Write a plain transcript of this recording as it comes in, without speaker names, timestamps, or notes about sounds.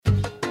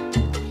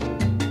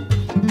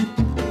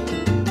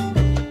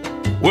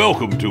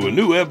welcome to a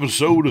new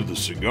episode of the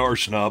Cigar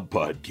Snob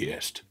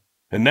Podcast.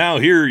 And now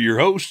here are your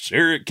hosts,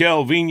 Eric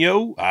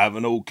Calvino,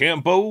 Ivan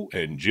Ocampo,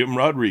 and Jim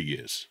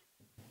Rodriguez.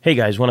 Hey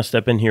guys, want to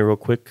step in here real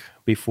quick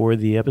before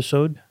the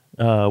episode?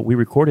 We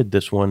recorded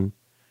this one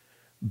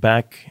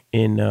back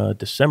in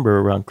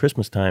December around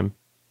Christmas time,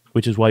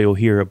 which is why you'll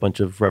hear a bunch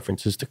of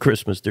references to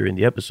Christmas during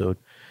the episode.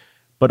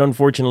 But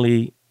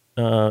unfortunately,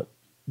 the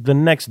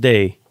next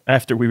day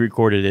after we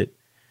recorded it,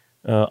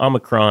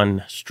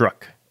 Omicron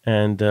struck,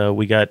 and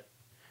we got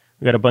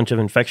a bunch of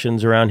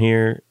infections around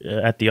here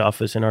at the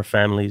office in our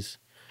families.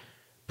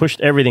 Pushed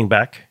everything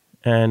back,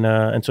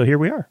 and so here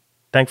we are.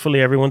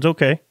 Thankfully, everyone's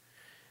okay.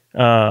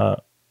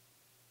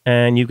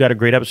 And you've got a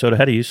great episode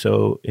ahead of you,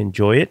 so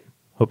enjoy it.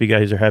 Hope you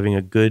guys are having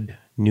a good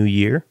new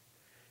year,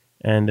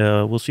 and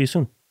we'll see you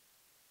soon.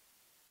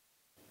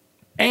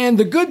 And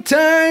the good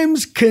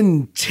times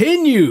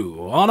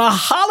continue on a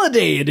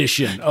holiday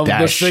edition of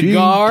the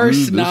Cigar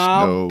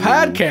Snob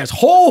Podcast.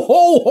 Ho,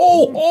 ho,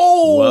 ho,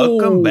 ho!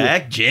 Welcome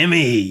back,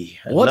 Jimmy.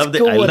 I love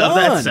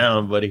that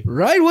sound, buddy.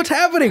 Right? What's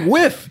happening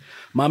with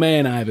my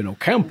man Ivan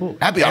Ocampo,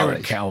 Happy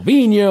Eric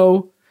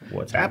Calvino?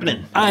 What's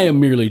happening? I am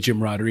merely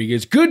Jim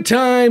Rodriguez. Good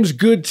times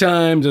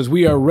as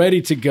we are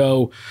ready to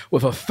go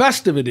with a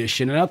festive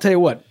edition. And I'll tell you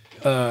what,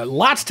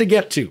 lots to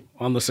get to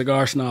on the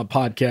Cigar Snob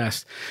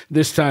Podcast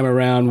this time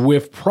around,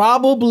 with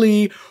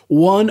probably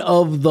one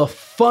of the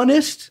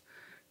funnest,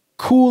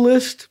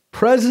 coolest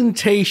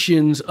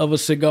presentations of a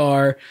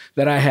cigar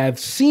that I have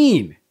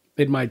seen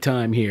in my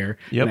time here.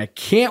 Yep. And I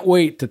can't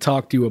wait to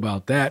talk to you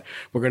about that.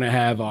 We're going to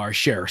have our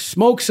Share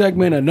Smoke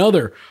segment,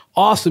 another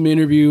awesome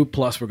interview,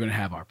 plus we're going to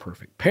have our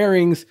perfect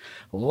pairings.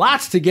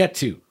 Lots to get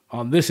to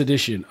on this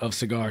edition of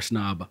Cigar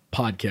Snob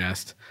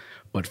Podcast.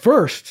 But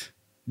first,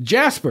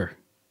 Jasper,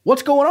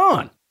 what's going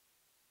on?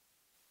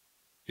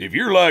 If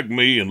you're like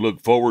me and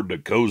look forward to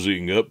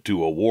cozying up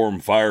to a warm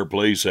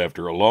fireplace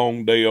after a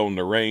long day on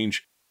the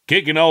range,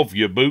 kicking off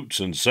your boots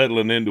and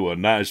settling into a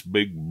nice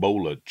big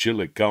bowl of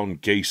chili con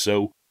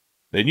queso,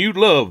 then you'd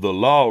love the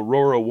La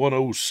Aurora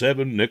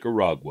 107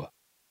 Nicaragua.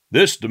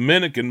 This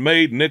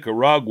Dominican-made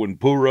Nicaraguan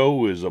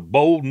puro is a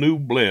bold new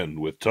blend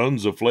with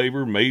tons of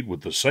flavor made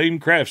with the same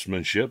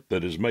craftsmanship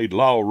that has made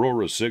La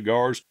Aurora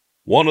cigars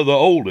one of the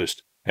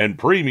oldest and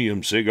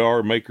premium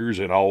cigar makers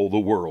in all the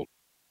world.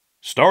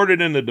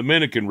 Started in the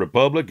Dominican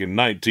Republic in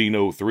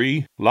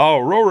 1903, La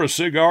Aurora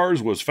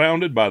Cigars was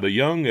founded by the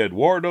young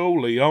Eduardo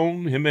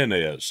Leon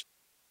Jimenez,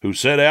 who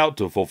set out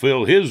to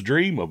fulfill his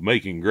dream of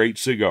making great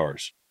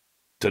cigars.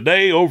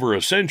 Today, over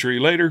a century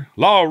later,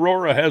 La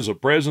Aurora has a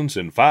presence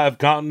in 5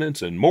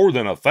 continents and more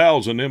than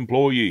 1,000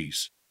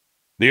 employees.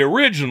 The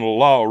original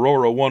La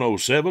Aurora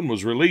 107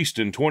 was released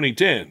in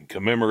 2010,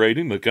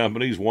 commemorating the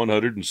company's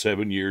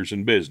 107 years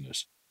in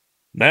business.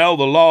 Now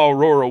the La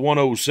Aurora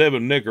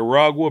 107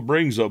 Nicaragua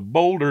brings a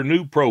bolder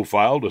new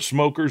profile to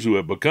smokers who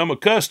have become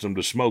accustomed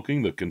to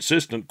smoking the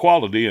consistent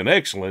quality and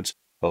excellence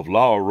of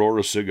La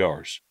Aurora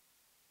cigars.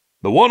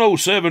 The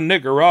 107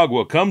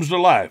 Nicaragua comes to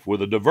life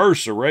with a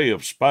diverse array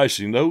of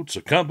spicy notes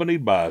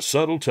accompanied by a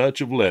subtle touch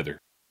of leather.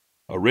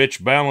 A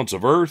rich balance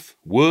of earth,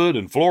 wood,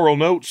 and floral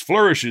notes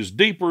flourishes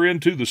deeper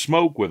into the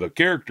smoke with a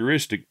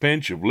characteristic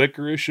pinch of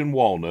licorice and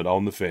walnut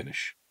on the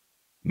finish.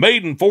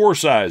 Made in 4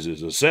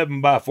 sizes, a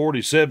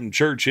 7x47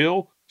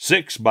 Churchill,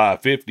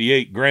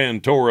 6x58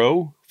 Grand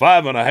Toro,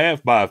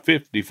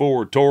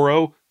 5.5x54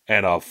 Toro,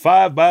 and a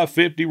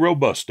 5x50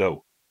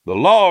 Robusto, the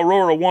La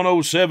Aurora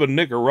 107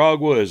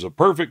 Nicaragua is a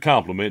perfect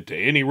complement to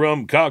any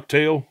rum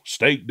cocktail,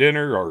 steak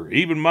dinner, or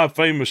even my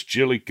famous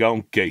chili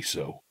con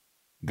queso.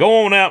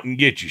 Go on out and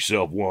get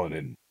yourself one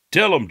and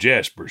tell them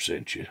Jasper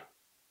sent you.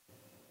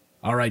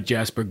 All right,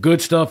 Jasper, good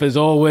stuff as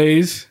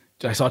always.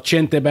 I saw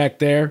Chente back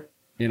there.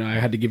 You know, I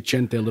had to give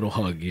Chente a little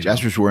hug.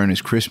 Jasper's wearing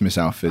his Christmas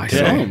outfit. I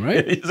saw him,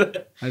 right?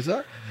 I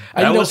saw.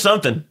 That was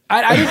something.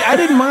 I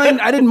didn't mind.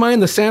 I didn't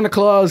mind the Santa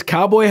Claus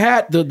cowboy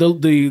hat,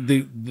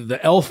 the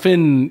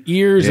elfin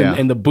ears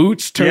and the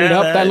boots turned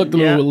up. That looked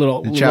a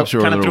little. The chaps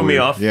kind of threw me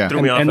off. Yeah,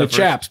 threw me off. And the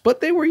chaps,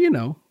 but they were,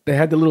 they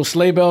had the little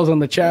sleigh bells on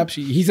the chaps.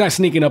 He's not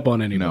sneaking up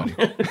on anybody.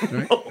 No.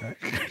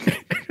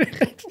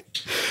 Right?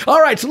 All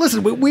right. So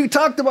listen, we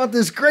talked about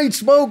this great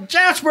smoke.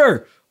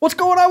 Jasper, what's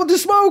going on with the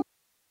smoke?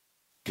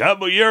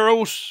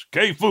 Caballeros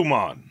que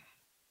fuman.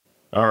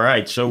 All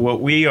right, so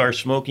what we are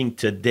smoking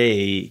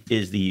today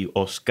is the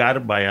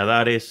Oscar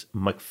Valladares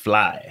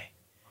McFly.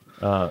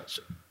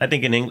 So I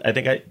think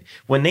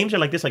when names are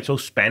like this, like so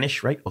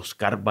Spanish, right?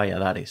 Oscar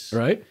Valladares.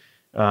 Right.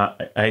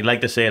 I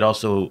like to say it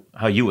also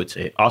how you would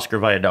say it, Oscar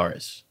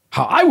Valladares.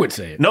 How I would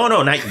say it. No,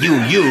 not you,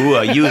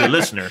 you, the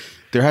listener.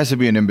 There has to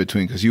be an in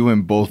between because you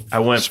went both. I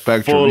went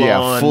spectrum,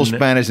 full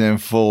Spanish and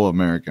full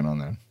American on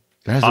that.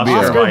 There has to be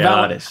Oscar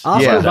Valladares.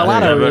 Oscar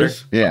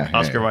Valladares. Yeah.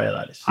 Oscar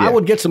Valladares. I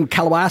would get some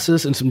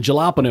calabasas and some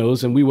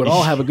jalapenos, and we would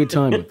all have a good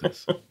time with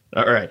this.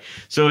 All right.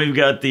 So we've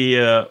got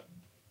the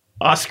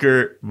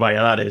Oscar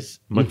Valladares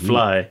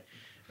McFly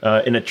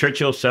in a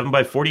Churchill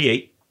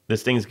 7x48.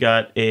 This thing's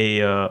got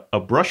a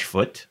brush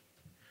foot.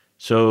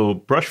 So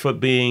brush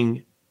foot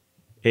being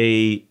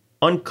a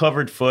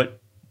uncovered foot,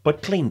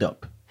 but cleaned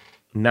up,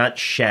 not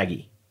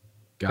shaggy.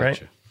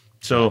 Gotcha. Right?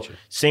 So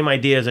same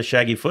idea as a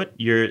shaggy foot.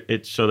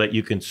 It's so that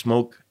you can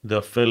smoke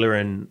the filler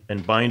and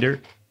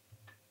binder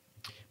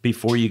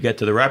before you get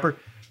to the wrapper.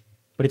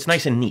 But it's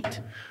nice and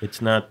neat.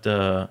 It's not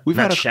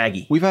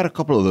shaggy. We've had a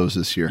couple of those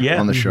this year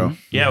on the show.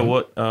 Yeah,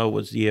 what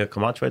was the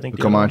Camacho, I think?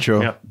 The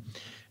Camacho.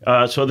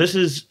 Yeah. So this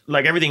is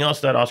like everything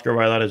else that Oscar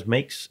Valladares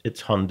makes.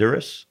 It's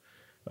Honduras.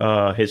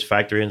 His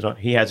factory,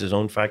 he has his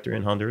own factory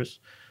in Honduras.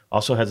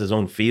 Also has his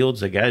own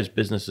fields. The guy's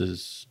business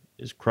is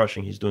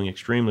crushing. He's doing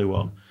extremely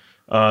well.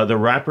 The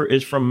wrapper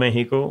is from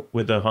Mexico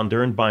with a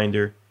Honduran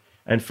binder,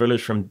 and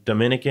fillers from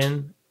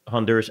Dominican,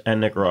 Honduras,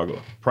 and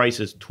Nicaragua. Price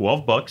is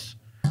 $12.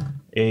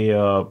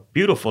 A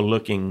beautiful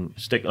looking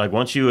stick. Like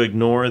once you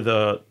ignore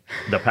the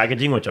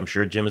packaging, which I'm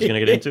sure Jim is going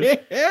to get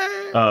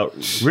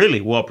into,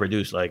 really well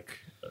produced. Like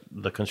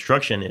the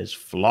construction is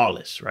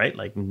flawless, right?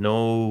 Like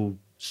no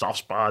soft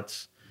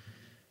spots,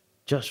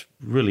 just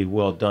really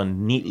well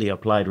done, neatly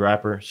applied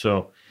wrapper.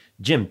 So,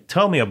 Jim,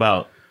 tell me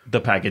about the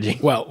packaging.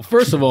 Well,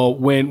 first of all,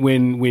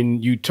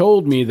 when you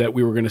told me that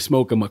we were going to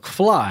smoke a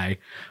McFly,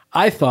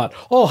 I thought,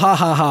 oh,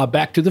 ha,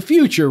 Back to the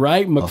Future,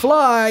 right?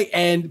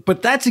 McFly.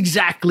 But that's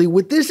exactly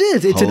what this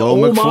is. It's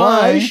Hello, an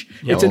homage.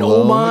 McFly. It's an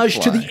Hello, homage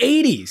to the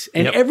McFly. 80s.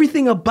 And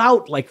everything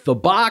about like the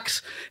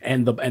box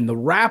and the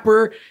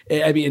wrapper,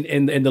 I mean,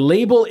 and the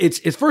label,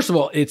 it's first of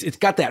all, it's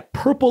got that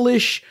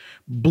purplish,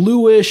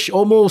 bluish,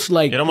 almost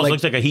like... It almost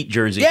looks like a Heat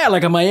jersey. Yeah,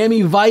 like a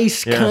Miami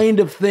Vice kind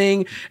of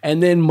thing.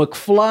 And then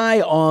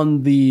McFly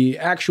on the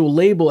actual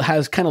label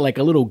has kind of like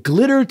a little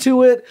glitter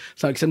to it.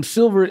 It's like some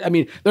silver. I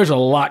mean, there's a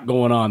lot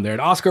going on there. And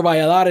Oscar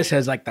Valladares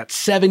has like that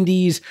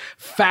 70s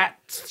fat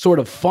sort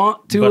of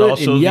font to But it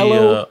also in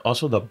yellow.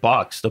 also the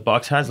box. The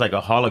box has like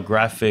a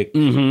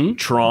holographic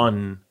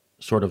Tron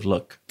sort of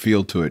look.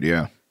 Feel to it,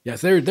 yeah.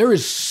 Yes, there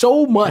is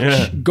so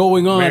much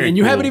going on, Very and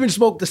you cool. haven't even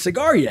smoked the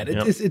cigar yet.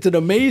 It's an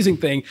amazing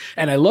thing,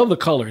 and I love the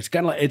color. It's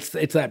kind of like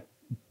it's that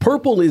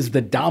purple is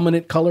the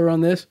dominant color on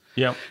this.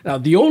 Yeah. Now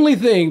the only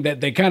thing that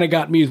they kind of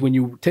got me is when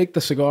you take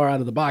the cigar out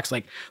of the box,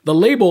 like the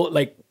label,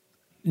 like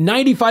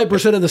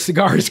 95% of the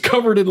cigar is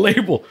covered in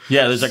label.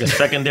 Yeah, there's like a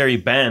secondary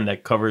band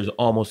that covers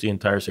almost the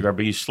entire cigar,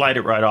 but you slide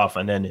it right off,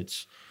 and then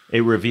it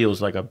reveals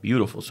like a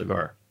beautiful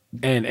cigar.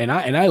 And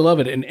I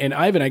love it. And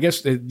Ivan, I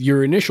guess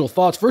your initial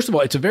thoughts. First of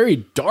all, it's a very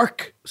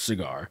dark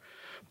cigar.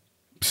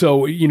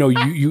 So you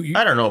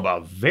I don't know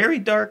about very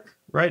dark,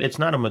 right? It's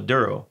not a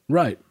Maduro.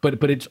 right,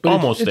 but it's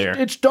Almost it's, there.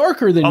 It's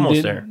darker than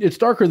Almost there. It's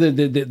darker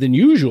than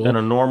usual. Than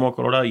a normal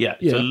Colorado. Yeah,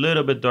 it's Yeah. a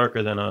little bit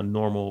darker than a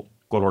normal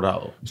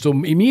Colorado. So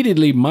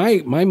immediately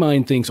my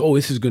mind thinks, oh,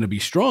 this is going to be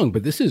strong,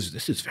 but this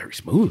is very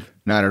smooth.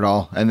 Not at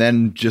all. And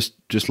then just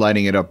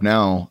lighting it up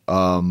now,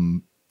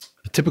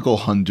 a typical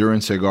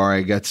Honduran cigar,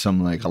 I get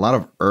some like a lot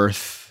of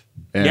earth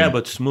and Yeah,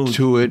 but smooth.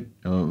 to it,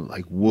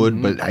 like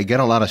wood, but I get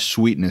a lot of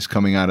sweetness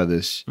coming out of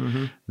this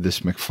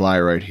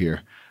McFly right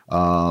here.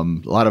 A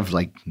lot of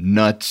like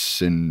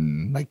nuts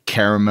and like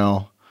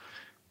caramel.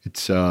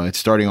 It's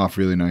starting off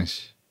really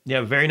nice.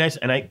 Yeah, very nice.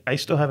 And I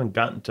still haven't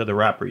gotten to the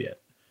wrapper yet.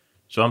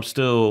 So I'm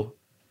still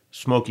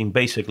smoking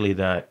basically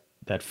that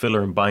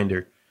filler and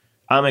binder.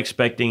 I'm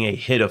expecting a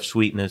hit of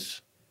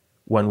sweetness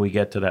when we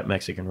get to that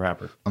Mexican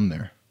wrapper. I'm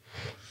there.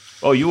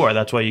 Oh, you are.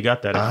 That's why you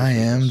got that. I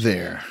am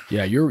there.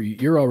 Yeah,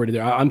 you're already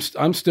there. I'm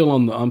still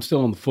on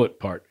the foot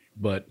part,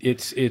 but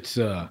it's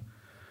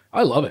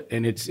I love it,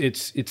 and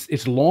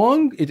it's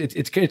long.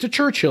 It's a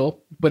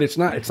Churchill, but it's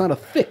not a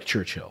thick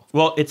Churchill.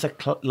 Well, it's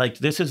like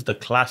this is the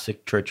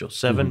classic Churchill,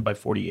 7 by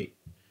 48.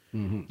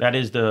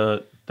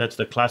 That's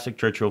the classic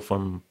Churchill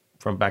from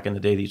back in the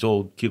day. These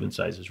old Cuban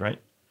sizes, right?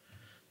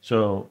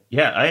 So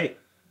yeah,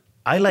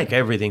 I like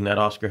everything that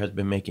Oscar has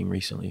been making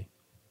recently.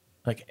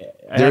 Like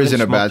There isn't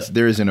a bad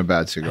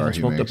I cigar haven't he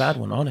smoked a makes. bad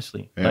one,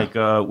 honestly. Yeah.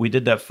 Like we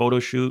did that photo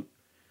shoot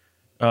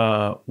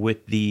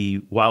with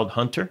the Wild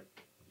Hunter,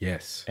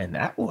 Yes. and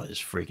that was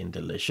freaking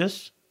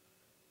delicious.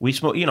 We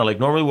smoke, like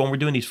normally when we're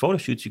doing these photo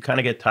shoots, you kind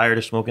of get tired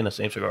of smoking the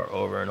same cigar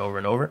over and over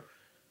and over.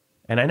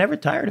 And I never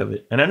tired of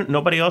it. And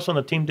nobody else on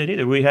the team did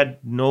either. We had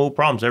no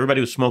problems. Everybody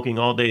was smoking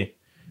all day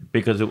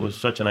because it was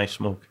such a nice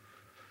smoke.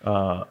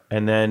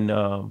 And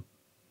then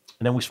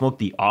we smoked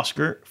the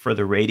Oscar for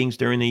the ratings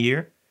during the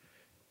year.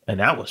 And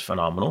that was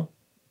phenomenal.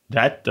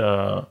 That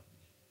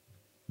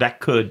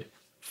could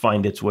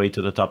find its way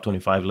to the top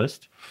 25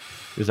 list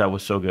because that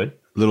was so good.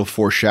 Little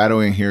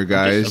foreshadowing here,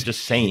 guys. I'm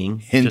just saying.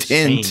 Hint,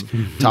 hint.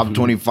 Top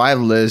 25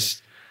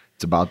 list.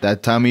 It's about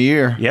that time of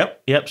year.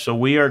 Yep. So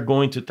we are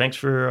going to, thanks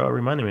for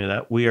reminding me of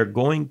that. We are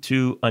going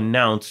to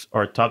announce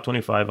our top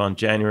 25 on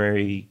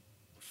January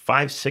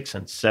 5, 6,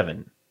 and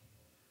 7.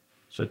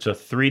 So it's a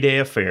 3-day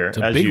affair. It's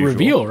a big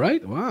reveal,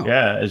 right? Wow.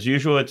 Yeah, as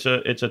usual, it's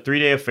a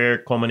 3-day affair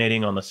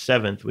culminating on the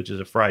 7th, which is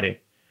a Friday.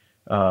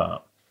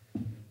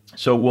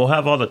 So we'll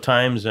have all the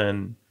times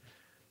and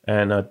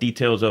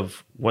details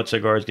of what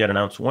cigars get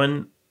announced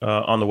when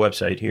on the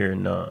website here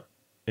in a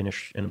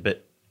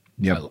bit.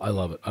 Yep. I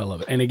love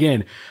it. And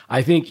again,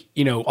 I think,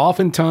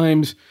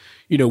 oftentimes,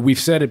 we've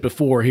said it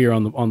before here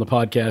on the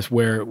podcast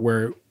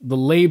where the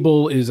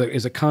label is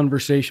a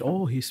conversation.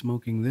 Oh, he's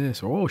smoking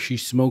this, or oh,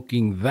 she's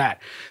smoking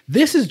that.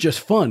 This is just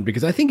fun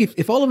because I think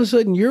if all of a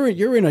sudden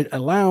you're in a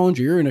lounge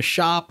or you're in a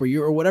shop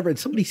or whatever, and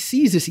somebody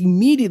sees this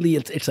immediately,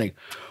 it's like,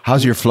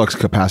 how's your flux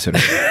capacitor?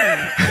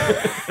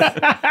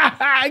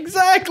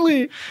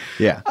 Exactly.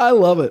 Yeah. I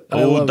love it.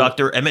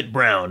 Dr. Emmett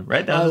Brown,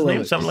 right? That was his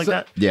name, something like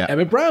that. Yeah.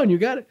 Emmett Brown, you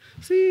got it.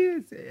 See,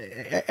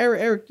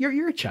 Eric,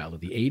 you're a child of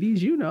the 80s,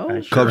 you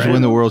know. Cubs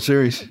win the World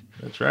Series.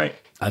 That's right.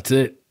 That's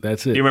it.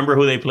 Do you remember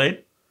who they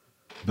played?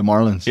 The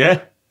Marlins.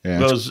 Yeah.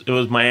 Yeah. It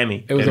was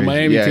Miami. It was a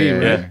Miami team,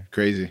 right? Yeah.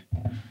 Crazy.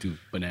 Dude,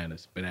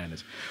 bananas.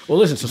 Well,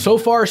 listen, so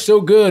far so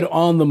good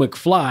on the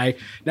McFly.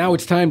 Now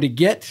it's time to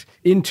get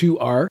into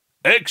our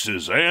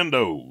X's and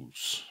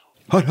O's.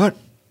 Hut.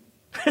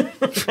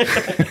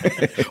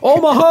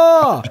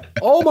 Omaha!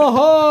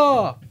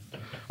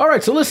 All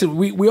right, so listen,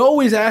 we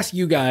always ask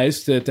you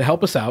guys to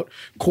help us out.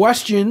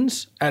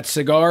 Questions at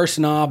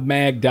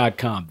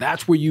cigarsnobmag.com.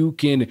 That's where you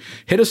can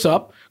hit us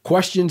up.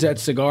 Questions at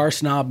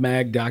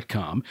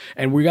cigarsnobmag.com.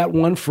 And we got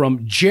one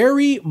from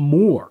Jerry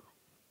Moore.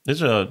 This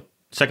is a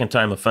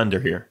second-time offender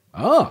here.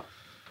 Oh.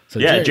 So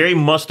yeah, Jerry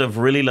must have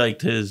really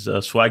liked his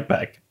swag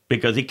pack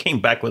because he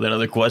came back with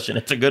another question.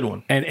 It's a good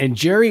one. And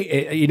Jerry,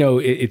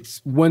 it's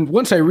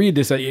once I read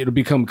this, it'll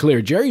become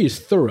clear. Jerry is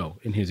thorough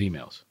in his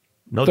emails.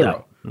 No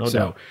doubt.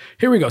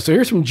 Here we go. So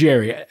here's from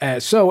Jerry.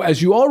 So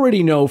as you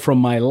already know from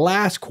my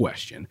last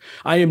question,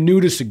 I am new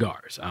to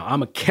cigars.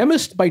 I'm a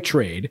chemist by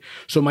trade,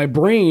 so my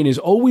brain is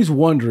always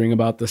wondering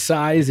about the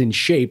size and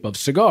shape of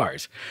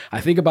cigars.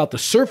 I think about the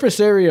surface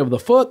area of the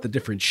foot, the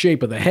different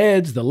shape of the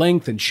heads, the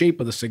length and shape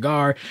of the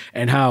cigar,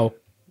 and how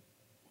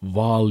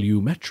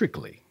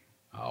volumetrically.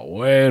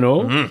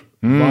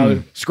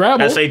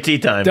 Scrabble.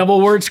 SAT time. Double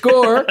word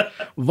score.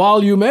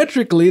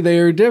 Volumetrically, they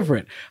are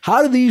different.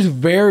 How do these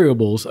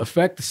variables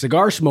affect the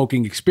cigar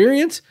smoking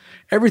experience?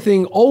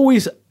 Everything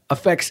always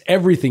affects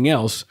everything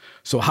else.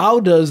 So how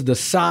does the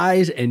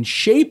size and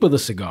shape of the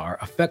cigar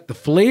affect the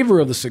flavor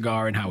of the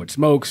cigar and how it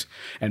smokes?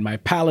 And my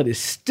palate is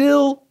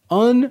still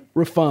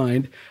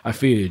unrefined. I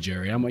feel you,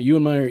 Jerry. You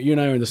and I are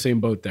in the same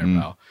boat there,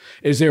 pal.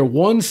 Is there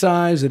one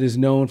size that is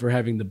known for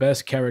having the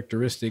best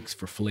characteristics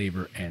for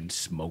flavor and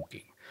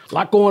smoking? A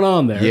lot going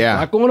on there. Yeah. A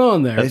lot going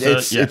on there.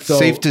 It's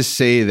safe to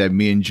say that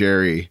me and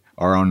Jerry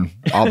are on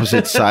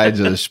opposite sides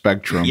of the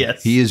spectrum.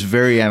 Yes. He is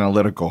very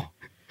analytical.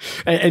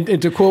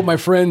 And to quote my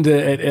friend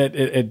at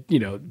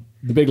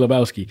the Big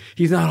Lebowski,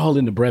 he's not all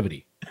into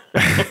brevity.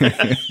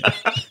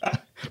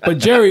 But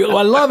Jerry,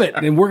 I love it,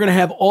 and we're going to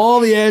have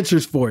all the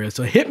answers for you.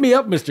 So hit me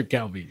up, Mr.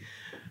 Calvi.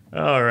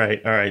 All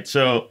right.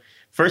 So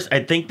first,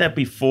 I think that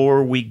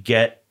before we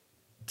get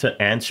to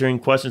answering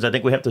questions, I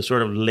think we have to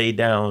sort of lay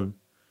down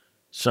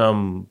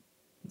some,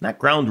 not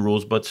ground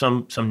rules, but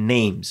some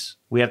names.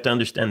 We have to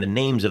understand the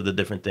names of the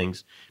different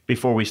things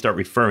before we start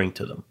referring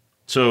to them.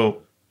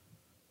 So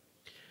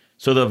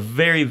the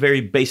very,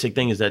 very basic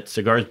thing is that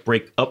cigars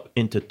break up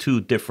into two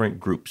different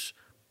groups,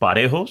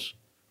 parejos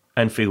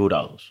and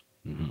figurados.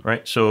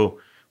 Right, so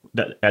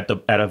that at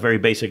a very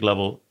basic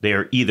level, they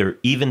are either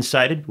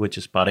even-sided, which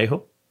is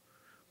parejo,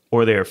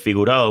 or they are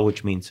figurado,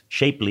 which means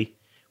shapely,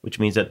 which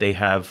means that they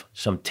have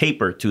some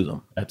taper to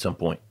them at some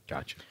point.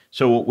 Gotcha.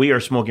 So what we are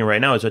smoking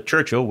right now is a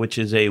Churchill, which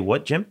is a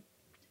what, Jim?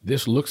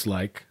 This looks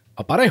like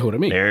a parejo to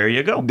me. There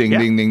you go. Ding,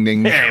 ding, ding,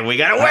 ding. Hey, we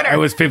got a winner. I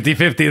was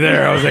 50-50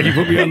 there. I was like, you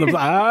put me on the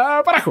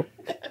parejo.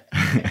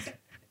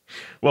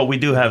 Well, we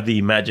do have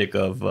the magic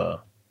of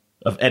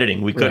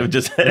editing. We could have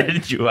just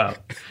edited you out.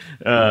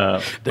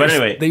 But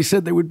anyway. They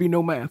said there would be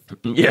no math.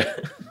 Yeah.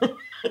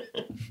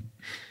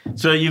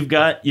 So you've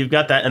got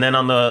that. And then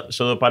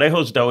the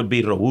parejos, that would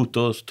be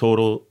robustos,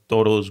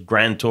 toros,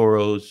 grand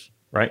toros,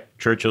 right?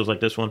 Churchills like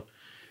this one.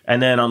 And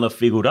then on the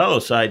figurado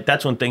side,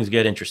 that's when things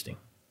get interesting,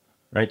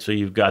 right? So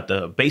you've got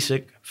the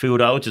basic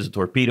figurado, which is a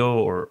torpedo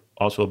or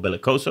also a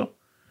bellicoso.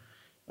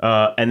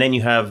 And then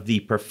you have the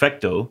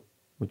perfecto,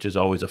 which is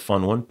always a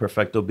fun one.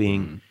 Perfecto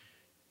being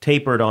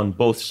tapered on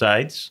both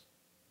sides,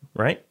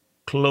 right?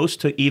 Close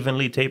to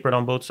evenly tapered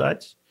on both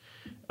sides.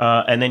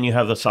 And then you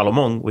have the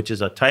Salomon, which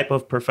is a type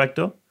of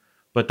perfecto,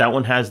 but that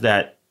one has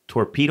that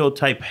torpedo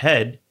type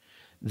head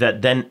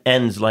that then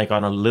ends like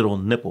on a little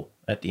nipple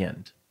at the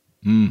end,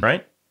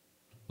 right?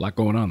 A lot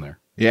going on there.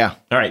 Yeah.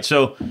 All right.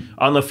 So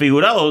on the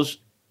figurados,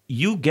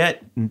 you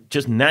get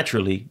just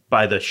naturally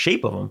by the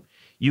shape of them,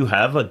 you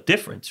have a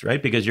difference,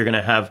 right? Because you're going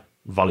to have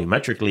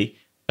volumetrically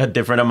a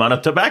different amount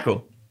of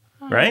tobacco,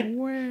 right?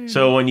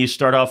 So when you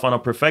start off on a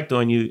perfecto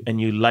and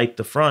you light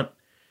the front,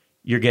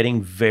 you're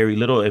getting very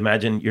little.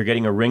 Imagine you're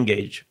getting a ring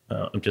gauge.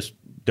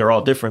 They're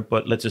all different,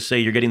 but let's just say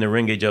you're getting the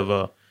ring gauge of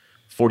a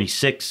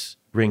 46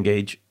 ring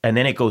gauge, and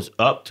then it goes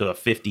up to a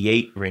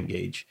 58 ring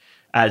gauge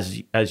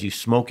as you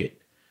smoke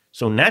it.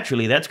 So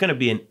naturally, that's going to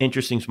be an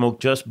interesting smoke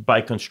just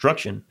by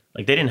construction.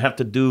 Like they didn't have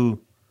to do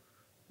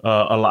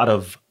a lot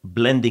of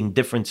blending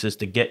differences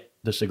to get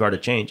the cigar to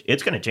change.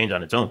 It's going to change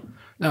on its own.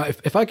 Now,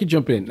 if I could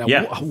jump in,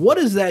 now, what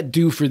does that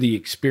do for the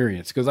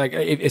experience? Because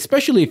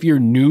especially if you're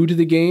new to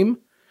the game,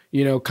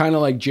 kind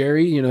of like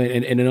Jerry, in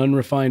an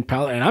unrefined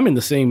palate. And I'm in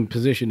the same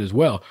position as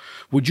well.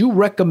 Would you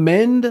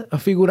recommend a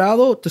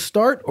figurado to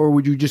start, or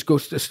would you just go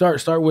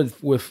start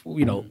with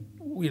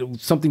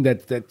something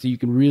that you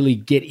can really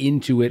get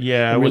into it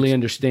and really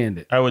understand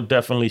it? I would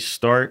definitely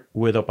start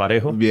with a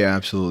parejo. Yeah,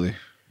 absolutely.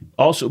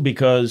 Also,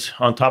 because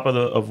on top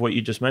of what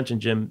you just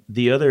mentioned, Jim,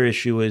 the other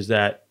issue is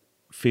that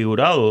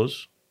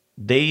figurados,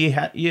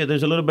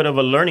 there's a little bit of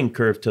a learning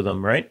curve to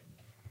them, right?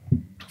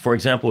 For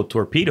example, a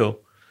torpedo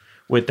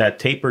with that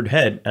tapered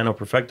head, and a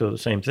perfecto, the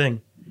same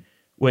thing.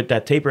 With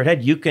that tapered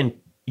head, you can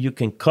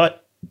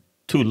cut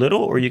too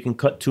little or you can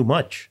cut too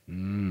much.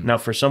 Now,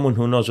 for someone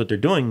who knows what they're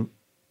doing,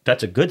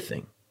 that's a good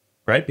thing,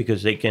 right?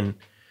 Because they can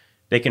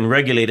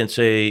regulate and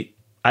say,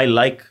 I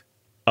like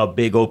a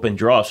big open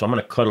draw, so I'm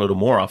going to cut a little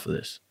more off of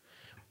this.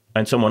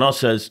 And someone else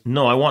says,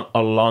 no, I want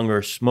a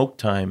longer smoke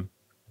time,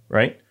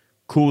 right?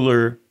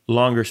 Cooler,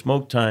 longer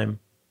smoke time.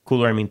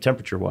 Cooler, I mean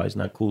temperature-wise,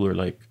 not cooler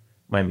like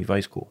Miami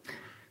Vice cool,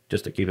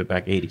 just to keep it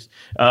back 80s.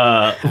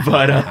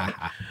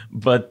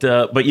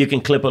 But you can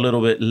clip a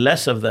little bit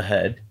less of the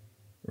head,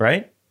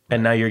 right?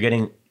 And now you're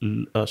getting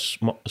a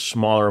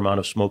smaller amount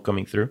of smoke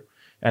coming through,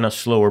 and a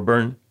slower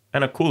burn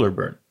and a cooler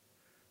burn,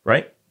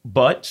 right?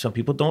 But some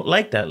people don't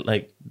like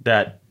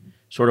that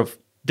sort of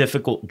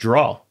difficult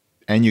draw.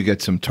 And you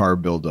get some tar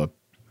buildup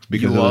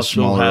because of the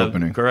smaller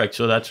opening. Correct.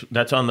 So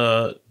that's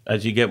on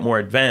as you get more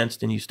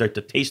advanced and you start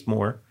to taste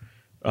more,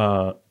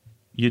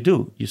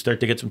 you start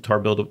to get some tar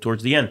buildup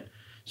towards the end.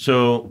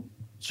 So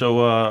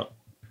I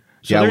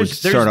would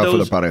start off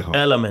with a parejo.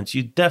 Elements.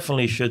 You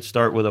definitely should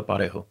start with a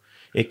parejo.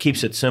 It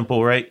keeps it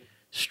simple, right?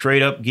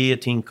 Straight up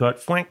guillotine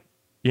cut,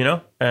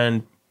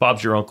 and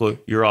Bob's your uncle.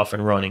 You're off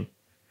and running.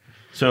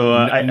 So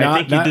I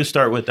think you do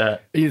start with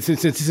that.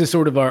 Since this is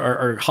sort of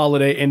our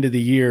holiday end of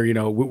the year,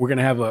 we're going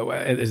to have,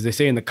 as they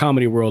say in the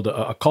comedy world,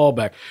 a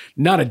callback.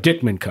 Not a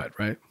Dickman cut,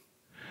 right?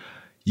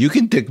 You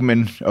can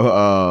Dickman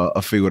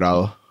a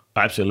figurado.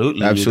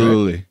 Absolutely.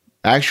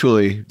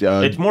 Actually,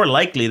 it's more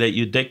likely that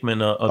you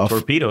Dickman a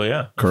torpedo,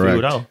 yeah.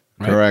 Correct. Right?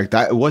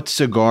 Correct. What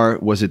cigar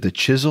was it? The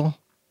Chisel?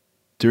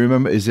 Do you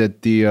remember? Is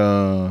it the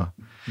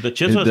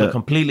Chisel is a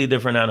completely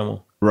different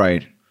animal,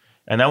 right?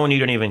 And that one you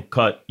don't even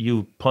cut;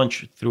 you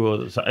punch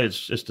through.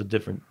 It's just a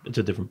different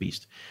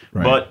beast.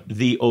 Right. But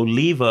the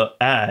Oliva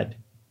ad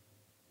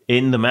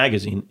in the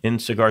magazine, in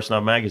Cigar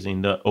Snob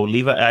magazine, the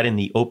Oliva ad in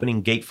the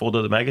opening gatefold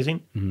of the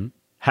magazine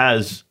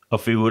has a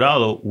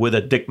figurado with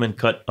a Dickman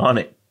cut on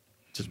it.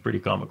 It's just pretty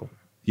comical.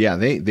 Yeah,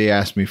 they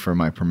asked me for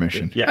my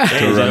permission. Yeah,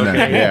 to run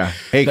that. Yeah.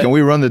 Hey, can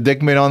we run the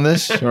Dickman on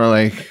this? Or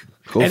like.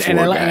 And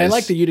I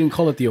like that you didn't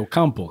call it the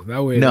Ocampo.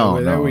 That way, no.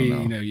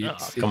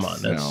 Come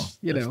on,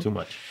 that's too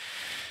much.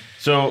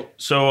 So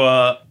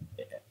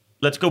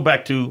let's go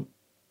back to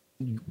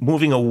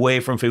moving away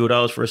from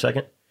figurados for a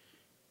second.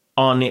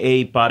 On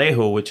a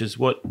parejo, which is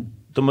what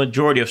the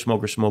majority of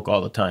smokers smoke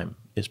all the time,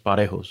 is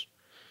parejos.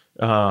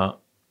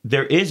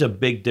 There is a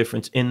big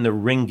difference in the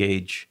ring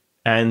gauge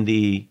and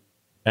the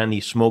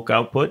smoke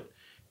output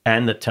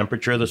and the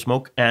temperature of the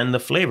smoke and the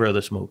flavor of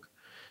the smoke.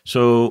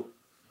 So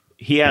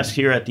he asked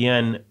here at the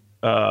end,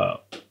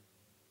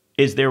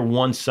 is there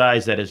one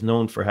size that is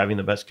known for having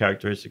the best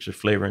characteristics of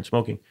flavor and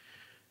smoking?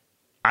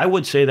 I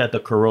would say that the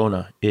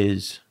Corona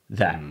is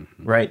that,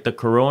 right? The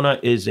Corona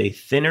is a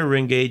thinner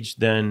ring gauge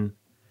than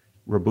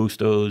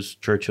Robustos,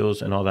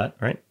 Churchills, and all that,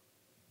 right?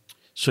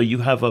 So you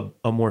have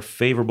a more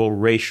favorable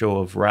ratio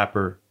of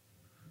wrapper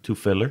to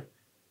filler.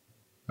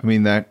 I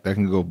mean, that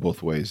can go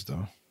both ways,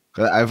 though.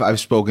 I've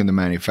spoken to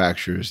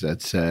manufacturers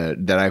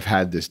that I've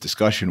had this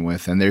discussion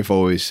with, and they've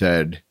always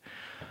said,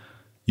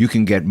 you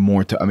can get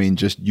more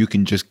you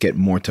can just get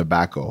more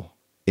tobacco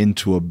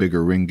into a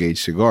bigger ring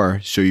gauge cigar,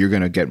 so you're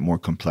going to get more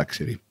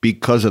complexity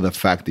because of the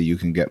fact that you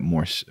can get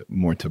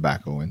more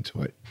tobacco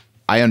into it.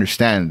 I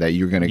understand that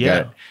you're going to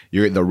get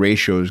the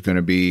ratio is going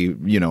to be,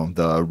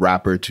 the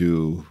wrapper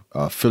to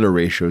filler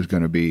ratio is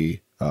going to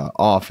be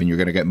off, and you're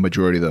going to get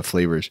majority of the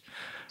flavors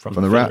from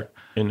the wrapper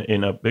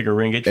in a bigger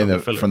ring gauge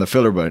from the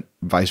filler, but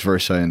vice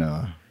versa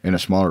in a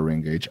smaller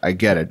ring gauge. I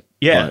get it.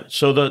 Yeah.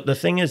 So the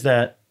thing is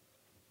that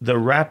the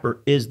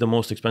wrapper is the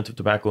most expensive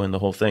tobacco in the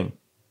whole thing.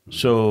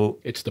 So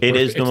it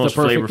is the most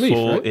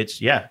flavorful.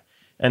 Leaf, right?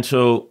 And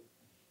so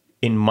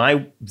in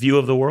my view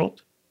of the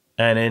world,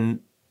 and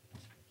in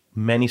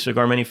many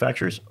cigar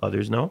manufacturers,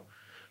 others no,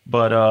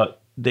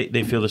 but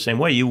they feel the same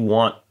way. You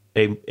want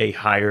a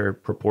higher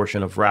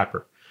proportion of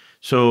wrapper.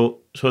 So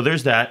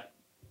there's that.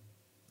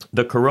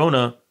 The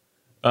Corona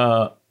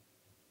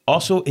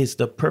also is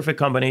the perfect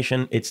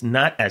combination. It's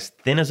not as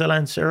thin as a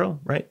Lancero,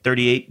 right?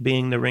 38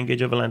 being the ring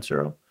gauge of a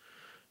Lancero.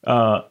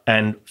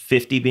 And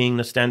 50 being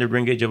the standard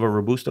ring gauge of a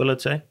Robusto,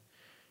 let's say.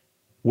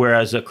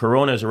 Whereas a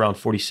Corona is around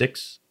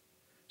 46.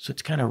 So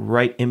it's kind of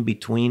right in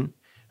between.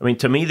 I mean,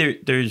 to me,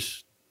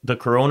 there's the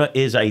Corona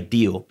is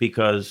ideal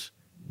because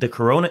the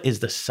Corona is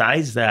the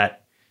size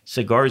that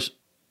cigars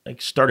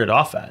started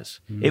off as.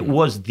 It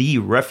was the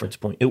reference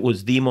point. It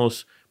was the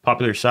most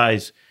popular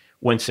size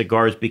when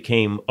cigars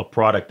became a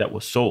product that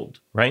was sold,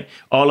 right?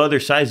 All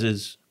other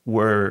sizes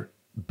were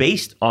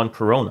based on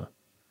Corona.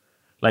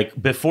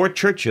 Like before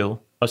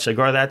Churchill, a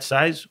cigar that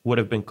size would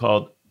have been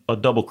called a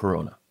double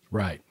Corona.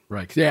 Right.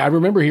 Yeah, I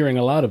remember hearing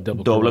a lot of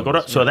double Corona.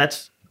 Coronas. So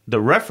that's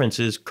the reference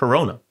is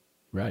Corona.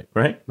 Right.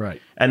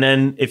 Right. And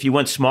then if you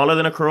went smaller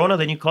than a Corona,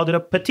 then you called it a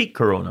petite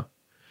Corona.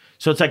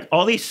 So it's like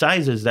all these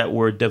sizes that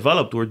were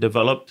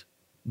developed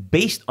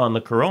based on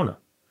the Corona.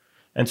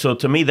 And so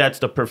to me, that's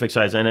the perfect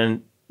size. And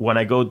then when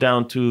I go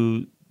down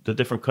to the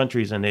different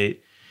countries and they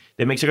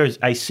make cigars,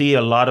 I see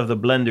a lot of the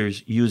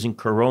blenders using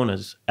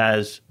Coronas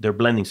as their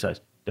blending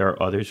size. There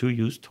are others who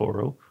use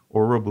Toro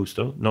or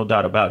Robusto, no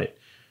doubt about it.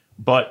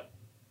 But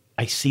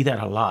I see that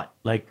a lot.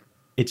 Like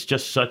it's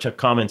just such a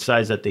common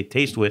size that they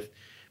taste with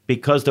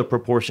because the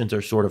proportions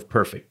are sort of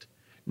perfect.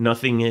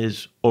 Nothing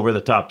is over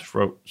the top.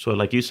 So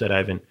like you said,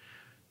 Ivan,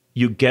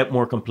 you get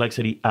more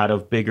complexity out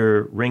of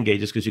bigger ring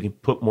gauges because you can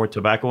put more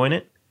tobacco in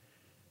it.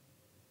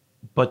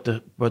 But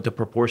the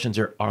proportions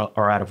are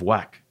out of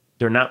whack.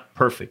 They're not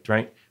perfect,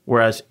 right?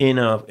 Whereas in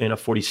a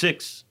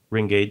 46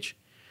 ring gauge,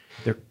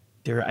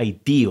 they're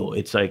ideal.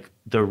 It's like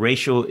the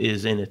ratio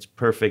is in its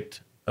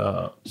perfect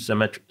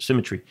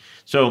symmetry.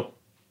 So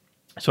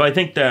I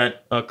think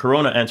that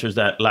Corona answers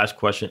that last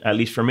question, at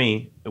least for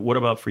me. What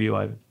about for you,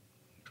 Ivan?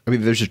 I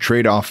mean, there's a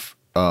trade-off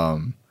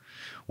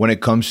when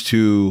it comes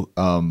to,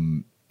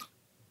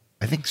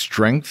 I think,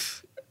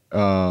 strength.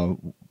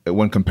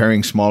 When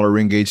comparing smaller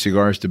ring gauge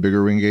cigars to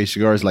bigger ring gauge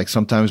cigars, like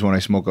sometimes when I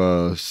smoke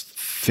a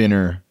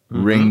thinner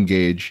ring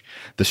gauge,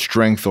 the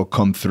strength will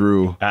come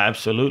through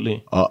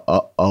absolutely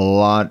a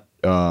lot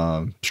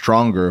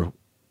stronger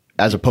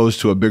as opposed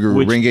to a bigger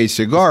ring gauge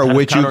cigar, it's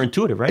which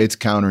counterintuitive, right? It's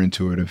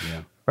counterintuitive.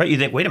 Yeah. Right? You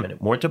think, wait a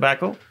minute, more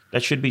tobacco?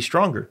 That should be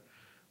stronger.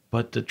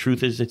 But the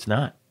truth is it's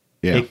not.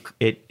 Yeah.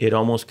 It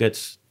almost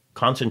gets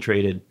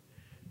concentrated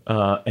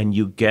and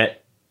you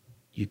get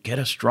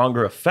a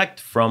stronger effect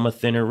from a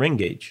thinner ring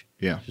gauge.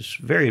 Yeah. It's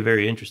very,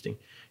 very interesting.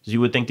 Because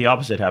you would think the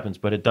opposite happens,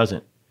 but it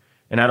doesn't.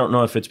 And I don't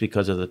know if it's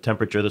because of the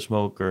temperature of the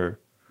smoke or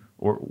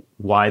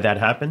why that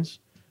happens.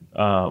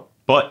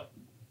 But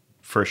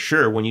for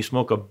sure, when you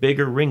smoke a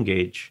bigger ring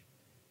gauge,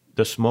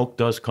 the smoke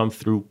does come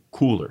through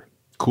cooler.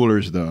 Cooler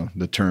is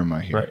the term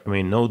I hear. Right. I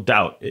mean, no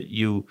doubt.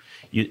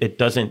 It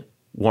doesn't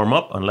warm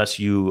up unless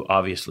you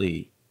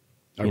obviously,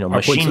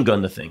 machine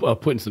gun the thing.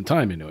 Putting some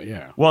time into it,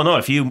 yeah. Well, no,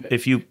 if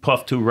you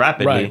puff too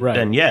rapidly, right.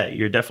 then yeah,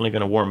 you're definitely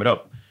going to warm it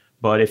up.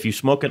 But if you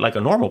smoke it like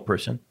a normal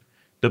person,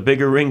 the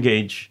bigger ring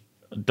gauge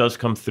does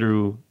come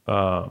through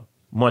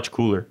much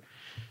cooler.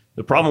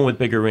 The problem with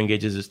bigger ring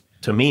gauges is,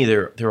 to me,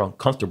 they're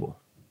uncomfortable.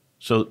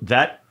 So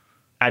that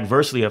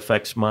adversely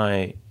affects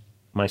my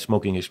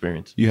smoking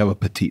experience. You have a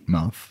petite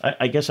mouth.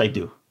 I guess I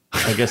do.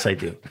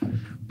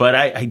 But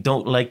I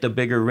don't like the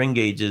bigger ring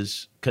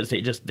gauges because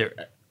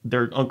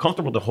they're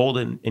uncomfortable to hold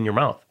in your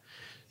mouth.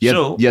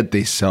 Yet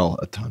they sell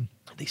a ton.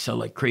 They sell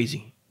like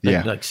crazy.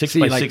 Yeah. Like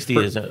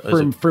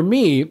 6x60 is for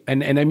me,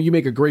 and I mean, you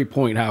make a great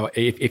point how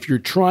if you're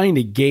trying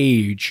to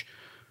gauge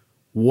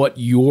what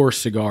your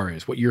cigar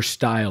is, what your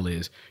style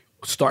is,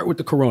 start with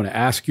the Corona.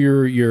 Ask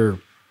your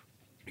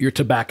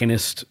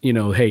tobacconist,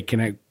 hey,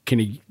 can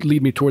you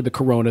lead me toward the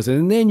Coronas?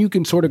 And then you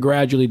can sort of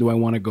gradually, do I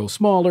want to go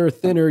smaller,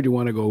 thinner? Do you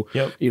want to go,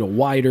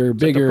 wider,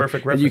 bigger?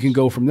 Perfect and you can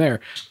go from there.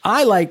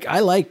 I like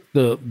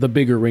the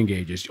bigger ring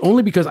gauges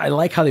only because I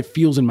like how it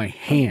feels in my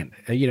hand.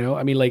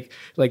 I mean, like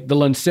the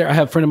Lancero. I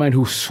have a friend of mine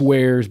who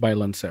swears by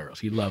Lanceros.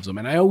 He loves them,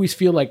 and I always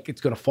feel like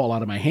it's going to fall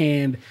out of my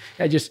hand.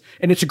 And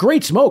it's a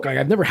great smoke.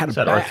 I've never had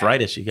that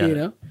arthritis you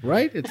got.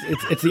 Right?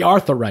 It's the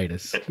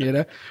arthritis.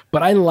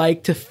 But I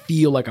like to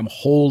feel like I'm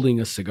holding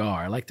a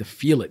cigar. I like to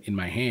feel it in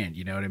my hand.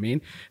 You know what I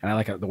mean? And I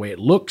like the way it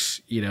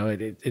looks.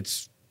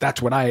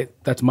 That's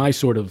my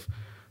sort of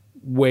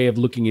way of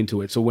looking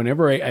into it. So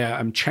whenever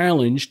I'm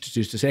challenged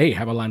just to say, hey,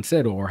 have a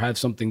Lancero or have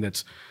something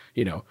that's,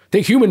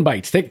 take human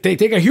bites, take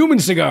a human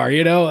cigar,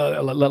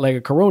 like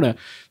a Corona,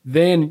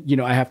 then,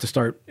 I have to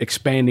start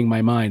expanding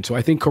my mind. So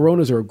I think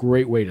Coronas are a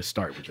great way to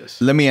start with this.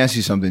 Let me ask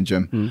you something,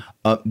 Jim.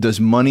 Does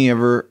money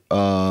ever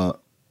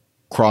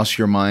cross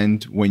your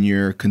mind when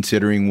you're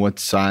considering what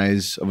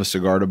size of a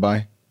cigar to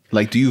buy?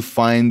 Like, do you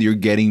find you're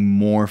getting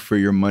more for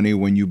your money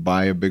when you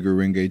buy a bigger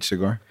ring gauge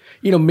cigar?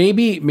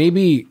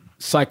 Maybe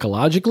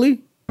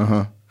psychologically,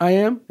 I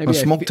am. Maybe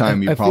smoke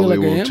time, you probably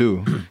will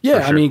too. Yeah,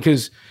 sure. I mean,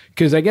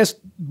 because I guess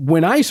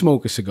when I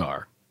smoke a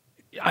cigar,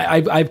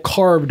 I've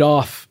carved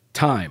off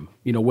time.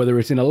 Whether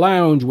it's in a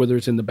lounge, whether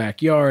it's in the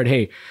backyard.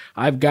 Hey,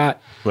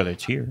 whether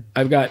it's here,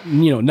 I've got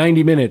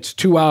 90 minutes,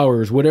 2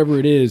 hours, whatever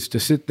it is,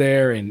 to sit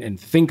there and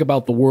think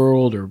about the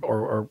world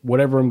or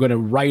whatever I'm going to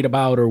write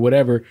about or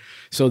whatever.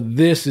 So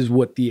this is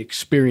what the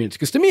experience.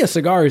 Because to me, a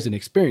cigar is an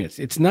experience.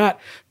 It's not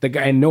the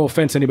guy. And no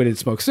offense to anybody that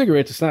smokes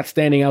cigarettes. It's not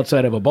standing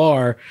outside of a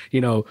bar,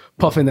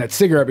 puffing that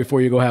cigarette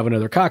before you go have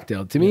another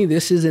cocktail. To me,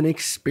 this is an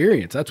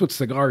experience. That's what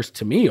cigars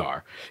to me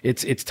are.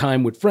 It's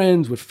time with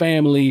friends, with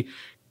family,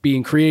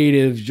 being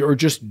creative, or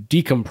just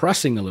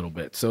decompressing a little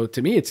bit. So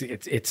to me,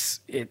 it's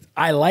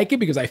I like it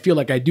because I feel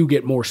like I do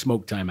get more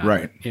smoke time out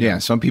of it. Yeah.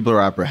 Some people are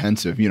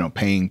apprehensive,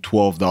 paying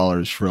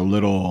 $12 for a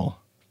little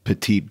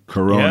petite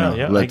Corona,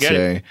 Yeah, I let's get it.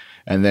 say,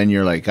 and then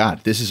you're like,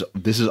 God, this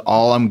is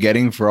all I'm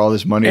getting for all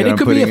this money And that it I'm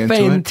could be putting a into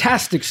it.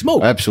 fantastic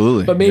smoke.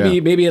 Absolutely, But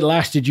maybe it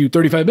lasted you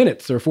 35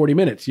 minutes or 40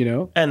 minutes, you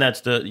know? And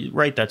that's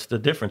the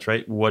difference,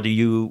 right? What are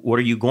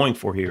you going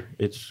for here?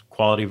 It's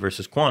quality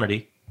versus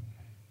quantity.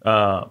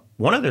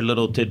 One other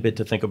little tidbit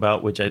to think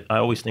about, which I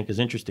always think is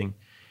interesting,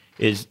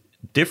 is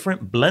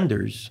different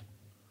blenders,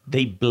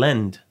 they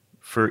blend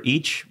for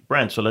each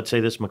brand. So let's say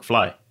this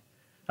McFly.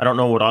 I don't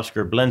know what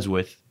Oscar blends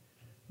with,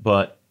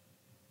 but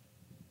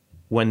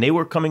when they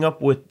were coming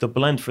up with the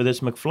blend for this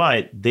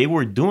McFly, they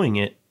were doing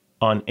it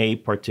on a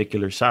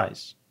particular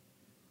size,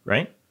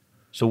 right?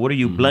 So what do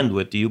you blend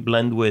with? Do you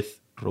blend with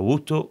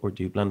Robusto or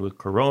do you blend with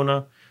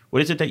Corona?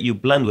 What is it that you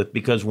blend with?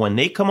 Because when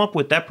they come up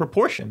with that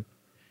proportion,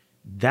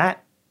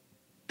 that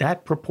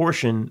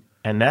proportion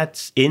and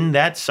that's in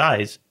that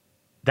size,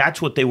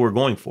 that's what they were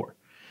going for.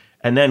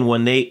 And then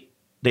when they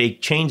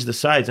change the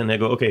size and they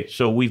go, okay,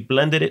 so we've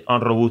blended it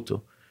on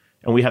Robusto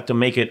and we have to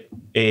make it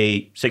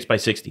a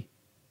 6x60.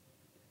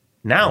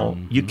 Now,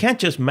 you can't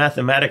just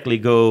mathematically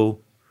go,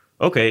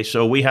 okay,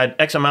 so we had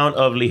X amount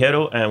of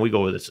Ligero and we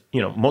go with this,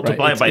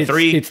 multiply it by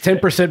 3. It's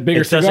 10%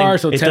 bigger It doesn't- cigar,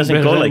 so 10% it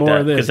doesn't go like more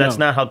that of this. because that's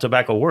not how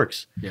tobacco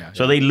works. Yeah,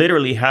 So they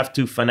literally have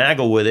to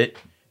finagle with it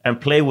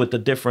and play with the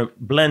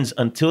different blends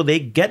until they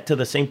get to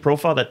the same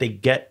profile that they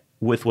get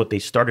with what they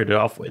started it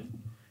off with.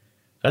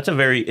 That's a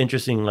very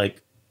interesting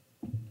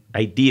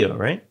idea,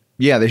 right?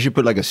 Yeah, they should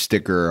put like a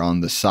sticker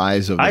on the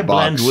size of the I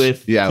box. blend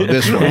with-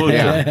 this one. Yeah.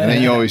 Yeah, and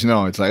then you always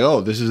know it's like,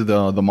 oh, this is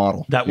the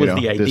model. That You was know,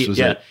 the this idea. was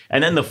Yeah. it.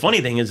 And then the funny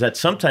thing is that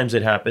sometimes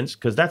it happens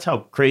because that's how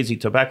crazy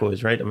tobacco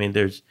is, right? I mean,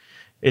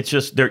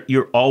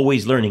 you're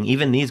always learning.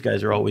 Even these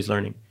guys are always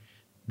learning.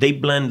 They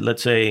blend,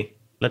 let's say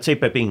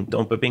Pepin,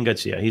 Don Pepin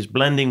Garcia. He's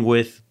blending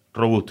with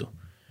Robusto.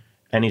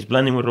 And he's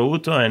blending with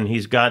Robusto and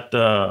he's got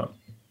the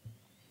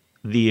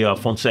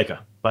Fonseca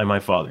by my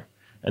father.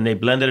 And they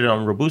blended it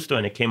on Robusto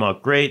and it came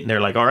out great. And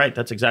they're like, all right,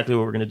 that's exactly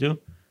what we're going to do.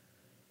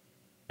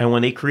 And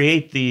when they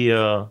create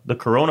the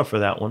Corona for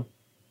that one,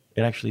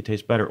 it actually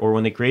tastes better. Or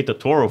when they create the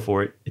Toro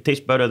for it, it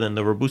tastes better than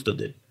the Robusto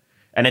did.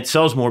 And it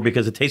sells more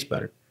because it tastes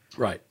better.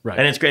 Right.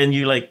 And it's great. And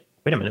you're like,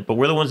 wait a minute, but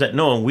we're the ones that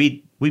know. And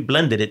we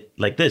blended it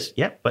like this.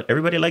 Yeah, but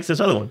everybody likes this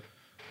other one.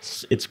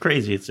 It's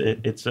crazy. It's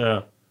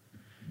an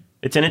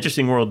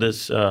interesting world,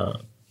 this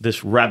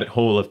rabbit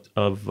hole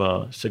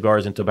of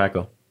cigars and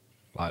tobacco.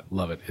 I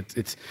love it.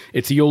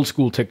 It's the old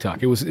school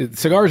TikTok.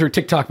 Cigars are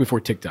TikTok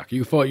before TikTok.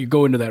 You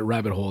go into that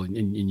rabbit hole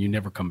and you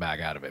never come back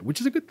out of it, which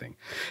is a good thing.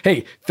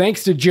 Hey,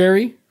 thanks to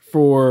Jerry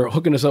for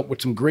hooking us up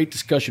with some great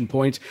discussion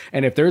points.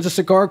 And if there's a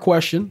cigar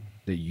question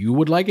that you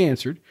would like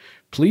answered,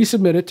 please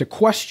submit it to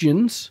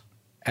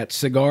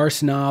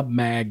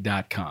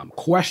questions@cigarsnobmag.com.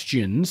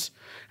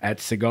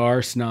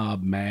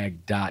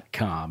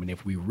 Questions@cigarsnobmag.com. And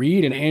if we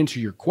read and answer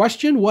your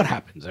question, what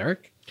happens,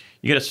 Eric?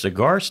 You get a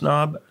Cigar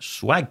Snob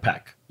swag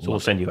pack. So we'll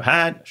send you a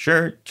hat, a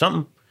shirt,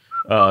 something,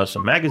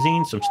 some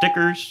magazines, some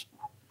stickers,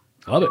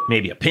 Love it.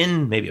 maybe a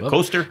pin, maybe a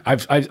coaster.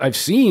 I've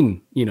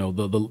seen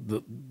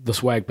the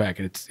swag pack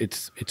and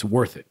it's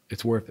worth it.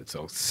 It's worth it.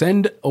 So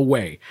send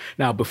away.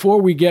 Now before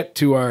we get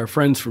to our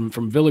friends from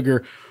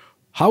Villiger,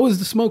 how is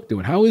the smoke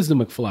doing? How is the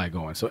McFly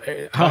going? So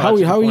how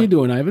are you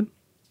doing, Ivan?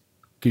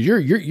 Because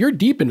you're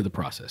deep into the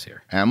process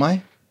here. Am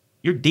I?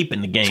 You're deep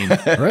in the game.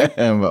 Right?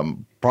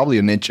 I'm probably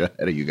an inch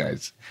ahead of you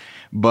guys.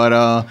 But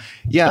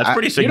yeah, That's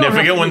pretty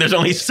significant when there's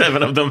only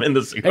 7 of them in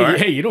the cigar.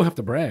 Hey, you don't have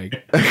to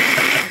brag.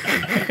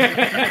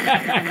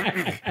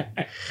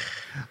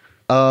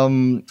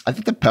 I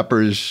think the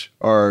peppers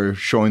are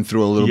showing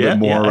through a little bit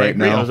more I right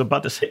agree. now. I was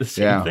about to say the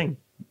same thing.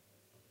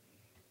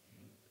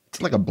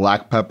 It's like a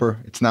black pepper.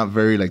 It's not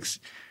very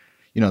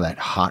that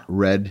hot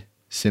red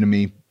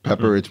cinnamon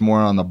pepper. Mm-hmm. It's more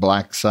on the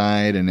black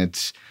side, and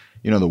it's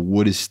the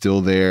wood is still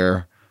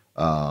there.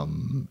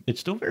 It's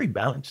still very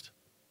balanced.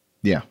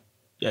 Yeah,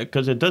 Yeah,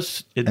 because it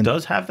does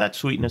have that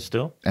sweetness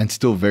still. and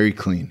still very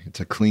clean. It's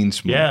a clean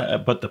smoke. Yeah,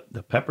 but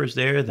the pepper's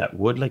there. That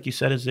wood, like you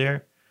said, is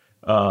there.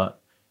 The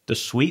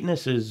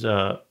sweetness is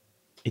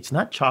it's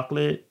not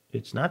chocolate.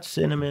 It's not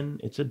cinnamon.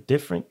 It's a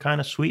different kind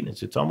of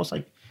sweetness. It's almost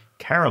like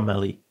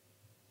caramelly.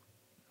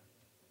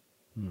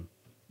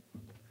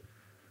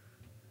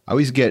 I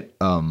always get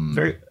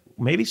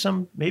Maybe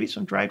some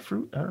dried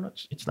fruit. I don't know.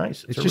 It's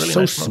nice. It's a just really so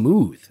nice smoke.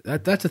 smooth.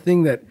 That's a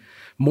thing that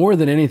more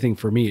than anything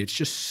for me, it's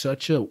just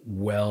such a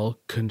well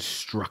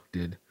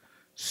constructed,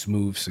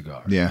 smooth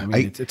cigar. Yeah, I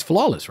mean, it's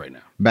flawless right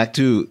now. back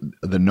to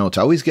the notes.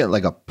 I always get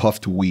like a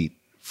puffed wheat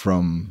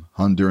from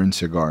Honduran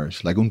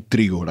cigars, like un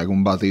trigo, like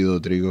un batido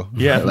trigo.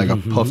 Yeah. like a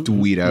puffed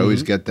wheat. I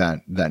always get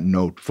that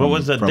note. From, What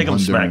was the from Diggum Honduran.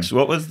 Smacks?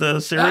 What was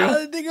the cereal?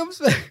 I think I'm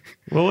saying.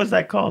 What was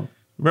that called?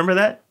 Remember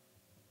that?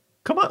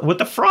 Come on, with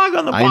the frog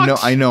on the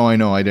box. I know.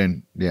 I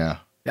didn't. Yeah.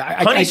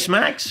 Honey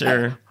Smacks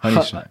or Honey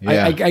Smacks.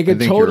 Yeah, I could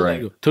think totally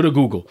you're right. to the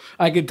Google.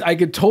 I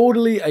could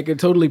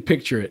totally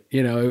picture it.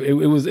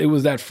 It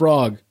was that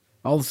frog.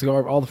 All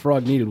the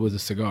frog needed was a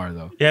cigar,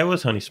 though. yeah, it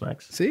was Honey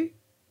Smacks. See,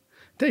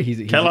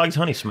 he's Kellogg's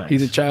Honey Smacks.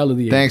 He's a child of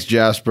the age. Thanks,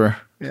 Jasper.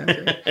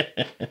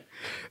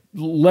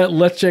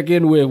 Let's check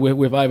in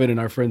with Ivan and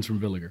our friends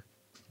from Villiger.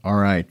 All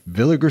right.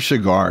 Villiger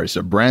Cigars,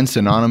 a brand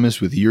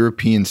synonymous with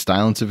European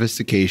style and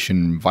sophistication,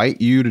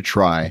 invite you to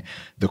try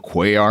the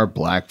Cuellar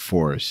Black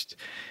Forest.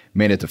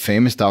 Made at the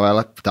famous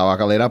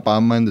Tabacalera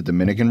Palma in the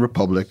Dominican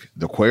Republic,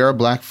 the Cuellar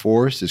Black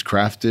Forest is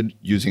crafted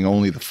using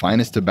only the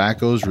finest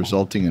tobaccos,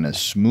 resulting in a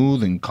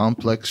smooth and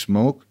complex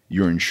smoke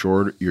you're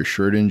sure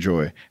to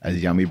enjoy.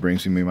 As Yami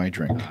brings me my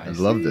drink. I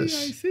love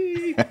this.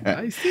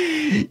 I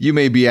see. You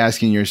may be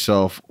asking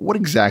yourself, what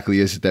exactly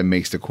is it that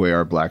makes the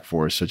Cuellar Black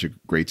Forest such a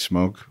great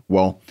smoke?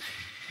 Well,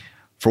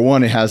 for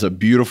one, it has a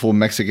beautiful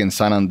Mexican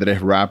San Andres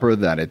wrapper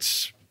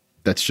that's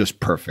just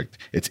perfect.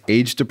 It's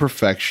aged to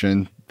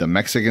perfection. The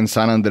Mexican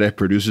San Andres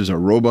produces a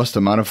robust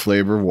amount of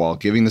flavor while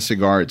giving the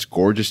cigar its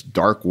gorgeous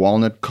dark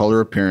walnut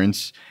color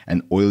appearance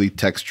and oily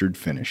textured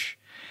finish.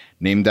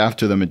 Named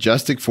after the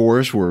majestic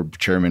forest where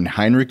Chairman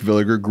Heinrich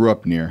Villiger grew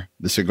up near,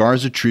 the cigar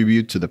is a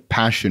tribute to the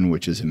passion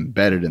which is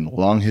embedded in the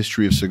long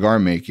history of cigar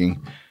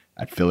making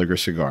at Villiger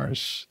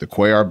Cigars. The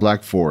Cuellar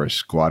Black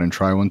Forest. Go out and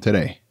try one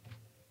today.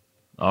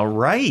 All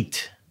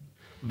right.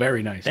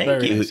 Very nice. Thank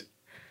very you. nice.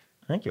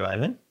 Thank you,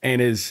 Ivan.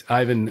 And as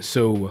Ivan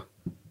so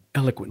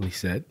eloquently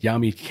said,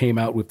 Yami came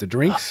out with the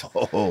drinks.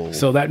 Oh.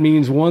 So that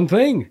means one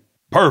thing.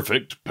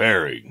 Perfect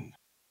pairing.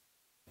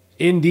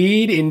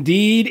 Indeed.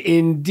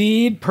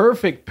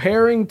 Perfect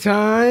pairing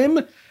time.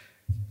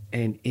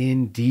 And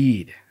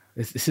indeed.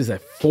 This is a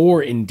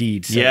 4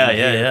 indeed. segment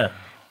here. Yeah.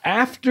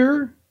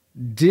 After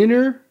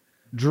dinner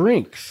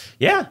drinks.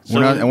 Yeah.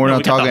 We're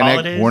not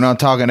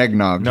talking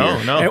eggnog No,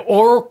 here. no.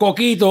 Or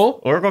coquito.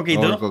 Or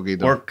coquito. Or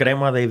coquito. Or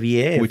crema de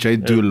vie. Which I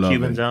do love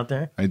Cubans it. out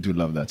there. I do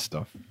love that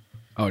stuff.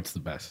 Oh, it's the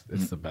best.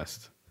 It's the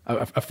best.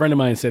 A friend of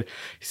mine said,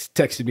 he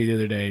texted me the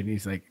other day, and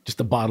he's like, just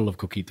a bottle of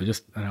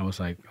coquito. And I was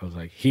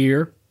like,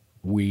 here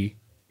we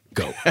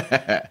go.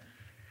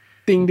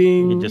 Ding,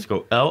 ding. You just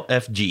go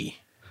LFG.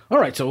 All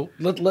right, so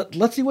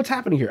let's see what's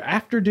happening here.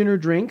 After dinner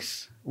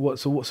drinks.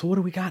 So what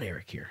do we got,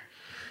 Eric, here?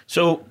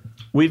 So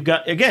we've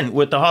got, again,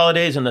 with the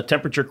holidays and the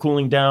temperature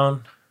cooling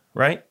down,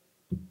 right?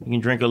 You can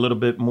drink a little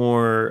bit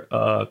more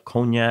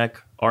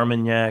cognac,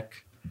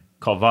 Armagnac,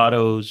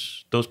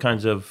 Calvados, those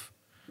kinds of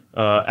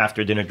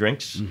after dinner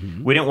drinks.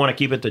 Mm-hmm. We didn't want to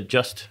keep it to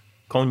just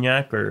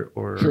cognac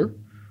or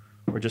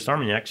just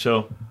Armagnac.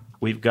 So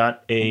we've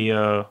got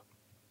a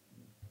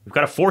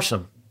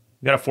foursome.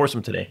 We got a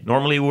foursome today.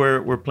 Normally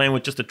we're playing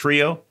with just a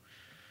trio,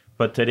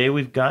 but today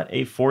we've got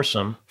a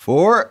foursome.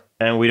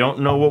 And we don't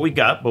know what we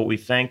got, but we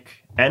thank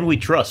and we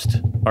trust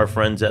our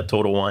friends at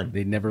Total Wine.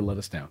 They never let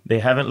us down. They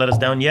haven't let us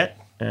down yet,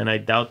 and I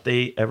doubt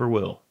they ever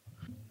will.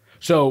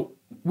 So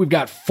we've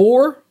got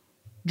 4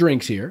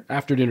 drinks here,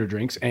 after dinner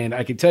drinks, and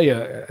I can tell you,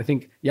 I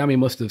think Yami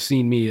must have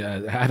seen me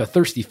have a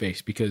thirsty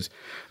face because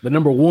the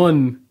number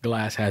 1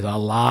 glass has a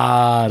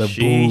lot of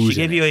booze. She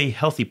gave you a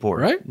healthy pour,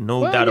 right?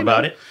 No doubt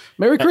about it.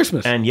 Merry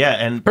Christmas. And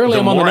apparently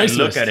the I'm on the more nice I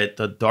look list. at it,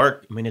 the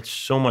dark. I mean, it's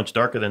so much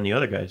darker than the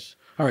other guys.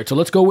 All right, so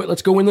let's go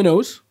in the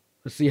nose.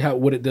 Let's see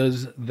what it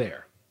does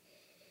there.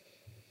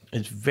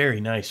 It's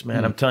very nice,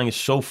 man. I'm telling you,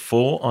 so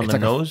full on the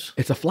nose.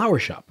 It's a flower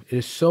shop. It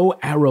is so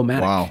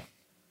aromatic. Wow.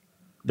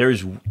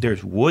 There's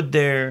wood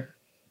there.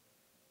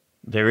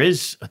 There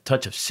is a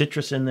touch of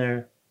citrus in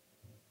there.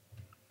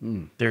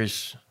 That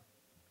is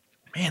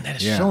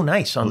so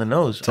nice on the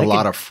nose. It's a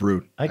lot of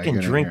fruit. I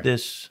can drink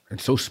this.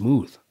 It's so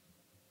smooth.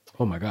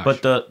 Oh my gosh.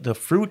 But the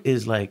fruit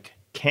is like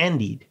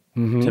candied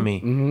to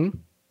me. Mm-hmm.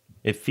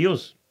 It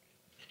feels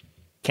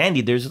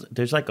candied.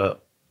 There's like a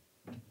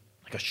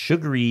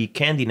sugary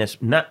candiness,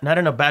 not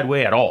in a bad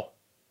way at all.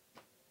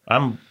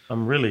 I'm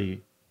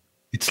really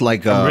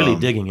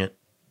digging it.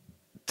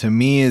 To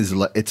me,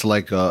 it's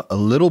like a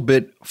little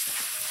bit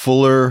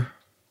fuller,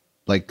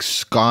 like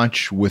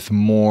Scotch with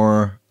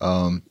more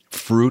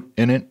fruit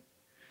in it.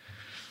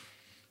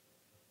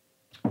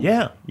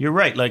 Yeah, you're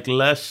right. Like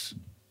less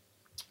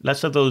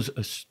of those.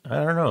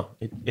 I don't know.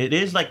 It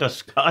is like a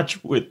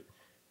Scotch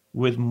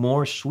with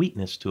more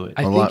sweetness to it.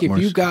 I think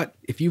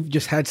if you've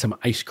just had some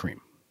ice cream,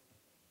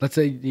 let's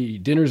say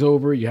dinner's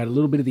over, you had a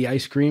little bit of the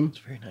ice cream. It's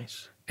very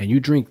nice. And you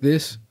drink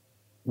this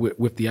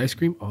with the ice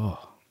cream.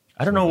 Oh,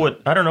 I don't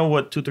know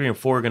what 2, 3, and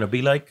 4 are going to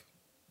be like,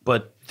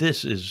 but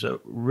this is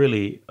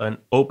really an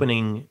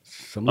opening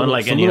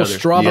unlike any other.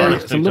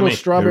 Some little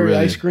strawberry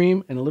ice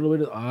cream and a little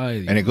bit of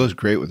and it goes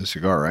great with a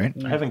cigar, right?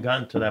 I haven't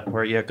gotten to that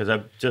part yet because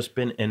I've just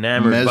been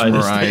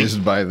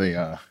mesmerized by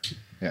the.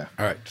 Yeah.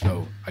 All right.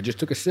 So I just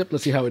took a sip.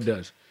 Let's see how it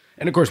does.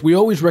 And of course, we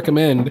always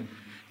recommend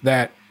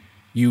that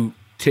you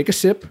take a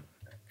sip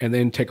and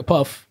then take a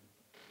puff,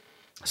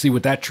 see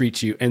what that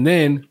treats you, and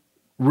then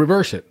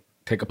reverse it.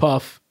 Take a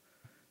puff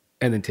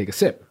and then take a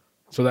sip.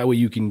 So that way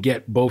you can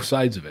get both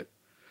sides of it.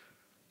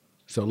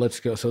 So let's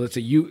go. So let's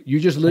say you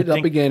just lit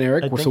up again,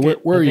 Eric. So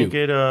where are you? I think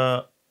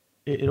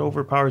it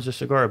overpowers the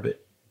cigar a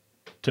bit.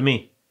 To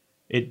me,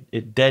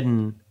 it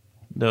deadened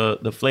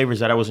the flavors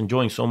that I was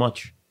enjoying so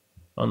much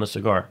on the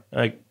cigar.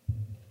 Like,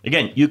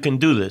 again, you can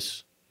do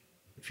this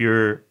if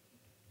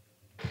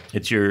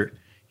it's your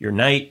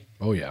night.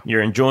 Oh yeah,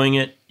 you're enjoying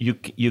it. You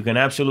can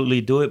absolutely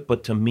do it.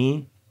 But to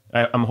me,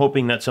 I'm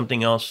hoping that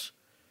something else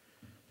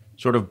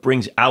sort of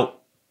brings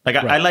out Like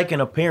I Right. like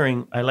in a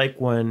pairing. I like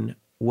when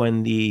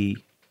the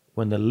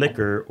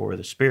liquor or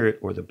the spirit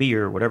or the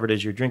beer, whatever it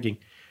is you're drinking,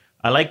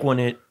 I like when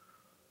it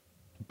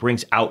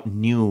brings out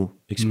new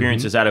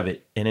experiences out of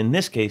it. And in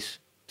this case,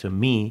 to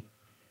me,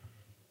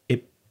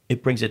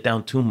 it brings it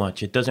down too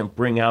much. It doesn't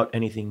bring out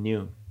anything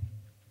new.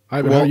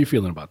 Ivan, how are you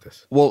feeling about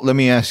this? Well, let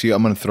me ask you.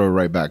 I'm going to throw it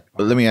right back.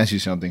 But let me ask you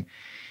something.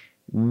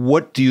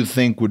 What do you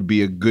think would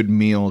be a good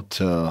meal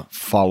to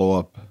follow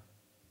up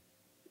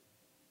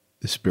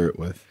the spirit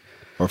with,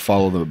 or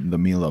follow the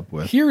meal up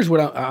with? Here's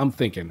what I'm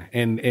thinking,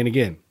 and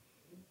again,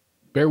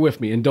 bear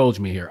with me, indulge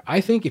me here.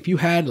 I think if you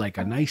had like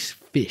a nice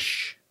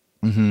fish,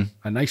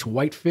 a nice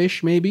white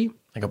fish, maybe,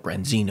 Like a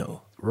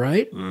branzino.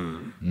 right,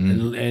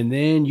 and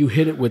then you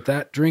hit it with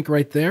that drink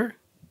right there,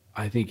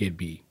 I think it'd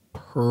be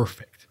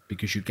perfect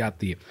because you got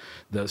the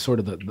sort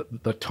of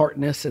the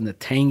tartness and the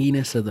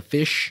tanginess of the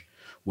fish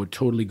would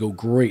totally go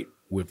great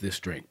with this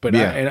drink. But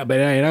Yeah.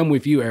 and I'm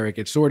with you, Eric.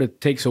 It sort of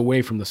takes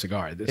away from the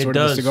cigar. It sort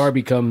of does. the cigar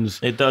becomes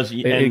It does.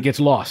 it And gets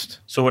lost.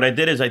 so what I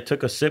did is I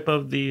took a sip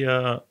of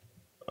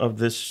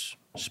this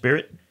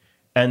spirit,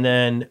 and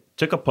then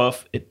took a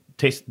puff.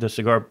 The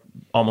cigar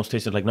almost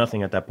tasted like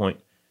nothing at that point.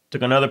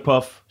 Took another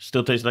puff,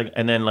 still tasted like,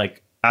 and then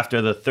like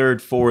after the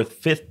third, fourth,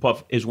 fifth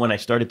puff is when I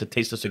started to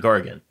taste the cigar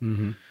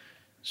again.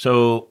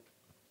 So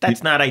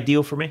that's not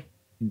ideal for me.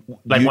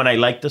 Like when I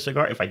like the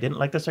cigar, if I didn't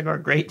like the cigar,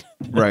 great.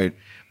 Right.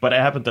 But I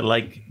happen to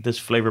like this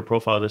flavor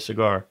profile of the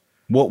cigar.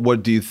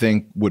 What do you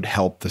think would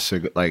help the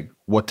cigar? Like,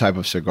 what type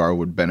of cigar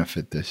would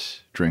benefit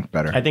this drink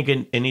better? I think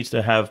it needs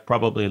to have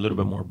probably a little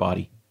bit more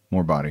body.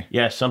 More body.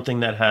 Yeah, something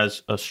that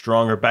has a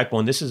stronger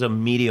backbone. This is a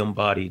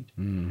medium-bodied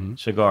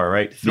cigar,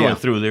 right? Through Yeah. and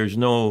through. There's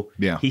no.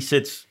 Yeah. He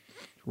sits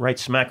right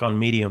smack on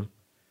medium,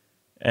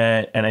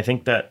 and I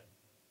think that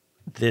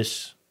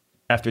this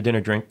after dinner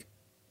drink,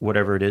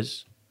 whatever it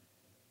is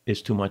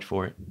too much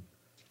for it.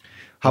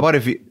 How about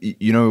if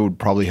you know, it would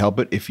probably help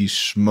it if you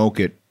smoke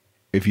it,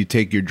 if you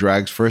take your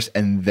drags first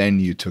and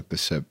then you took the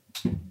sip.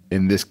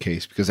 In this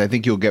case, because I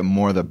think you'll get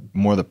more of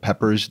the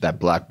peppers, that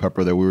black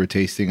pepper that we were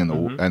tasting, and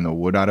the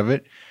wood out of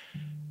it.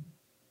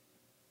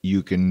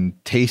 You can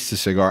taste the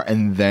cigar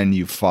and then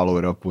you follow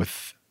it up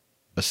with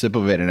a sip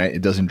of it, and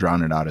it doesn't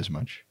drown it out as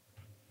much.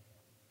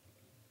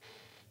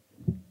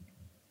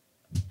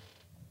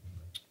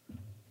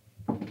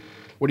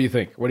 What do you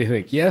think? What do you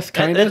think? Yes,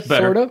 kind It's of,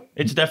 better. sort of.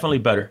 It's definitely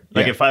better.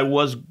 Like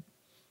Yeah.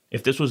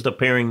 if this was the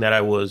pairing that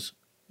I was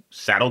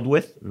saddled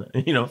with,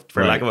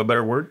 for lack of a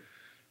better word,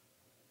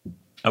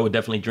 I would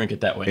definitely drink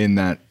it that way. In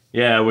that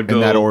Yeah, I would go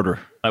in that order.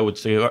 I would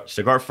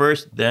cigar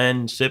first,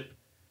 then sip,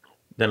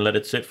 then let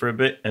it sit for a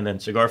bit, and then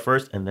cigar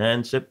first, and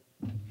then sip.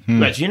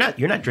 But you're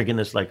not drinking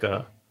this like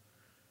a,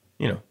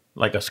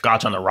 like a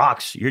scotch on the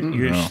rocks. You're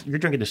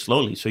drinking this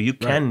slowly, so you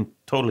can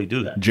totally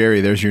do that.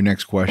 Jerry, there's your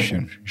next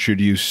question. Should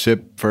you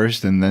sip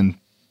first and then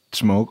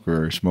smoke,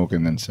 or smoke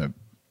and then sip?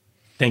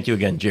 Thank you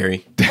again,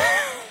 Jerry.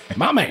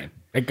 My man,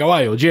 at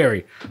Caballo,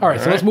 Jerry. All right,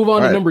 so let's move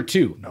on to All right. number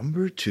 2.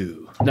 Number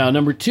 2. Now,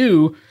 number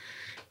 2,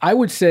 I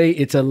would say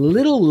it's a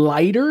little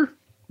lighter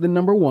than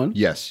number 1.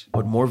 Yes.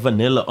 But more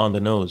vanilla on the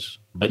nose.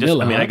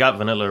 Vanilla, huh? I got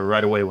vanilla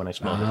right away when I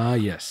smelled it. Ah,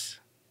 yes.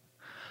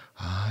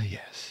 Ah,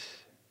 yes.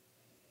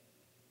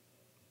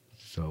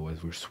 So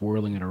as we're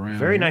swirling it around,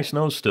 Very here- nice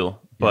nose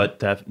still, but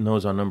that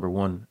nose on number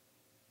 1,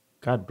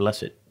 God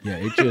bless it. Yeah,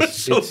 it just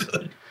So it's,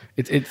 good.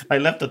 it's I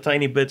left a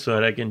tiny bit so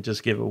that I can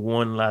just give it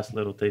one last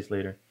little taste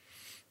later.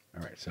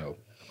 all right. So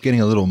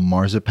Getting a little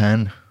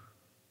marzipan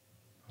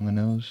on the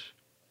nose.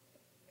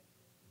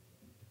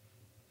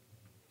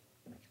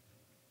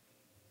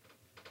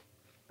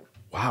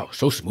 wow,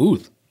 so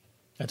smooth.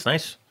 That's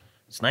nice.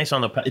 It's nice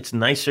on the it's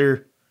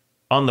nicer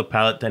on the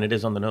palate than it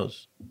is on the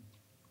nose.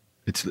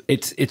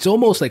 It's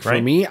almost like for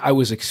Right. me, I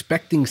was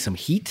expecting some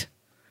heat,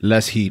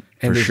 Less heat,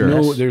 and for there's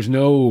sure. there's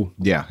no,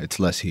 Yeah, it's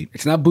less heat.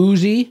 it's not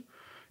boozy.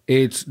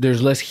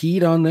 There's less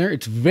heat on there.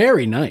 It's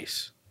very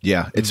nice.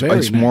 Yeah, it's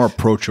Very more nice.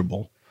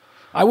 approachable.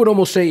 I would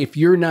almost say if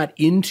you're not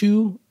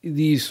into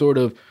these sort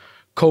of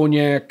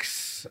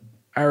cognacs,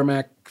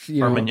 Armagnac,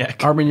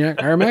 Armagnac.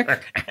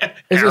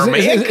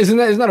 Isn't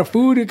that a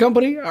food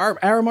company?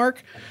 Aramark.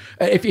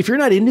 If you're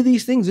not into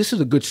these things, this is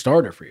a good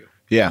starter for you.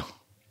 Yeah.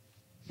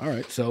 All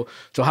right. So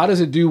how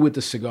does it do with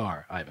the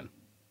cigar, Ivan?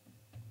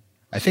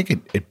 I think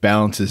it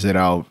balances it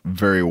out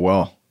very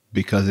well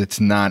because it's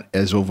not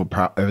as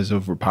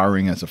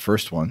overpowering as the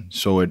first one.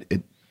 So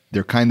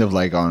they're kind of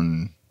like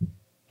on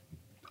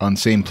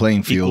same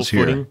playing fields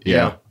Equal here. footing,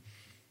 Yeah.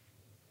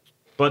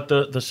 But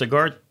the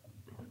cigar,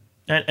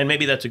 and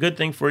maybe that's a good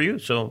thing for you.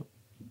 So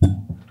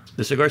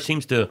the cigar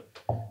seems to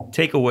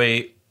take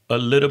away a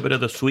little bit of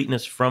the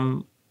sweetness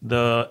from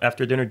the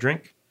after dinner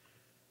drink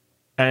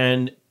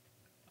and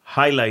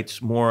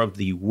highlights more of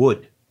the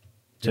wood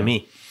to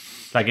me.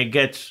 Like it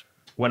gets,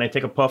 when I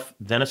take a puff,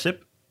 then a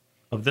sip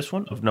of this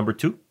one, of number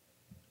 2,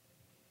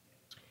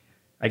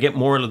 I get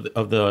more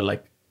of the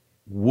like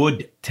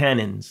wood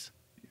tannins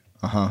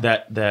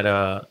that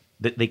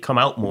they come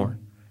out more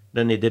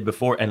than they did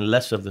before, and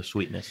less of the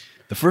sweetness.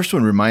 The first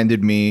one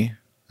reminded me,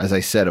 as I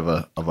said, of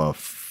a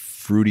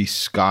fruity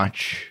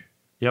Scotch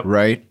Yep.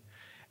 right?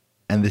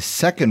 And the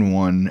second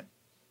one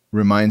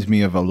reminds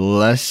me of a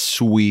less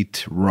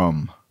sweet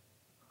rum.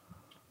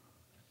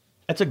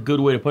 That's a good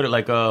way to put it.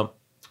 Like a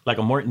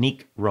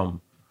Martinique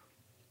rum.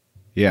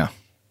 Yeah.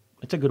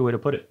 That's a good way to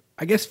put it.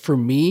 I guess for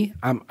me,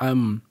 That's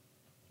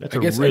I a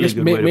guess really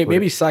good way to put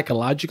maybe it.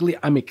 psychologically,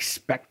 I'm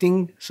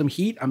expecting some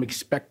heat. I'm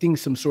expecting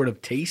some sort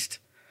of taste,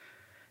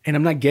 and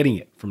I'm not getting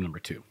it from number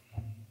 2.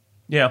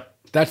 Yeah.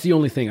 That's the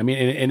only thing. I mean,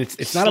 and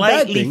it's not a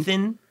bad Slightly thing.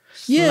 thin.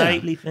 Yeah,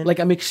 Slightly thin. like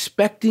I'm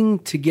expecting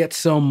to get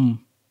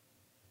some,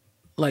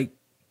 like,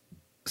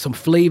 some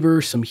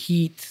flavor, some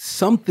heat,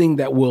 something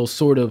that will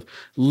sort of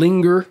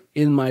linger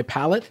in my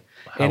palate,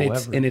 and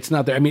However- it's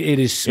not there. I mean, it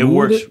is smooth.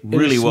 works it is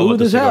really well with smooth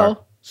the as cigar.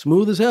 hell,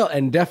 smooth as hell,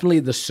 and definitely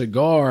the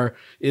cigar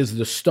is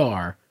the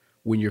star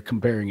when you're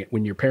pairing it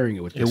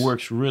with It this.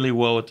 works really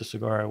well with the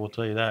cigar, I will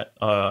tell you that.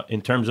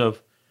 In terms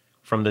of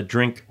from the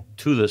drink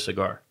to the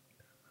cigar.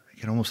 I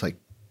get almost like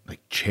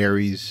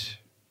cherries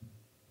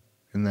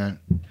in that.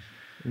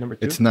 Number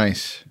 2. It's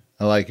nice.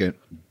 I like it.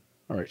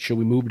 All right, shall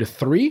we move to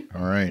 3?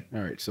 All right.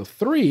 All right, so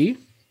 3.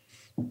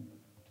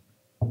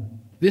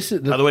 This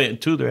is By the way,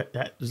 2,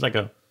 there's like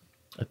a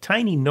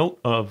tiny note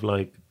of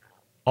like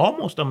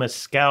almost a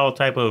mezcal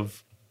type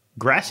of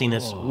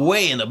grassiness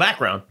way in the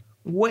background.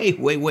 Way,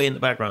 way, way in the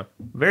background.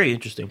 Very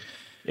interesting.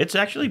 It's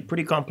actually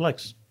pretty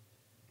complex.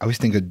 I always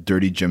think of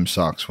dirty gym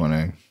socks when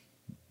I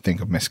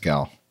think of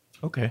mezcal.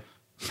 Okay.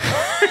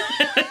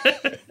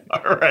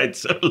 All right,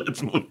 so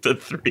let's move to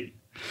 3.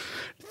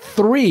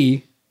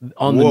 3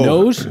 on the Whoa,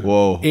 nose.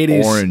 whoa, It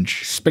is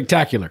orange.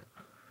 spectacular.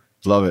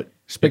 Love it.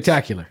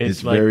 Spectacular.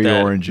 It's very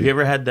that, orangey. You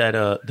ever had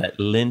that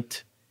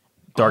lint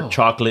dark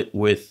chocolate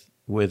with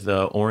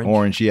orange?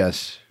 Orange,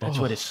 yes. That's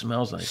what it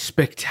smells like.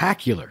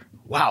 Spectacular.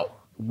 Wow.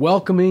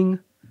 Welcoming.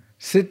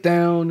 Sit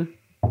down.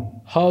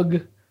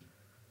 Hug.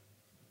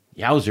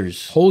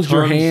 Yowzers. Holds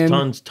your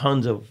hand.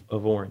 Tons of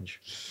orange.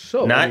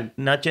 So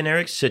Not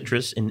generic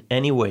citrus in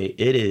any way.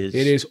 It is.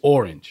 it is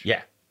orange.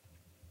 Yeah.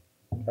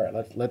 All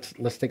right,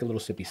 let's take a little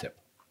sippy sip.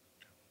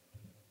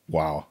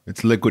 Wow.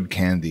 It's liquid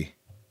candy.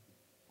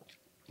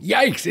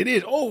 Yikes! It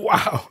is. Oh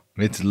wow!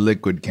 It's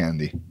liquid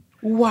candy.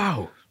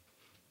 Wow!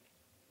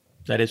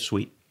 That is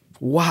sweet.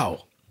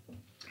 Wow!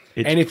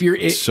 It's- And if you're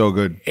It's so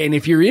good.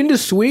 into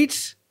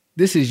sweets,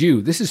 this is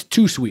you. This is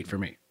too sweet for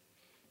me.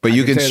 But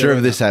you can can say that serve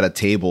right this at a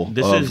table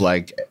This of is-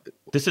 like,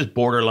 This is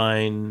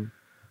borderline,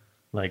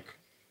 like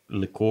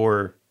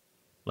liqueur,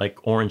 like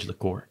orange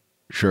liqueur.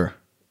 sure.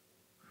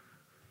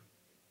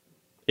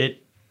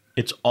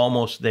 It's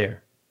almost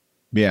there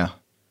Yeah.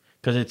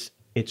 because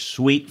it's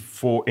sweet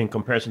in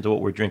comparison to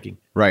what we're drinking.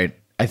 Right.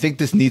 I think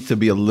this needs to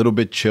be a little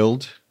bit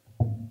chilled.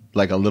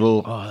 Like a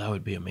little, Oh, that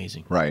would be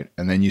amazing. right.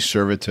 And then you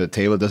serve it to a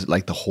table. It doesn't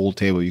like the whole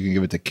table. You can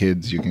give it to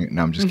kids. You can,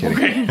 no, I'm just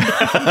kidding.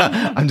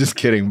 I'm just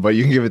kidding. But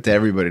you can give it to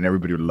everybody and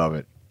everybody would love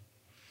it.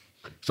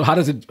 So how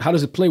does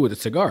it play with a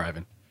cigar,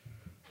 Ivan?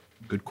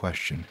 Good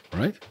question.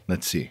 Right?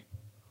 Let's see.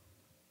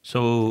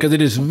 So Because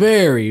it is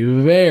very,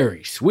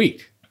 very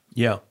sweet.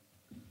 yeah.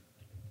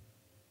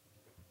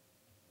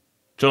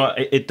 So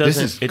it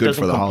doesn't is it good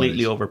doesn't for the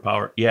completely holidays.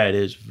 overpower. Yeah, it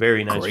is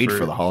very nice Great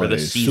for the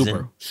holidays.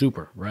 season.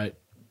 Super. Right?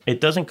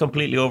 It doesn't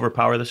completely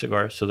overpower the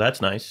cigar, so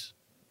that's nice.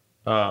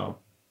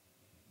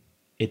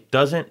 It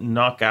doesn't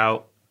knock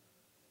out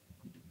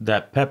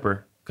that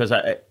pepper because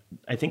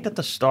I think that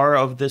the star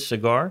of this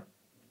cigar,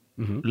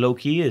 low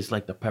key, is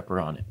like the pepper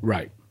on it.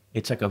 Right.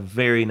 It's like a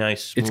very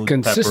nice, smooth It's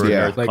consistent. pepper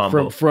Yeah. earth Like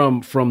combo.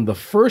 from the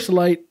first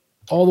light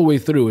all the way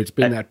through, it's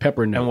been that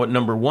pepper note. And what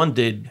number 1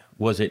 did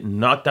was it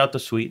knocked out the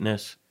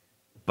sweetness,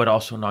 but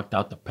also knocked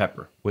out the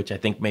pepper, which I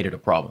think made it a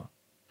problem.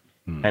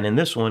 And in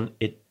this one,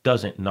 it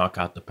doesn't knock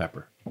out the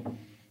pepper.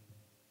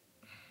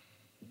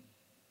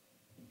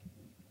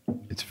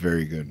 It's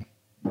very good.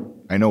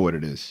 I know what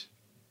it is.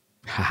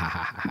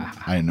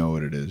 I know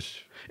what it is.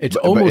 It's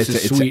But almost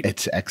it's, as sweet.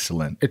 It's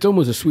excellent. It's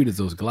almost as sweet as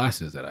those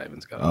glasses that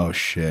Ivan's got. Oh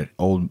shit!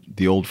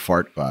 The old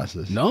fart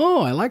glasses. No,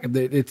 I like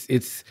it.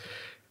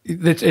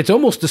 It's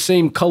almost the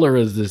same color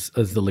as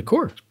the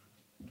liqueur.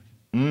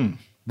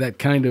 That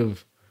kind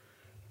of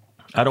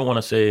I don't want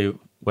to say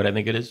what I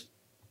think it is.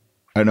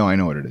 I know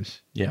what it is.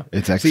 Yeah.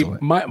 It's see.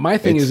 excellent. My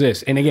thing is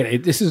this, and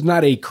again, this is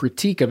not a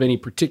critique of any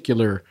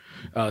particular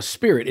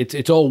spirit.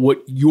 It's all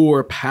what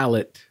your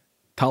palate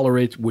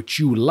tolerates, what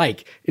you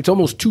like. It's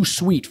almost too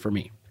sweet for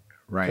me.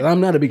 Right. 'Cause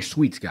I'm not a big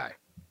sweets guy.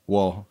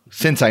 Well,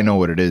 since I know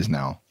what it is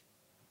now,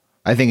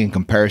 I think in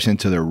comparison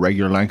to their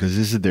regular line, because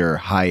this is their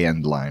high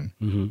end line,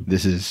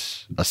 this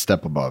is a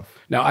step above.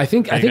 Now I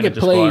think Are you gonna it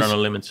just go out plays. on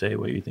a limb and say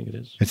what you think it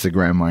is. It's the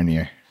Grand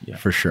Marnier, Yeah.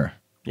 for sure.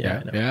 Yeah,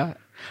 I know. Yeah.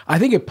 I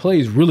think it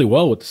plays really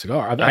well with the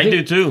cigar. I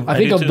think, do too. I I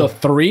think do of too. the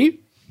 3,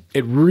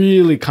 it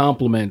really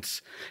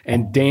complements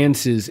and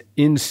dances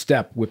in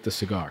step with the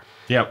cigar.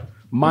 Yeah.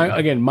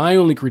 My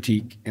only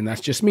critique, and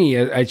that's just me,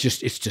 it's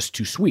just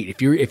too sweet.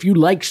 If you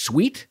like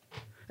sweet,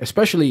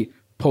 especially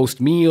post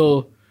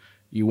meal,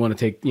 you want to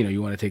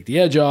take the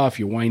edge off,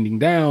 you're winding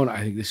down. I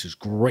think this is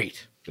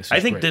great. I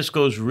think this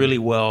goes really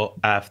well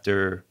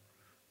after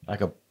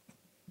like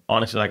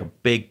honestly like a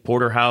big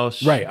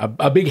porterhouse, Right,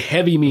 a big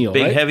heavy meal,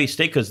 big right? heavy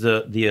steak, because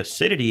the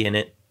acidity in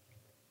it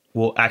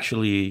will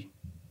actually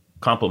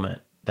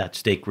complement that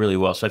steak really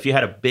well. So if you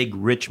had a big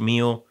rich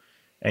meal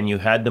and you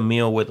had the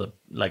meal with a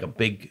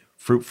big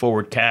fruit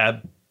forward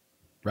cab,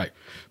 Right.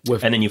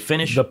 With and then you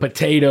finish the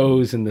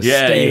potatoes and the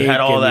steak, you had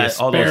all and that,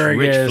 the all those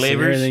rich asparagus and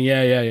flavors. everything.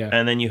 Yeah.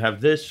 and then you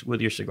have this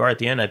with your cigar at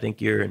the end, I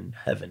think you're in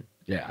heaven.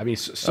 Yeah, I mean,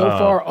 so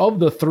far of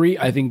the three,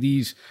 I think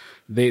these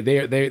they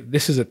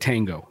this is a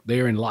tango. They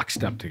are in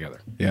lockstep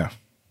together. Yeah.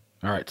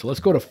 All right, so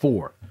let's go to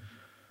 4.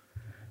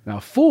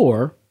 Now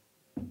 4,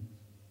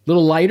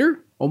 little lighter,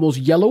 almost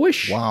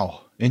yellowish.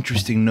 Wow.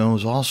 Interesting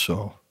nose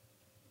also.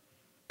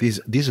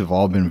 These have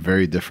all been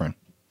very different.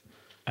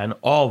 And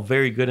all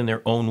very good in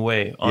their own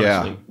way,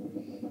 honestly.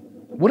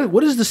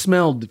 What is the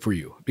smell for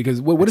you?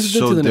 Because what It's does it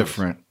do so to the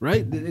different. nose?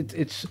 Right?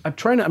 It's I'm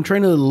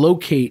trying to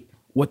locate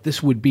what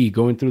this would be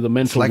going through the It's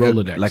mental like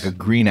Rolodex. like a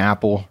green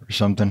apple or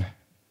something.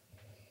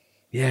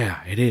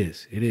 Yeah, it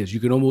is. It is. You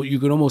can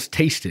almost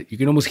taste it. You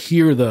can almost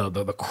hear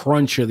the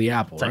crunch of the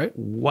apple, It's right? like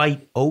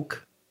white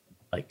oak,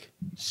 like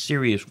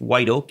serious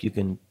white oak. You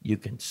can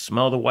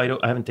smell the white oak.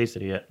 I haven't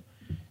tasted it yet.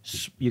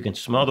 You can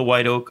smell the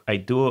white oak. I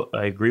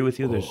agree with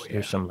you.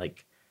 There's some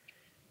like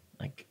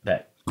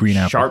that Green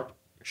apple.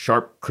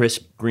 sharp,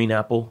 crisp green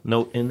apple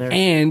note in there.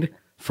 And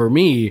for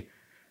me,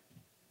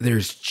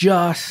 there's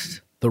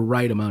just the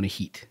right amount of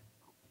heat.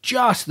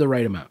 Just the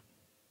right amount.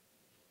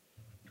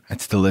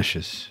 It's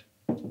delicious.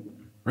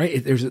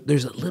 Right? There's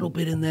a little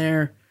bit in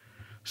there.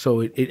 So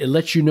it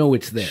lets you know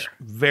it's there.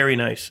 Very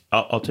nice.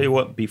 I'll tell you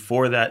what,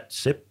 before that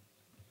sip,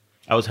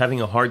 I was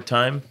having a hard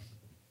time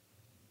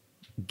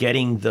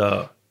getting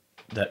that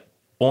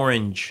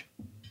orange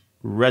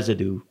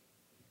residual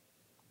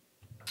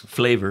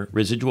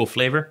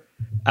flavor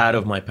out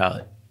of my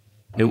palate.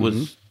 It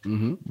was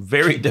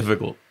very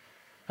difficult.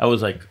 I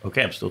was like,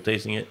 okay, I'm still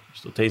tasting it.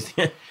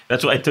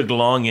 That's why I took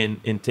long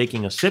in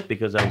taking a sip,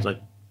 because I was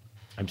like,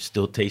 I'm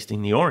still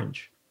tasting the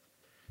orange.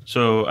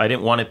 So I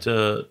didn't want it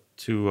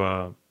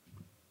to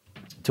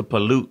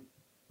pollute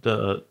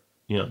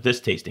this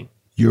tasting.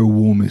 Your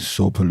womb is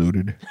so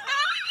polluted.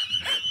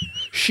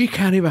 She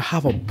can't even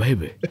have a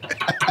baby.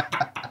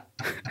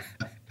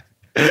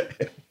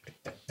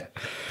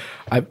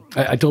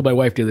 I told my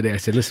wife the other day, I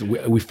said, listen,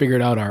 we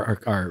figured out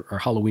our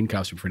Halloween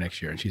costume for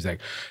next year. And she's like,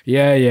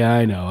 yeah,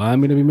 I know. I'm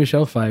going to be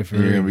Michelle Pfeiffer.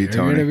 You're gonna be Tony.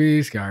 You're going to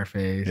be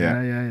Scarface.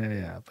 Yeah.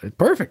 Yeah. But it's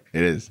perfect,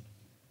 It is.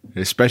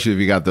 Especially if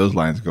you got those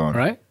lines going.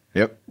 right?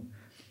 Yep.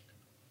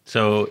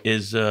 So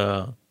is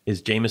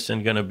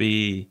Jameson gonna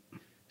be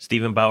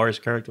Stephen Bauer's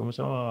character? What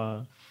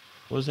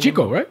was it?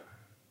 Chico, right?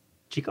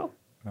 Chico?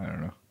 I don't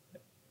know.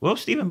 Well,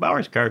 Stephen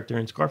Bauer's character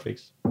in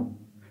Scarface.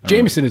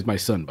 Jameson is my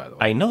son, by the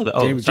way. I know that.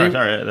 Oh, James- sorry.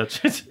 James-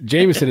 That's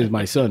Jameson is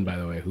my son, by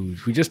the way, who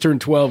just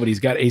turned 12, and he's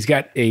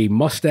got a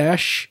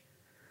mustache.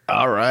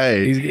 All right.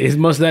 His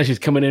mustache is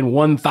coming in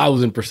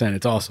 1,000%.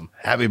 It's awesome.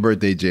 Happy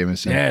birthday,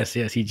 Jameson. Yes.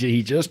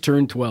 He just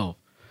turned 12.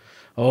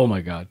 Oh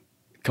my God.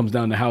 Comes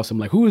down the house. I'm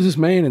like, who is this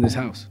man in this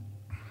house?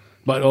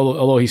 But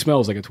although he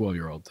smells like a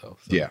 12-year-old, so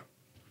Yeah.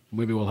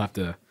 maybe we'll have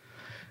to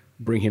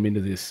bring him into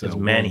this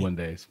world Manny. one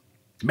day.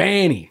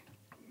 Manny.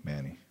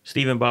 Manny.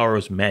 Stephen Bauer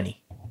was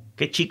Manny.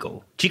 Okay,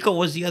 Chico. Chico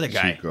was the other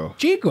guy.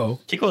 Chico.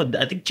 Chico.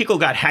 I think Chico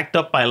got hacked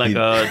up by like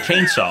a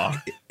chainsaw.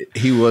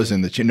 He was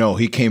in the no.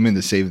 He came in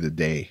to save the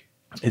day.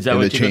 Is that In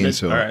the what Chico did?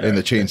 chainsaw. All right, In the all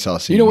right. chainsaw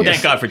scene. You know what?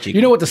 Thank God for Chico.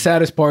 You know what the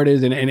saddest part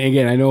is, and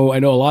again, I know a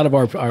lot of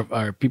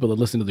our people that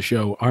listen to the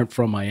show aren't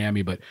from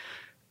Miami, but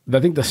I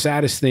think the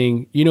saddest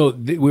thing,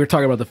 we were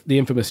talking about the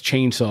infamous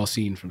chainsaw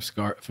scene from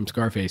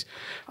Scarface.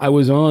 I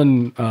was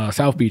on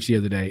South Beach the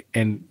other day,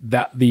 and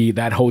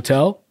that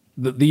hotel,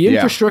 the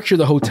infrastructure of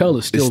the hotel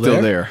is still, It's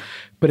still there.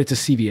 but it's a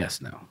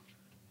CVS now.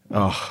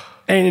 Oh,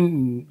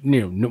 And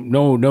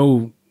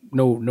no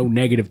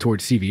negative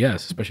towards CVS,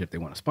 especially if they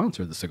want to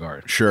sponsor the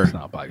cigar. Sure. It's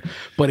not popular.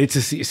 But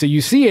so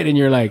you see it and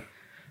you're like,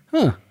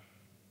 huh.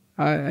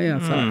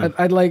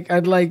 I'd like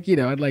a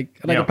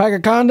pack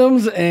of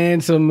condoms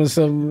and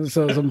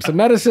some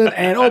medicine.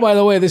 And oh, by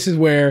the way, this is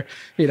where,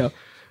 Can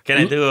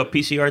I do a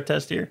PCR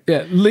test here?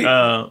 yeah,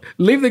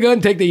 leave the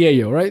gun, take the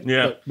yayo, right?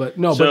 Yeah. But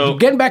no, So, but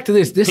getting back to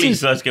this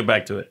Please, let's get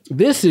back to it.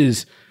 this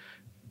is,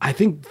 I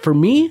think for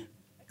me,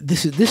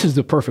 this is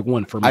the perfect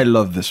one for me. I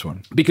love this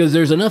one. Because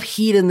there's enough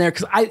heat in there.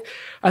 Because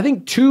I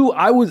think 2,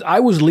 I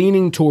was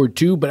leaning toward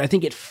 2, but I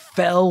think it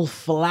fell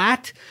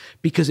flat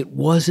because it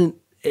wasn't.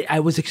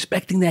 I was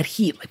expecting that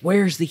heat. Like,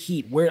 where's the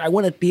heat? Where I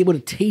want to be able to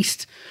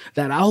taste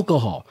that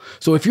alcohol.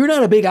 So if you're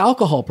not a big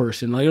alcohol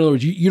person, like in other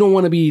words, you don't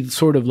want to be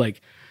sort of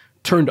like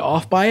turned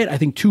off by it. I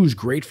think 2 is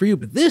great for you,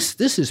 but this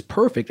is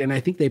perfect, and I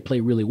think they play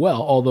really well.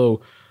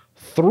 Although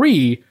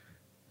 3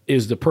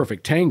 is the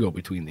perfect tango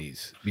between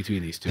these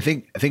 2. I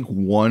think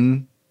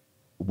 1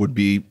 would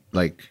be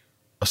like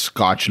a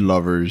Scotch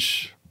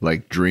lover's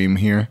like dream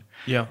here.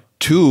 Yeah.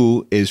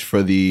 2 is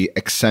for the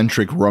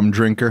eccentric rum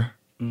drinker,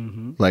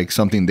 like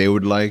something they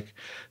would like.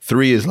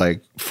 3 is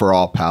like for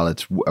all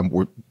palates.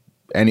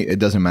 It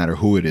doesn't matter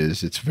who it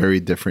is. It's very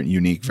different,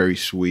 unique, very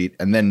sweet.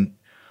 And then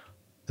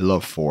I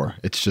love 4.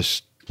 It's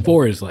just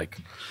 4 is like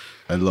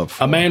I love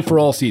a man for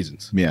all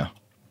seasons. Yeah,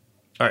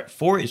 All right,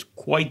 4 is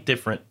quite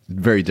different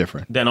very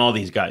different. than all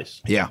these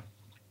guys. Yeah,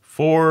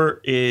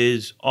 4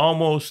 is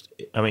almost,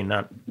 I mean,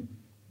 not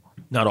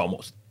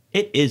almost.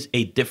 It is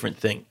a different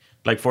thing.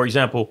 Like, for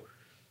example,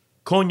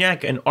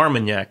 Cognac and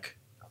Armagnac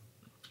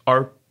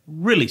are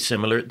really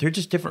similar. They're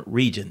just different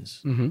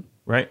regions,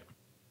 right?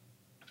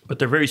 But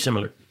they're very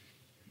similar.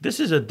 This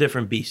is a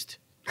different beast.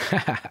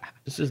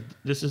 This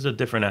is a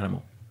different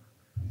animal.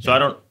 So I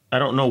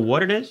don't know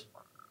what it is.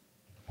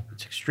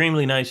 It's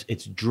extremely nice.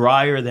 It's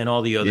drier than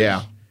all the others.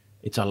 Yeah.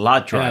 It's a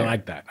lot And drier. I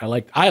like that.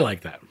 I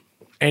like that.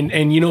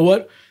 And you know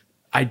what?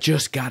 I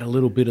just got a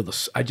little bit of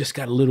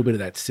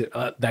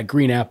that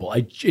green apple.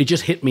 It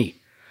just hit me.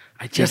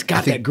 I just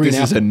got that green this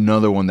apple. is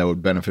another one that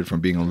would benefit from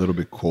being a little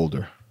bit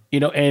colder. You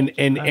know, and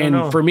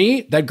know. for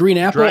me, that green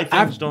apple, Dry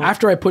things don't-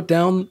 after I put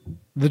down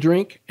the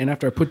drink and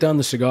after I put down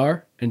the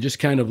cigar and just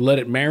kind of let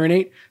it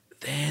marinate,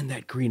 then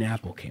that green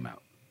apple came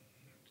out.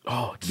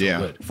 Oh, it's so Yeah.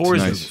 good.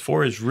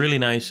 Four is really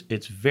nice.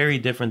 It's very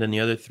different than the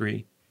other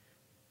 3.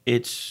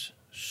 It's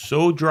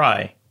so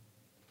dry.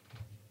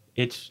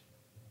 It's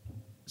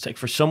like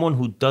for someone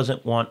who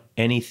doesn't want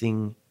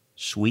anything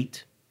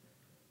sweet,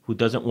 who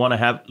doesn't want to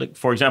have, like,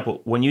 for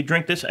example, when you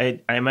drink this, I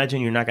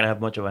imagine you're not going to have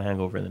much of a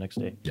hangover the next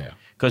day. Yeah.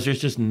 Because there's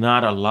just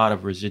not a lot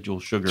of residual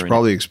sugar in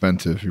Probably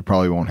expensive. You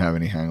probably won't have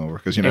any hangover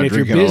because you're And not if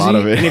you're drinking busy, a lot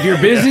of and it. if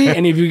you're busy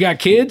and if you got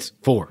kids,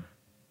 4.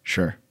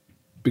 Sure.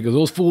 Because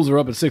those fools are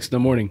up at 6 in the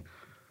morning.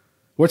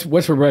 What's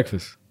for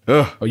breakfast?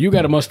 Ugh. Oh, you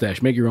got a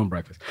mustache. Make your own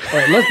breakfast. All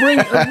right, let's bring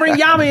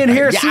Yami in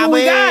here. See what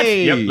we got.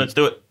 it. Yep, let's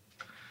do it.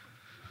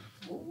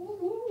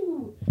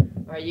 Ooh.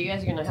 All right, you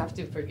guys are gonna have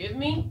to forgive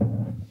me.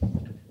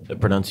 The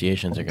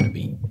pronunciations are going to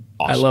be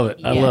awesome. I love it.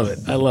 I love it.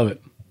 Yes. I love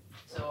it.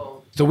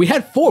 So We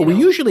had 4. We know.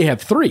 usually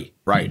have 3.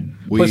 Right.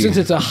 But since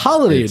it's a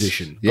holiday it's-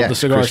 edition yeah, of the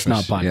Cigar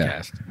Christmas, Snob yeah.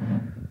 podcast,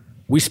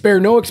 we spare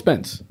no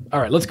expense. All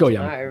right, let's go, all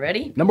Yami. right,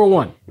 ready? Number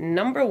 1.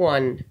 Number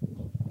 1.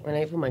 When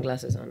I put my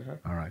glasses on, huh?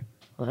 All right.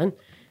 Hold on.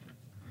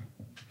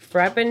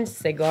 Frappin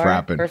Cigar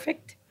Frappin.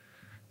 Perfect.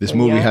 This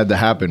movie Cognac, had to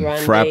happen.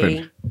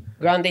 Frappin.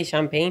 Grande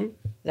Champagne.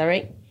 Is that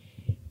right?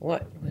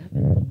 What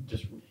happened?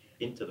 Just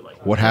into the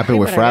mic. What happened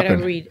with But I gotta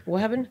Frappin? read.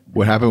 What happened?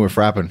 What happened with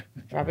Frappin?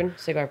 Frappin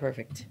Cigar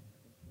Perfect.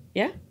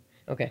 Yeah?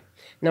 Okay.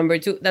 Number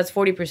 2. That's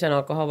 40%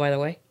 alcohol, by the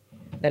way.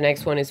 The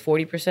next one is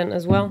 40%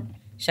 as well.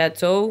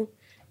 Chateau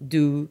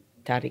du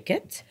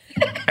Tariquet.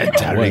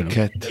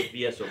 Tariquet.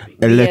 VSOP.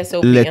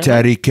 VSOP, Le uh-huh.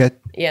 Tariquet.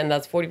 Yeah, and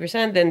that's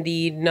 40%. Then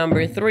the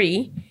number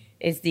 3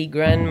 is the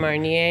Grand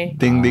Marnier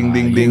Ding, ding,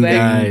 ding, ding, ding.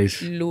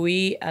 Nice.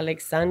 Louis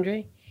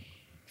Alexandre,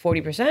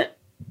 40%.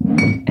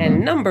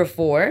 And number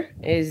 4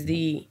 is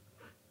the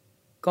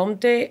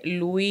Comte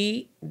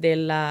Louis de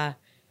la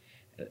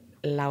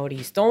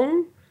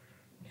Lauriston.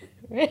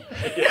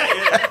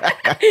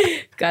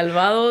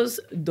 Calvados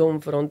Don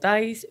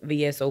Frontais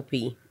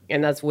VSOP.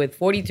 And that's with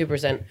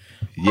 42%.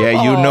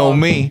 Yeah, you know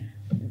me.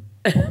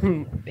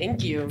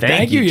 Thank you.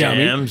 Thank you, Yami.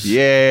 Jams.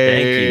 Yay.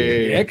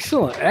 Thank you.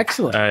 Excellent.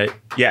 Excellent.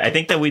 Yeah, I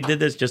think that we did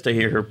this just to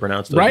hear her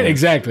pronounce those right, names.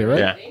 exactly, right?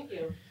 Yeah. Thank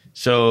you.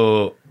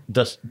 So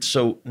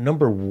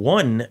number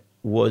 1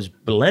 was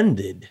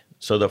blended.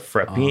 So the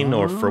Frappin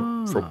or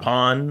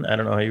Frappin, I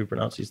don't know how you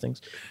pronounce these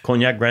things.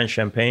 Cognac Grand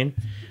Champagne.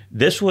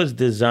 This was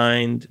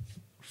designed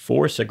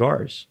for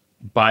cigars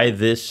by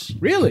this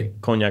Really?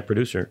 cognac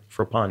producer,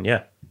 Frappin.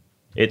 Yeah,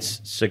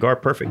 it's Cigar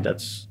Perfect.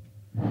 That's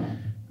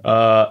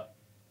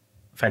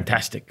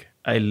fantastic.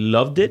 I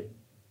loved it.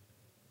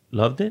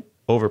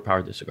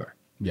 Overpowered the cigar.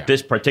 Yeah.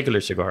 This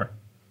particular cigar,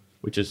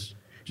 which is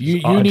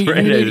You odd, need,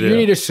 right? you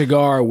need a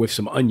cigar with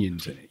some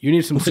onions in it. You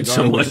need some With cigar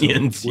some with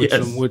onions, with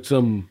yes. with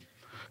some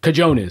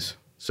cajones.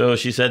 So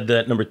she said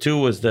that number 2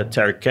 was the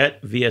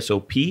Tariquet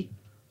VSOP,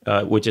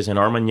 which is an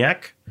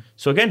Armagnac.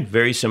 So again,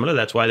 very similar.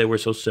 That's why they were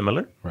so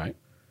similar. Right.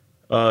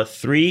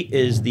 3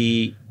 is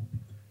the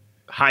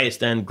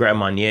highest end Grand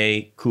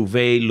Marnier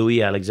Cuvée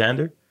Louis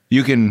Alexander.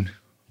 You can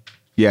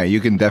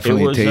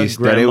definitely It was a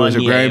taste that it was a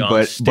Grand Grand, Marnier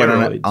but on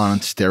steroids. on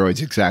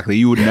steroids, exactly.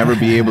 You would never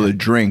be able to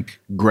drink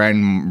Grand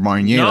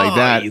Marnier No, like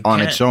that you on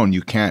can't. its own.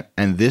 You can't.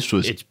 And this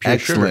was It's pure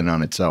excellent sugar.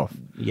 on itself.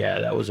 Yeah,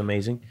 that was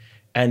amazing.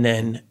 And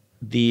then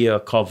the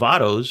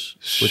Calvados,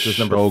 which was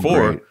number So 4,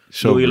 great.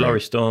 So Louis great.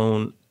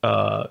 Lauriston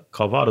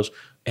Calvados,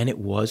 and it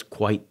was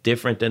quite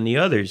different than the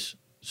others.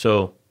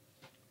 So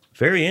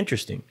very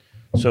interesting.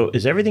 So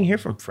is everything here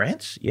from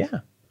France?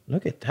 Yeah,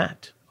 look at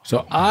that.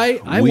 So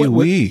I Oui, went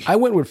oui. with I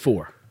went with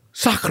 4.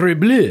 Sacre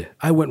bleu.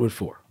 I went with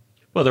 4.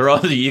 Well, they're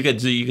all you could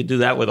do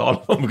that with all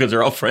of them because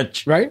they're all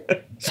French. Right?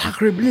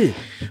 Sacre bleu.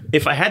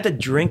 If I had to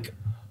drink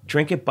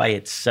it by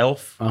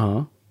itself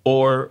Uh-huh.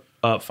 or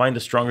find a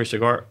stronger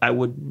cigar, I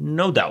would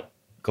no doubt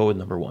go with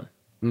number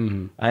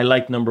 1. I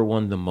like number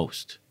 1 the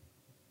most.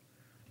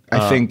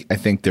 I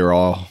think they're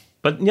all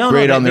But no,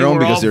 great no, on their they own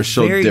were because all they're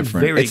so very,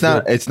 different. very It's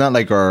not good. it's not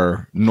like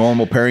our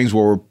normal pairings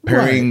where we're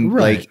pairing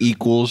Right. like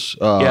equals,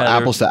 they're-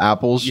 apples to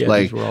apples. yeah,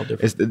 like these were all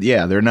different.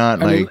 they're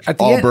not I mean, like at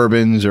the all end-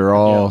 bourbons or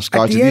all At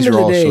scotches. the end These of are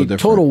the all day, so different.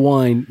 Total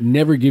Wine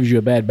never gives you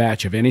a bad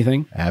batch of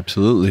anything.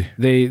 Absolutely.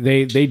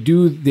 They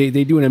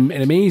do an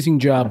amazing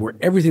job where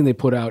everything they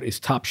put out is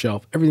top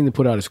shelf. Everything they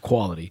put out is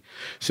quality.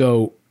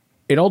 So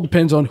it all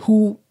depends on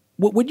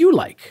what you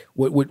like,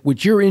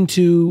 what you're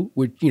into.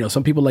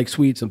 Some people like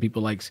sweet, some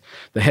people like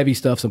the heavy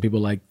stuff, some people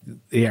like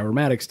the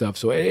aromatic stuff.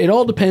 So it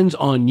all depends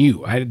on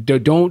you.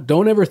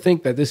 Don't ever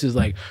think that this is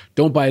like,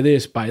 don't buy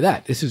this, buy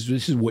that. This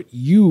is what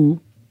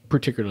you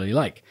particularly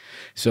like.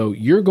 So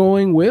you're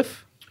going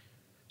with.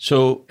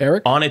 So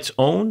Eric? on its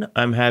own,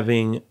 I'm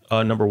having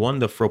number one,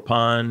 the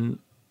Frappan.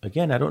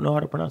 Again, I don't know how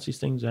to pronounce these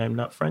things. I am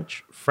not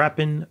French.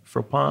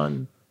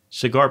 Frappan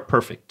Cigar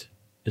Perfect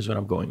is what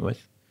I'm going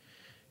with.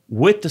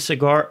 With the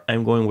cigar,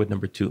 I'm going with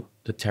number two,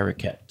 the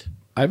Terraquette.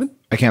 Ivan?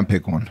 I can't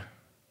pick one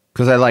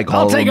because I like all.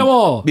 I'll of take them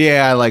all.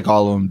 Yeah, I like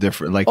all of them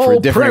different, like for Oh,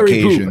 different Prairie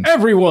occasions. Poop,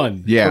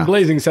 everyone. Yeah. From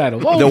Blazing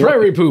Saddles. Oh, The-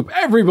 Prairie Poop,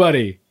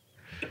 everybody.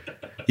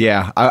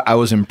 Yeah, I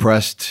was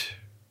impressed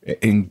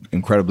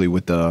incredibly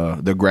with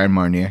the Grand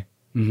Marnier.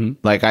 Mm-hmm.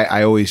 Like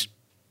I always,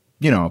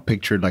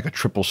 pictured like a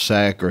triple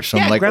sec or some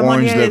Yeah, like Grand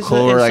orange Marnier is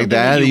liqueur like something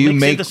that. that you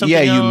mix into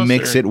something you else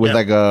mix or- it with yeah.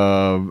 like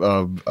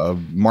a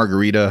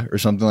margarita or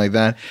something like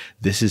that.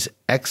 This is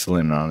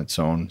excellent on its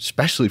own,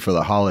 especially for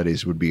the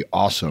holidays. Would be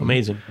awesome.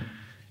 Amazing.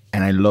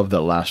 And I love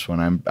that last one.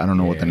 I don't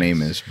know what the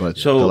name is, but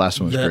So the last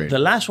one was great. The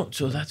last one,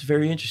 so that's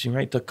very interesting,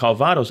 right? The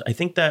Calvados. I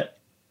think that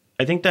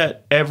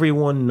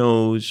everyone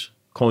knows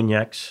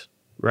cognacs,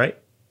 right?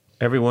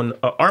 Everyone,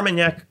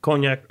 Armagnac,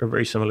 cognac are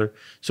very similar.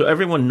 So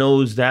everyone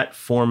knows that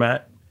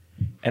format.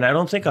 And I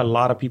don't think a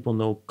lot of people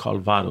know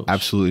Calvados.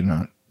 Absolutely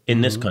not.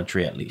 In this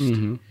country, at least.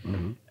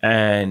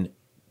 And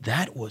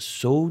that was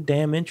so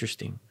damn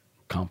interesting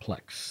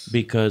Complex.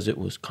 because it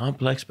was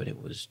complex, but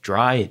it was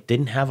dry. It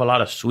didn't have a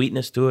lot of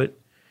sweetness to it.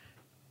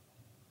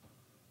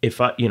 If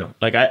I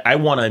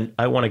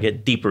want to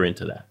get deeper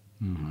into that.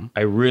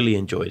 I really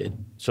enjoyed it.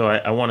 So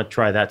I want to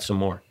try that some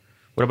more.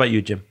 What about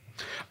you, Jim?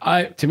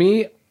 To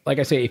me, like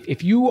I say,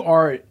 if you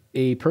are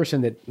a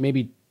person that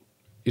maybe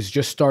is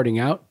just starting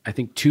out, I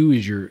think 2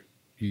 is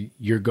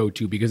your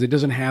go-to because it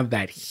doesn't have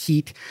that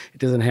heat. It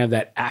doesn't have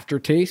that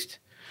aftertaste.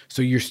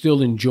 So you're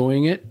still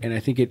enjoying it. And I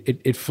think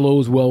it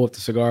flows well with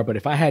the cigar. But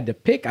if I had to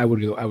pick, I would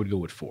go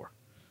with 4.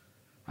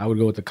 I would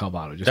go with the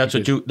Calvado.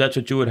 That's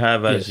what you would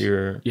have as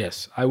your.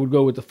 Yes, I would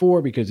go with the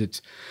 4 because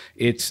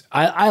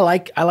I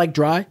like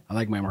dry. I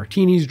like my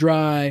martinis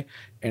dry,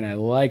 and I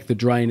like the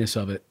dryness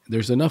of it.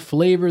 There's enough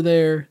flavor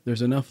there.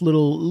 There's enough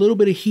little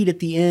bit of heat at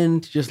the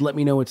end to just let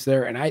me know it's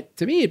there. And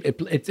to me,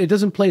 it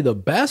doesn't play the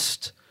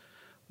best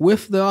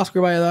with the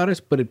Oscar Valladares,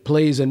 but it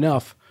plays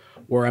enough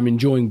where I'm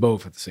enjoying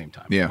both at the same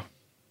time. Yeah.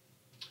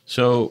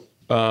 So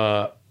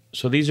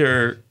these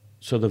are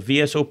the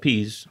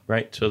VSOPs,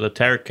 right? So the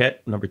Terraquette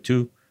number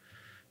 2,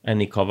 and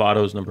the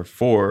Calvados number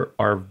 4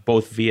 are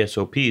both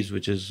VSOPs,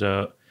 which is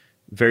a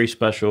very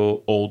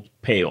special old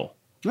pale,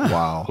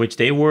 Wow. which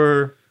they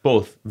were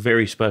both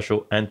very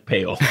special and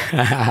pale.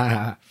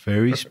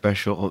 Very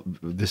special.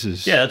 This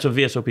is. Yeah, that's what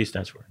VSOP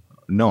stands for.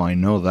 No, I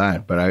know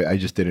that, but I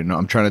just didn't know.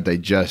 I'm trying to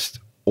digest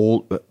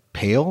old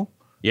pale,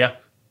 Yeah.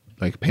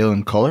 like pale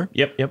in color.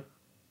 Yep.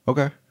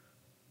 Okay.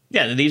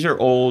 Yeah, these are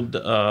old,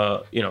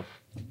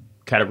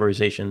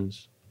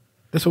 categorizations.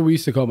 That's what we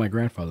used to call my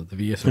grandfather, the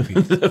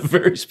VSOP. The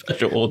very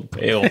special old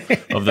pale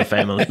of the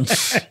family.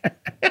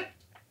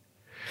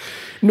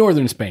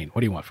 Northern Spain.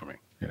 What do you want from me?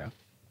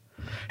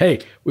 Hey,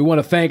 we want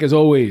to thank, as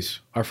always,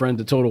 our friends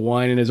at Total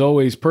Wine. And as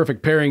always,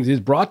 Perfect Pairings is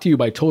brought to you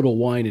by Total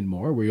Wine and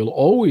More, where you'll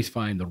always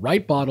find the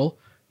right bottle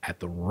at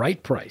the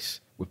right price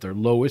with their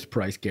lowest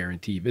price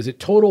guarantee. Visit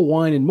Total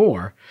Wine and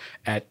More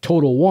at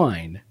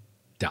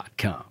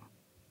TotalWine.com.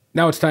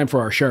 Now it's time for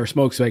our Share or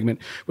Smoke segment,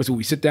 where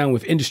we sit down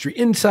with industry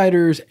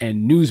insiders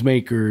and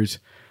newsmakers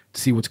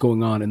to see what's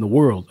going on in the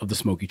world of the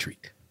smoky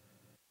treat.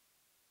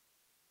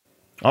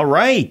 All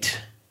right.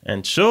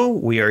 And so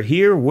we are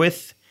here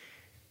with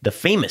the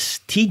famous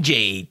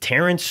TJ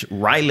Terrence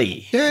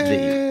Riley,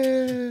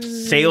 the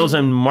sales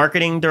and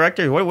marketing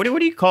director. What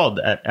are you called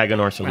at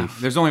Aganor Salif?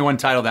 There's only one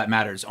title that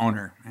matters,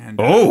 owner. And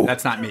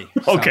that's not me.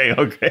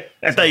 Okay.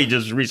 I thought you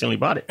just recently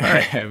bought it. All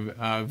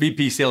right.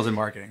 VP sales and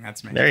marketing.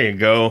 That's me. There you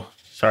go.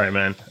 Sorry,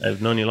 man.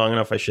 I've known you long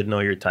enough. I should know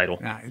your title.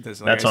 Nah, it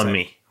does, like That's I on said,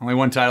 me. Only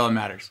one title that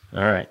matters.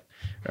 All right.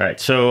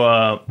 So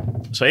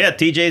yeah,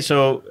 TJ.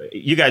 So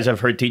you guys have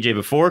heard TJ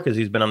before because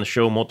he's been on the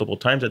show multiple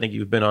times. I think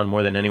you've been on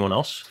more than anyone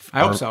else. I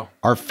hope so.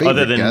 Our favorite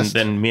Other guest.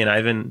 than me and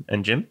Ivan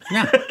and Jim.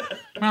 Yeah.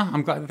 Well,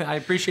 I'm glad. I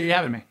appreciate you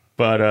having me.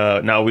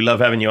 But no, we love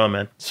having you on,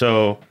 man.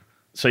 So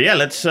yeah,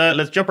 let's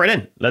jump right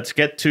in. Let's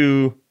get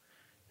to,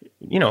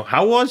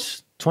 how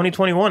was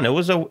 2021? It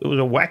was a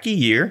wacky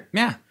year.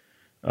 Yeah.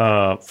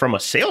 From a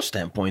sales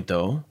standpoint,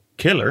 though,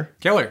 killer.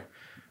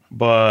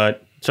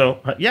 But so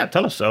yeah,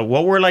 tell us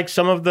what were like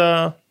some of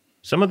the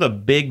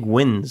big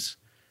wins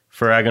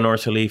for Aganor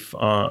Salif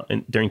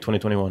during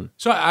 2021?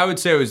 So I would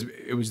say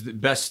it was the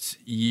best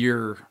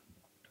year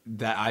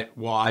that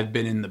I've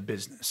been in the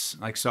business.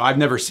 Like, so I've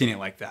never seen it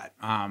like that.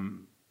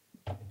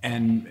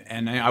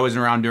 And I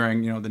wasn't around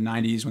during, the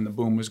 90s when the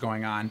boom was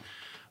going on,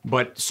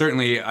 but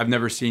certainly I've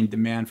never seen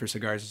demand for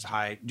cigars as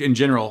high in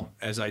general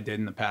as I did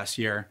in the past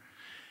year.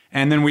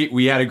 And then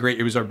we had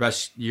it was our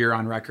best year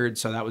on record.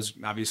 So that was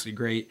obviously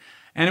great.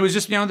 And it was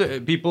just,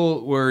 the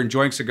people were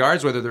enjoying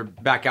cigars, whether they're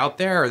back out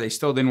there or they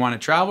still didn't want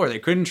to travel or they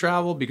couldn't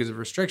travel because of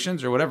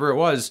restrictions or whatever it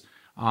was.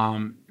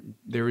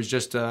 There was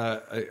just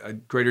a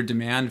greater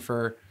demand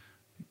for,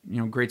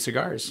 great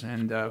cigars,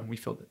 and we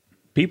filled it.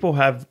 People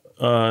have,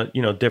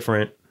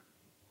 different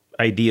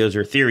ideas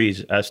or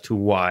theories as to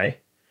why.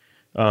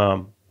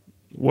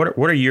 What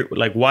are your,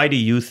 why do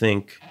you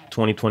think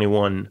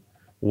 2021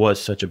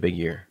 was such a big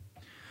year?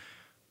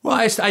 Well,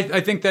 I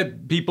think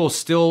that people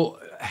still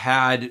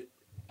had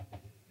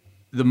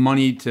the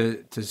money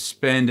to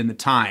spend and the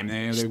time.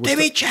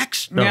 They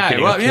checks.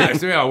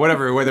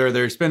 Whatever. Whether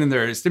they're spending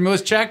their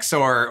stimulus checks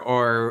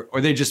or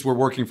they just were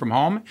working from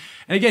home.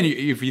 And again,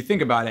 if you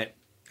think about it,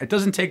 it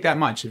doesn't take that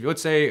much. If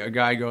let's say a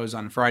guy goes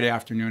on Friday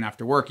afternoon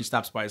after work, he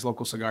stops by his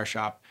local cigar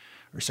shop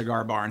or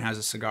cigar bar and has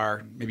a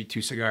cigar, maybe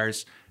 2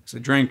 cigars, has a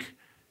drink,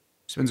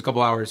 spends a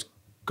couple hours,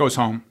 goes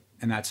home,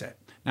 and that's it.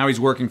 Now he's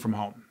working from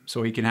home,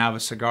 so he can have a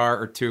cigar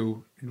or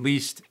 2 at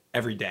least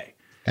every day.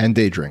 And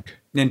day drink.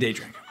 And day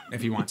drink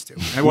if he wants to.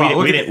 Well,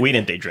 we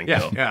didn't day drink,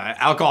 though. Yeah,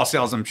 alcohol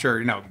sales, I'm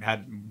sure,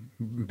 had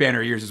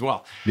banner years as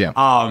well.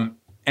 Yeah.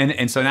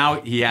 And so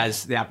now he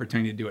has the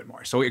opportunity to do it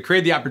more. So it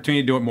created the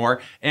opportunity to do it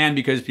more. And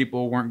because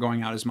people weren't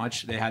going out as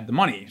much, they had the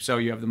money. So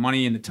you have the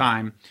money and the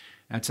time.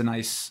 That's a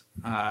nice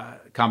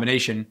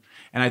combination.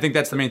 And I think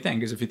that's the main thing,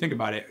 because if you think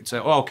about it, it's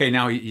okay,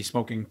 now he's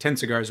smoking 10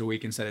 cigars a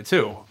week instead of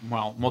 2.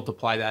 Well,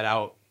 multiply that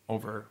out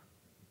over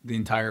the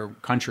entire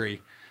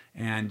country,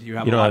 and you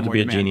have you don't a lot have to more be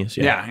demand. a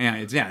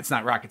genius. It's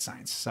not rocket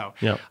science. So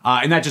yeah.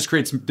 And that just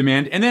creates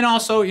demand. And then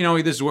also,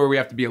 this is where we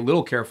have to be a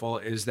little careful,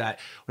 is that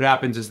what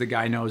happens is the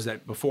guy knows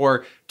that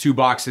before 2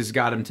 boxes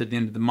got him to the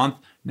end of the month,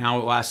 now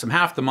it lasts him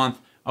half the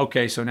month.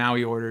 Okay, so now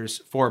he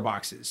orders 4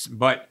 boxes,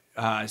 but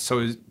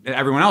so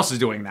everyone else is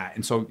doing that,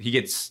 and so he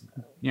gets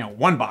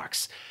 1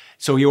 box.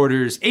 So he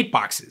orders 8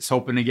 boxes,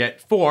 hoping to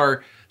get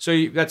 4.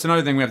 So that's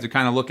another thing we have to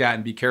kind of look at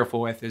and be careful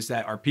with, is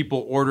that are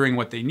people ordering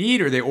what they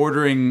need, or are they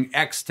ordering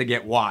X to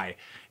get Y?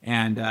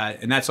 And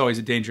that's always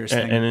a dangerous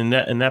thing. And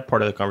in that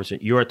part of the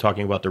conversation, you are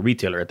talking about the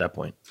retailer at that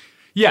point.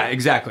 Yeah,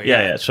 exactly.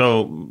 Yeah.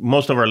 So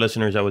most of our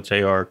listeners, I would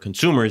say, are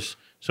consumers.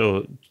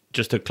 So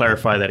just to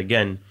clarify that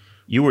again,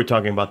 you were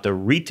talking about the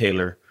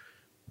retailer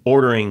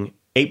ordering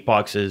 8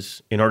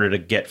 boxes in order to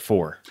get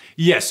 4.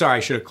 Yeah, sorry, I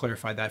should have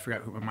clarified that. I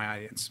forgot who my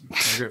audience.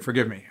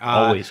 Forgive me.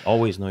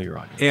 Always know your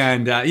audience.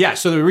 And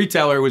so the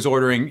retailer was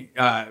ordering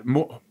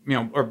more,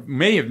 or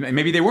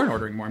maybe they weren't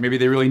ordering more. Maybe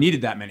they really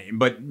needed that many.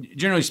 But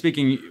generally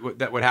speaking,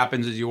 what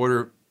happens is you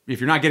order,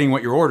 if you're not getting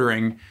what you're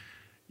ordering,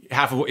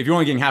 if you're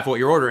only getting half of what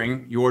you're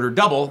ordering, you order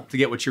double to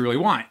get what you really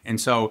want.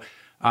 And so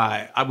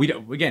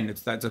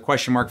that's a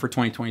question mark for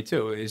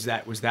 2022.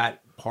 Was that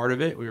part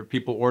of it? Were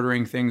people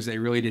ordering things they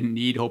really didn't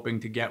need, hoping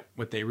to get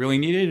what they really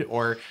needed,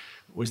 or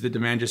was the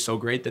demand just so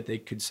great that they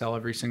could sell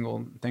every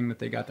single thing that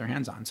they got their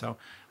hands on? So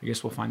I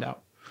guess we'll find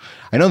out.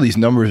 I know these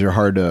numbers are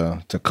hard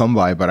to come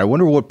by, but I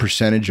wonder what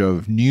percentage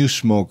of new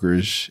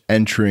smokers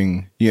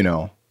entering,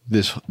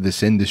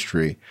 this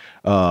industry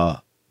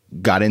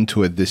got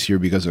into it this year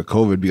because of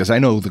COVID. Because I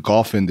know the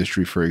golf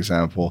industry, for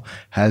example,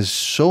 has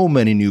so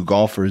many new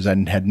golfers that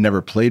had never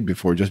played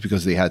before just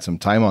because they had some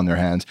time on their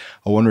hands.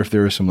 I wonder if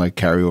there was some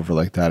carryover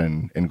like that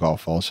in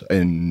golf also,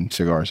 in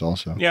cigars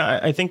also. Yeah,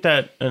 I think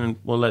that, and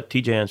we'll let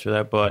TJ answer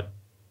that, but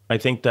I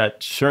think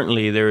that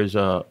certainly there is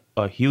a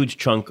huge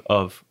chunk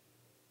of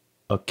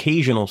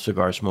occasional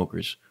cigar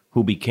smokers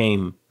who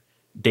became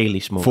daily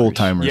smokers.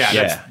 Full-timers.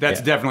 Yeah,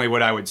 that's definitely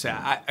what I would say.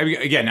 I mean,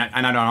 again,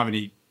 and I don't have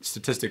any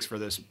statistics for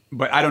this,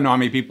 but I don't know how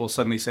many people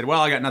suddenly said,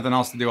 well, I got nothing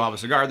else to do, I'll have a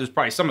cigar. There's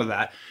probably some of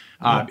that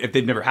if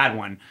they've never had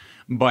one,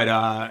 but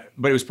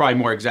it was probably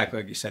more exactly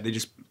like you said. They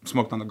just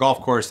smoked on the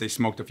golf course. They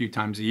smoked a few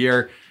times a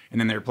year, and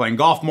then they were playing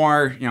golf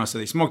more, so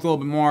they smoked a little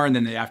bit more, and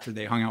then after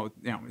they hung out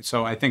with,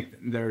 so I think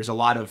there's a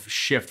lot of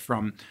shift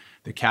from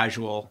the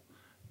casual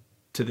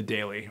to the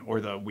daily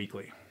or the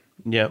weekly.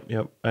 Yep,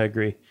 I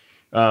agree.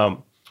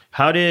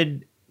 How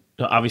did,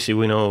 obviously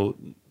we know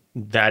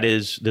that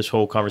is this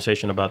whole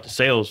conversation about the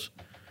sales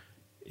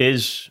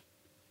is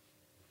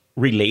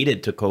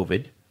related to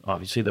COVID,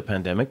 obviously the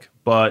pandemic,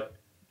 but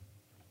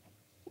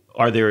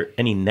are there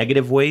any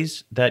negative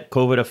ways that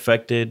COVID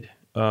affected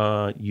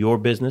your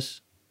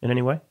business in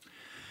any way?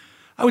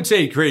 I would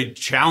say it created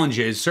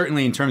challenges,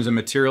 certainly in terms of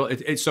material.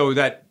 So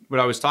that what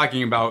I was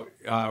talking about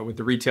with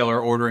the retailer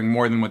ordering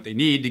more than what they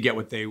need to get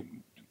what they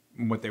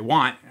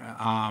want,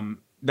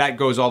 that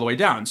goes all the way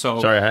down. So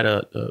sorry, I had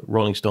a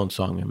Rolling Stones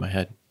song in my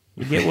head.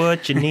 You get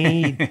what you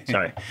need.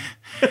 Sorry.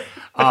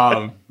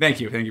 Thank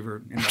you for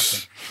interrupting.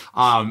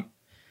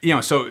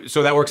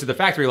 So that works at the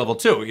factory level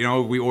too.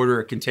 We order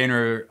a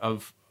container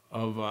of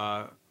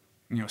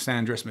San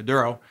Andres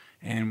Maduro,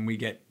 and we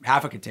get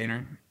half a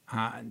container.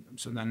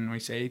 So then we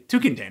say 2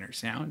 containers,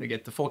 to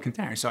get the full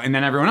container. So, and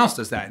then everyone else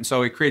does that. And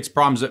so it creates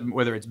problems,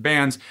 whether it's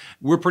bands.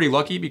 We're pretty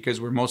lucky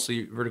because we're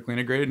mostly vertically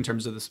integrated in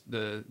terms of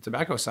the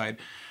tobacco side.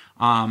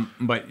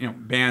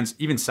 But, bands,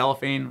 even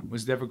cellophane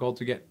was difficult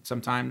to get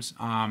sometimes.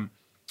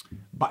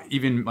 But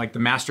even like the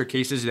master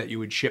cases that you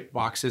would ship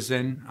boxes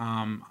in,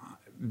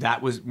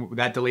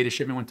 that delayed a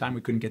shipment one time. We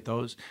couldn't get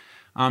those.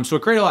 So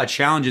it created a lot of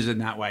challenges in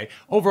that way.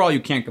 Overall, you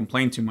can't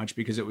complain too much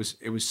because it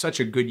was such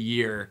a good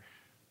year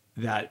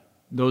that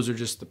those are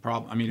just the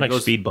problem. I mean, like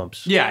speed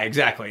bumps. Yeah,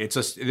 exactly. It's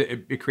just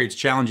it creates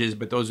challenges,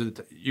 but those are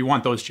you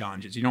want those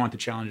challenges. You don't want the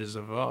challenges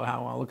of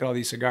look at all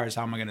these cigars.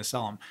 How am I going to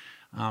sell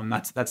them?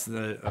 That's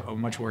a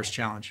much worse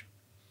challenge.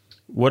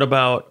 What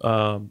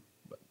about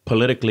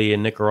politically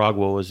in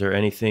Nicaragua? Was there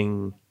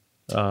anything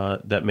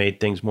that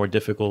made things more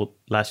difficult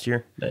last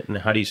year? And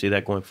how do you see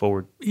that going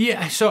forward?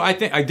 Yeah, so I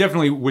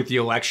definitely with the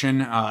election,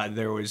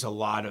 there was a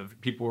lot of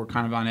people were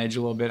kind of on edge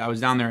a little bit. I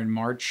was down there in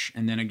March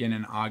and then again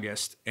in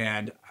August,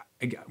 and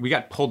we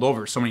got pulled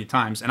over so many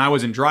times, and I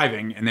wasn't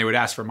driving, and they would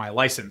ask for my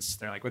license.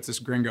 They're like, "What's this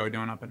gringo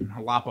doing up in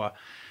Jalapa?"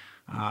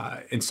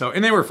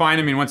 And they were fine.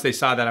 I mean, once they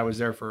saw that I was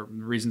there for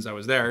reasons I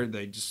was there,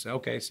 they just said,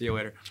 "Okay, see you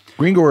later."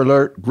 Gringo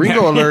alert!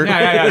 Gringo alert!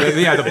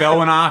 Yeah. The bell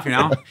went off,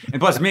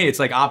 And plus me, it's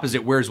like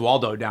opposite Where's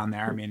Waldo down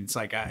there. I mean, it's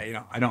like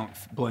I don't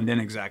blend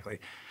in exactly.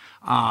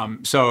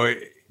 So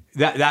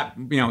that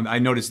I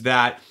noticed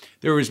that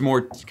there was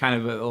more kind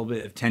of a little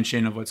bit of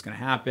tension of what's going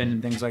to happen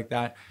and things like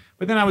that.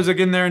 But then I was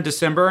again there in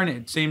December, and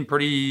it seemed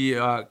pretty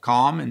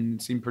calm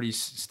and seemed pretty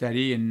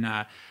steady.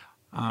 And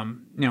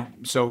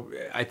so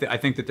I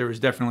think that there was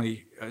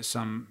definitely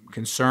some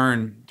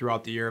concern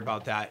throughout the year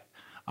about that.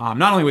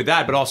 Not only with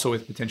that, but also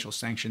with potential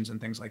sanctions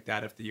and things like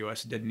that. If the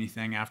U.S. did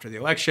anything after the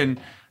election,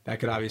 that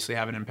could obviously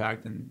have an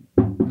impact. And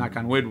knock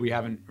on wood, we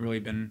haven't really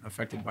been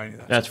affected by any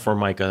of that. That's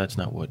Formica. That's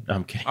not wood.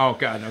 I'm kidding. Oh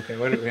God. Okay.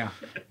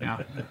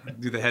 Yeah.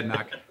 Do the head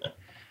knock.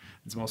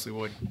 It's mostly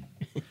wood.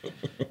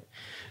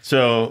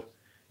 So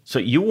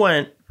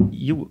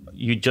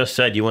you just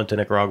said you went to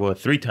Nicaragua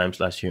 3 times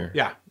last year.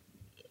 Yeah.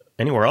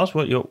 Anywhere else?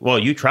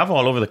 You travel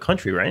all over the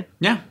country, right?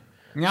 Yeah.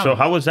 So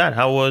how was that?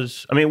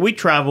 We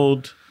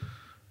traveled,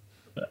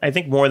 I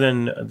think, more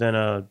than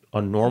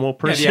a normal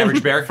person. Yeah, the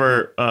average bear.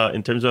 For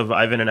in terms of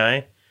Ivan and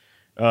I,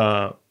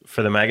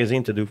 for the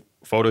magazine to do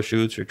photo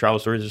shoots or travel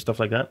stories and stuff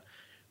like that.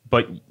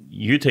 But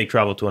you take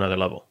travel to another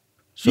level.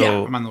 So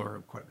yeah, I'm on the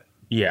road quite a bit.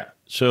 Yeah.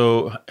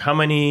 So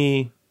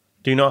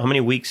do you know how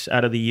many weeks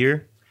out of the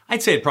year?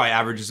 I'd say it probably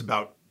averages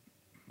about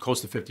close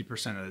to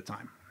 50% of the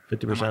time.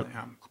 50%?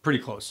 Yeah, pretty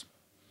close.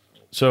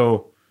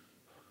 So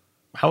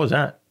how was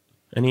that?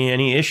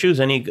 Any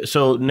issues?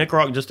 So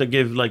Nicaragua, just to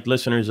give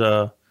listeners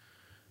a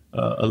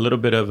little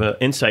bit of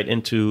insight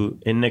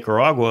in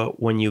Nicaragua,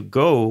 when you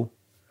go,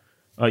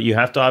 you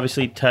have to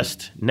obviously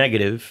test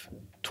negative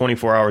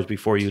 24 hours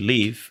before you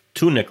leave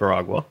to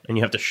Nicaragua, and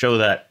you have to show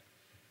that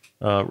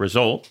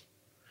result.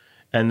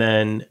 And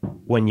then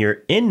when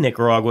you're in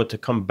Nicaragua to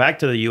come back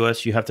to the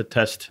U.S., you have to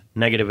test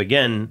negative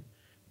again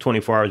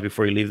 24 hours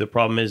before you leave. The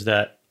problem is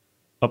that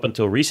up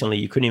until recently,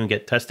 you couldn't even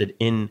get tested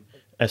in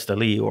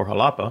Esteli or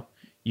Jalapa.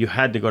 You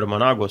had to go to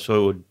Managua,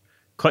 so it would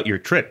cut your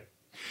trip.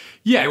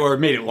 Yeah, or it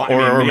made it longer.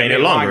 Or made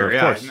it longer,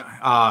 of course.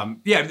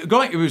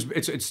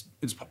 It's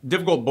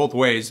difficult both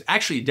ways.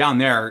 Actually, down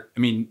there, I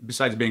mean,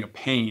 besides being a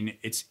pain,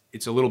 it's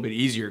a little bit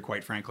easier,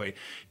 quite frankly,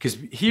 because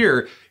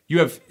here you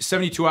have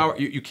 72 hours.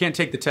 You can't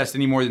take the test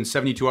any more than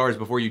 72 hours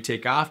before you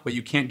take off, but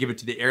you can't give it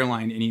to the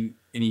airline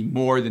any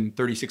more than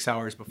 36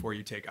 hours before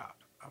you take off.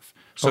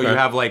 So you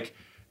have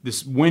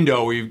this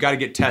window where you've got to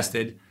get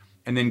tested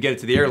and then get it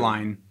to the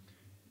airline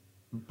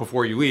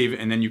before you leave,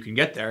 and then you can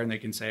get there and they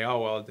can say, "Oh,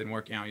 well, it didn't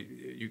work."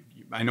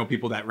 I know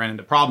people that ran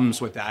into problems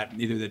with that.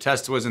 Either the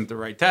test wasn't the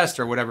right test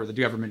or whatever. The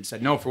government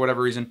said no for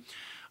whatever reason.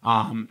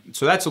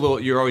 So that's a little.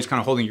 You're always kind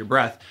of holding your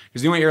breath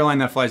because the only airline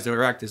that flies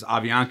direct is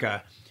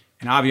Avianca,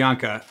 and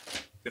Avianca,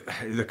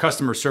 the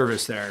customer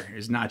service there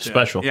is not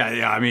special.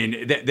 Yeah. I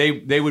mean,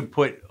 they would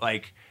put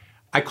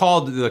I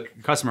called the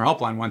customer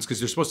helpline once because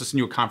they're supposed to send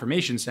you a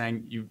confirmation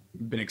saying you've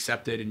been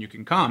accepted and you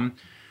can come,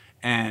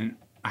 and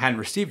I hadn't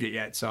received it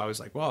yet. So I was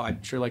like, well,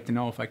 I'd sure like to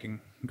know if I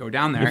can go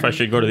down there. If I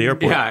should go to the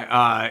airport.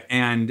 Yeah.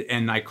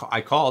 And I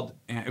called.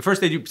 And at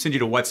first they do send you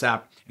to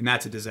WhatsApp, and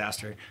that's a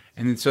disaster.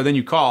 And so then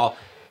you call.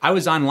 I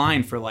was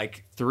online for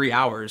 3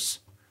 hours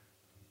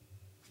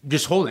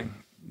just holding.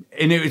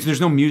 And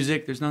there's no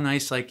music. There's no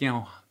nice,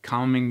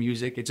 calming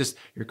music. It's just,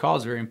 your call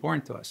is very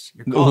important to us.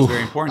 Your call is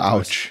very important to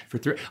us. For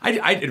 3.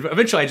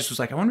 Eventually I just was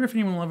like, I wonder if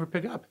anyone will ever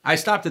pick up. I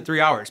stopped at 3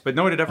 hours, but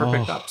no one had ever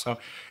picked up. So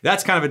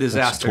that's kind of a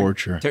disaster. That's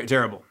torture.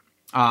 Terrible.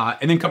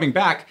 And then coming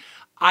back,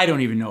 I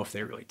don't even know if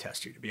they really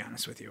test you, to be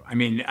honest with you. I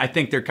mean, I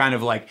think they're kind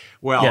of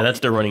yeah,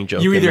 that's their running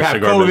joke. You either have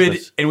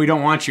COVID and we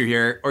don't want you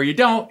here, or you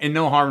don't, and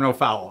no harm, no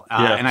foul.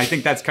 And I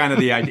think that's kind of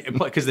the idea,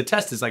 because the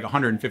test is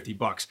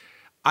 $150.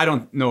 I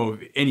don't know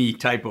of any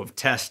type of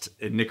test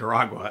in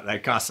Nicaragua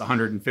that costs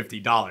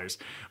 $150,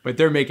 but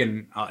they're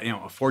making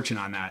a fortune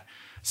on that.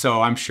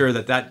 So I'm sure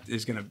that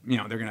is going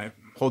to, they're going to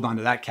hold on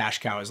to that cash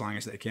cow as long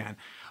as they can.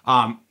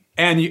 And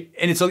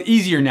it's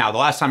easier now. The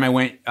last time I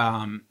went,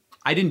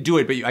 I didn't do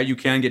it, but you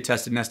can get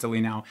tested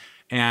nestily now.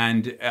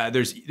 And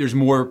there's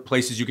more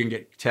places you can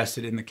get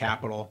tested in the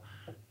Capitol.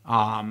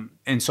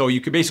 And so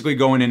you could basically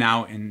go in and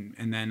out,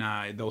 and then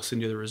they'll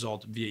send you the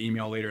result via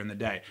email later in the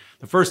day.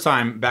 The first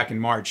time back in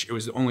March, it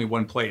was only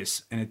one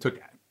place, and it took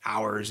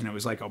hours, and it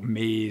was like a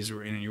maze,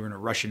 and you were in a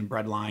Russian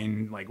bread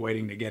line, like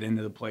waiting to get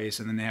into the place,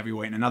 and then they have you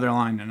wait in another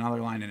line,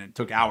 and it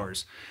took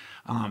hours.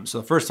 So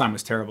the first time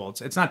was terrible.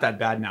 It's not that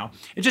bad now.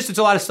 It's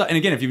a lot of stuff. And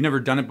again, if you've never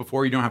done it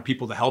before, you don't have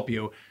people to help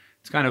you.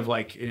 It's kind of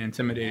like an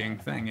intimidating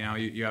thing. You know,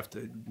 you have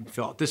to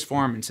fill out this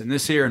form and send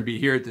this here and be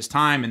here at this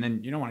time. And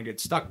then you don't want to get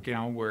stuck, you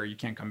know, where you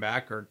can't come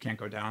back or can't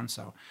go down.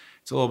 So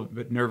it's a little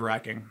bit nerve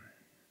wracking.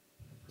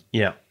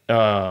 Yeah.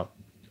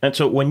 And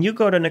so when you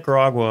go to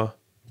Nicaragua,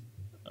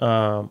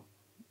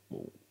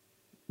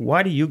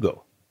 why do you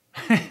go?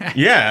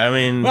 Yeah. I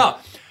mean,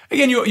 well,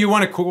 again, you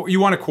want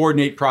to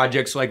coordinate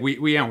projects. Like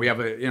we have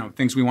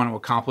things we want to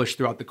accomplish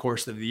throughout the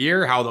course of the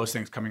year. How are those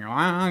things coming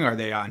along? Are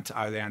they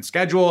on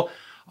schedule?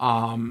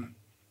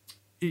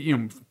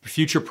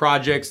 Future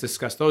projects,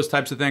 discuss those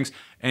types of things.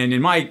 And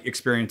in my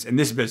experience in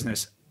this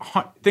business,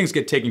 things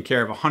get taken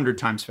care of 100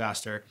 times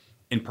faster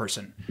in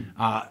person.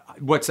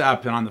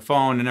 WhatsApp and on the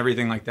phone and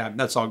everything like that,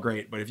 that's all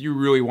great. But if you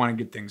really want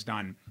to get things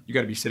done, you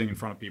got to be sitting in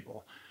front of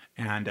people.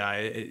 And,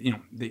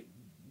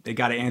 they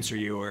got to answer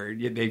you, or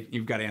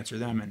you've got to answer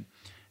them.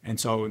 And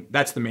so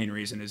that's the main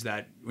reason, is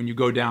that when you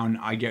go down,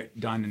 I get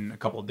done in a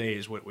couple of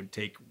days what would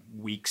take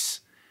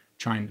weeks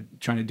trying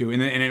to do.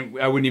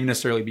 I wouldn't even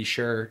necessarily be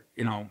sure,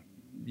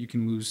 you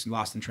can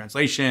lost in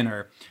translation,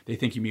 or they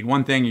think you mean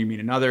one thing, you mean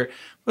another.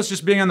 Plus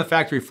just being on the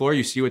factory floor,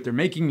 you see what they're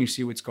making, you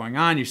see what's going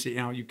on, you see,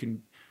 you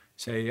can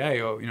say,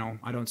 hey,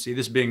 I don't see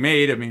this being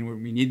made. I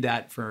mean, we need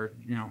that for,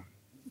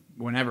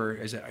 whenever.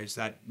 Is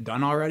that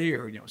done already?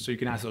 Or, so you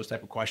can ask those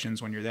type of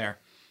questions when you're there.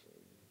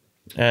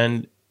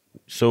 And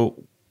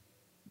so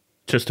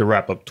just to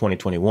wrap up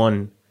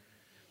 2021,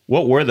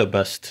 what were the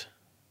best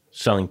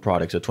selling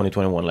products of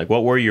 2021? Like,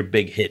 what were your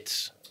big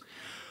hits?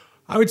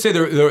 I would say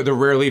the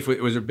Rare Leaf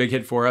was a big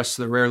hit for us.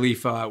 The Rare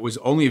Leaf was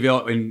only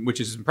available, which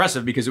is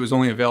impressive because it was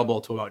only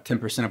available to about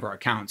 10% of our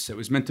accounts. It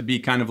was meant to be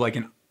kind of like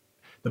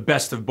the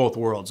best of both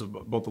worlds, of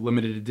both the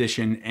limited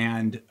edition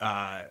and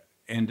a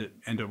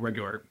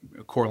regular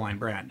core line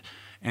brand.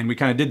 And we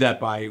kind of did that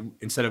by,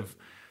 instead of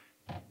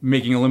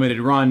making a limited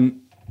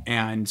run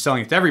and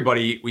selling it to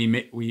everybody,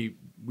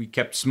 we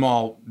kept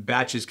small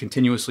batches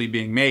continuously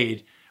being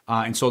made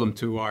and sold them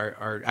to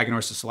our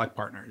Aganorsa Select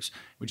partners,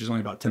 which is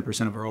only about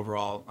 10% of our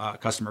overall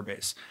customer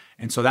base.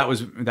 And so that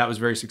was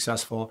very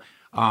successful.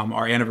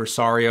 Our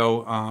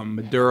Anniversario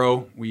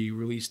Maduro, we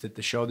released at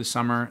the show this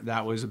summer.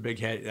 That was a big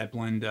hit. That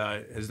blend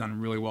has done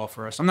really well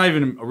for us. I'm not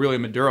even really a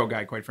Maduro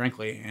guy, quite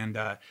frankly, and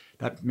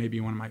that may be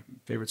one of my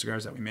favorite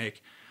cigars that we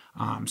make.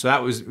 So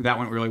that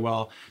went really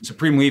well.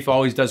 Supreme Leaf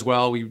always does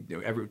well.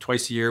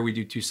 Twice a year we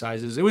do 2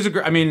 sizes. It was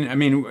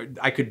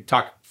I could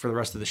talk for the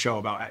rest of the show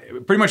about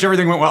pretty much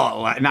everything went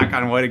well. Knock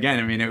on wood again.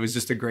 I mean, it was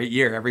just a great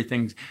year.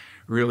 Everything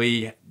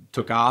really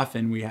took off,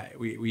 and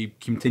we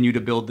continue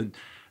to build the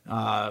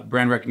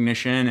brand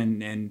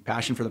recognition and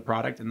passion for the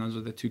product, and those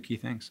are the 2 key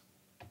things.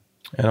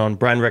 And on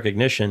brand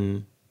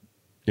recognition,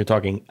 you're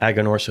talking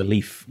Aganorsa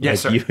Leaf.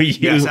 Yes, sir.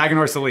 Yes,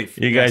 Aganorsa Leaf.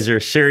 You guys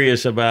are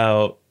serious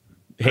about,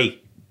 hey,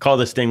 call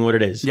this thing what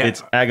it is. Yeah.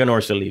 It's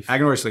Aganorsa Leaf.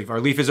 Aganorsa Leaf.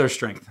 Our leaf is our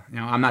strength.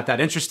 I'm not that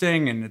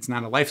interesting, and it's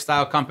not a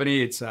lifestyle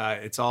company. It's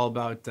all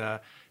about.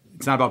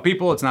 It's not about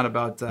people. It's not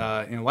about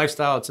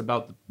lifestyle. It's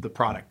about the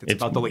product. It's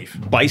about the leaf.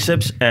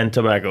 Biceps and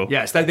tobacco.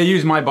 Yes, they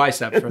use my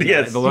bicep for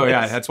the logo.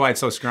 Yes. Yeah, that's why it's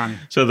so scrawny.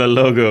 So the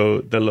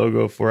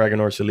logo for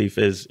Aganorsa Leaf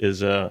is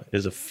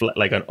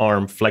like an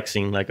arm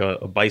flexing like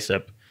a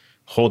bicep,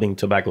 holding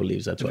tobacco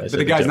leaves. That's why I said. But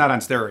the guy's not on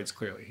steroids,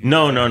 clearly.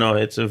 No.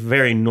 It's a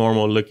very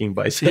normal looking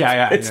bicep.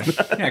 Yeah. It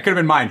could have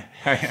been mine.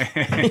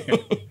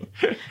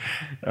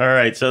 All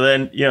right. So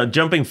then,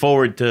 jumping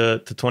forward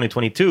to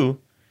 2022,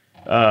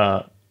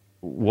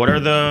 what are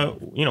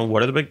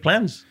the big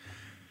plans?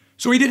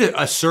 So we did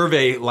a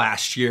survey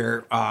last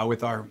year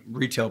with our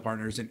retail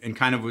partners, and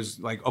kind of was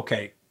like,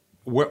 okay,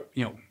 what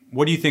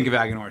do you think of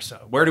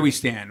Aganorsa? Where do we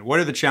stand? What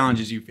are the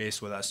challenges you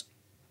face with us?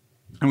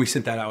 And we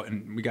sent that out,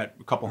 and we got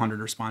a couple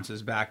hundred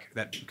responses back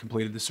that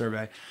completed the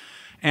survey.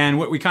 And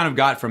what we kind of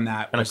got from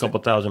that, and a couple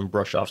thousand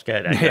brush-offs.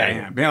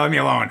 Yeah. Leave me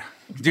alone.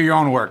 Do your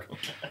own work.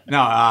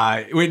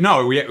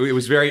 It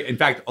was very. In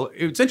fact,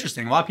 it's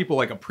interesting. A lot of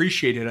people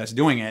appreciated us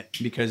doing it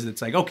because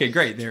it's like, okay,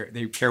 great.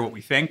 They care what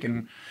we think,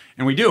 and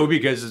we do,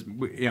 because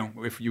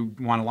if you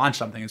want to launch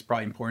something, it's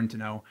probably important to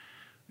know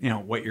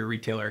what your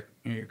retailer,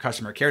 your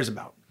customer cares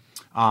about.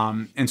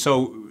 And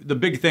so the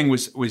big thing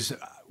was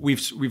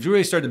we've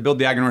really started to build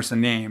the Aganorsa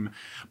name,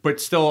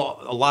 but still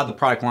a lot of the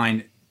product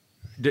line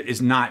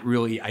is not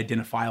really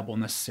identifiable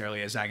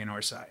necessarily as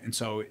Aganorsa. And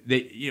so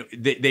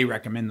they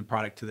recommend the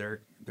product to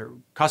their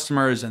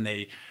customers, and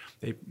they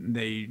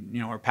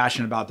are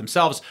passionate about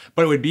themselves.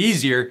 But it would be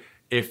easier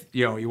if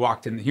you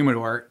walked in the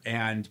humidor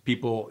and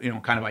people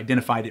kind of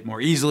identified it more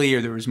easily,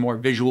 or there was more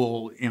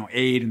visual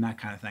aid and that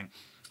kind of thing.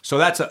 So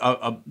that's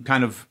a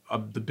kind of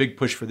the big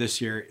push for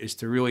this year is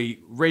to really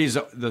raise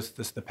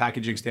the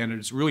packaging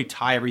standards, really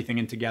tie everything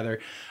in together.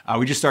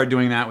 We just started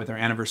doing that with our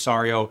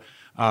Anniversario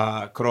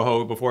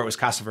Corojo. Before it was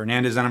Casa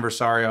Fernandez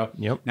Anniversario.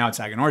 Yep. Now it's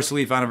Aganorsa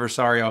Leaf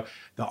Anniversario.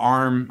 The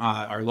arm,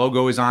 our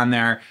logo is on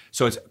there.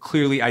 So it's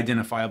clearly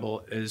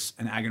identifiable as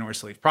an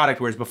Aganorsa Leaf product,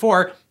 whereas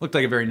before it looked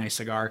like a very nice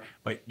cigar,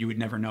 but you would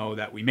never know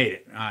that we made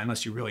it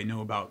unless you really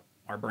knew about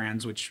our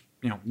brands, which,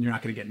 you're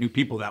not going to get new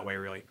people that way,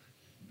 really.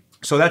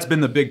 So that's been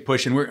the big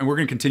push, and we're going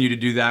to continue to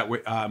do that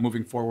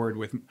moving forward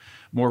with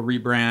more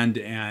rebrand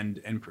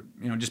and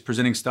just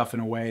presenting stuff in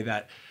a way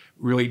that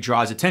really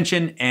draws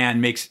attention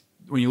and makes,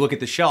 when you look at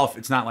the shelf,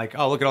 it's not like,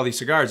 oh, look at all these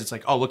cigars. It's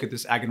like, oh, look at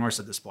this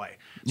Aganorsa display,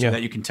 so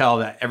that you can tell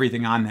that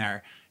everything on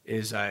there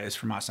is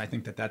from us. I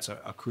think that that's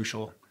a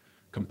crucial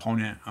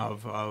component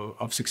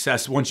of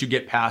success once you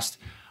get past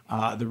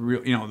the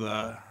real,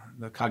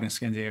 the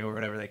cognoscenti or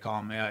whatever they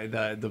call them,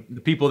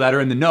 the people that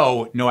are in the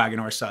know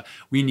Aganorsa.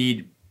 We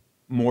need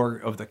more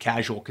of the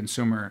casual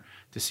consumer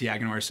to see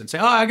Aganorsa and say,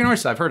 oh,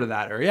 Aganorsa, I've heard of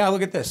that. Or, yeah,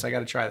 look at this. I got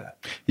to try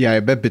that. Yeah,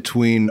 I bet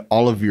between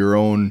all of your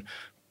own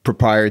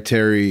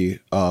proprietary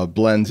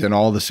blends and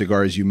all the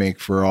cigars you make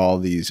for all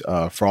these,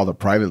 for all the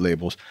private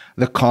labels,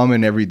 the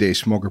common everyday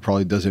smoker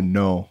probably doesn't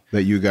know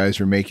that you guys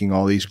are making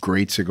all these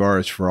great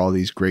cigars for all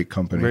these great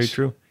companies. Very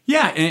true.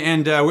 Yeah,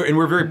 and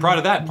we're very proud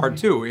of that part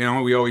too.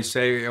 We always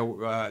say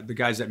the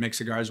guys that make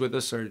cigars with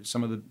us are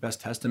some of the best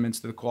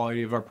testaments to the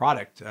quality of our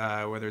product,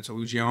 whether it's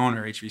Illusion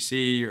or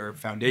HVC or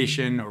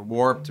Foundation or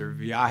Warped or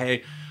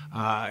Viaje,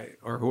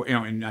 or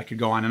and I could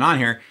go on and on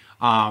here.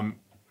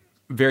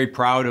 Very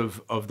proud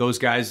of those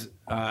guys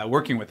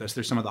working with us.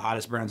 They're some of the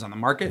hottest brands on the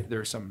market.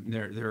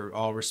 They're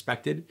all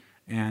respected.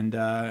 And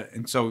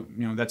so,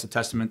 that's a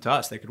testament to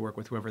us. They could work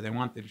with whoever they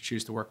want. They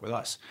choose to work with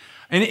us.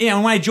 And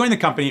when I joined the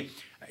company,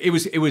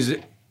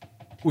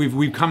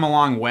 we've come a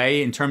long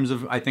way in terms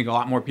of, I think a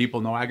lot more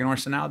people know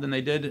Aganorsa now than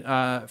they did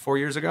 4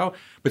 years ago.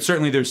 But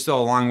certainly there's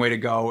still a long way to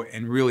go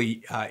in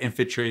really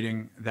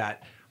infiltrating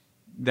that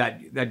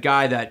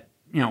guy that,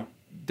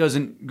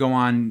 doesn't go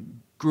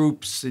on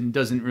groups and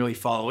doesn't really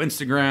follow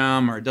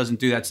Instagram or doesn't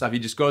do that stuff. He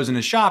just goes in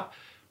his shop,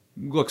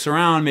 looks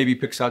around, maybe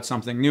picks out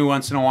something new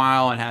once in a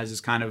while, and has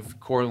his kind of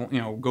core,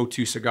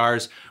 go-to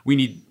cigars. We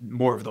need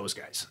more of those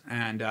guys,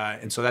 and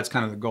so that's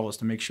kind of the goal, is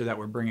to make sure that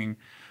we're bringing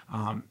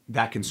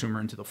that consumer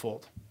into the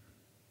fold.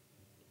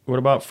 What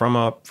about from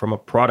a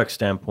product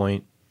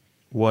standpoint?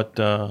 What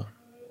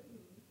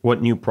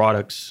new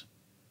products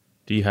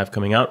do you have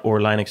coming out, or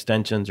line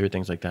extensions or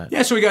things like that?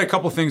 Yeah, so we got a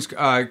couple things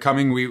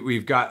coming.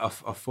 We've got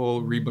a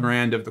full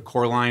rebrand of the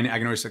core line,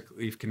 Aganorsa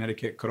Leaf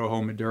Connecticut,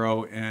 Corojo,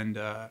 Maduro, and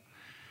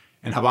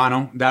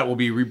Habano. That will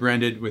be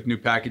rebranded with new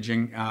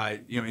packaging,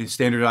 and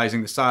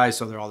standardizing the size,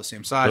 so they're all the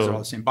same size, they're all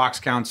the same box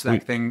counts,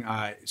 that thing.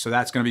 So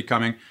that's going to be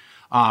coming.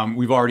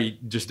 We've already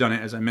just done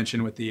it, as I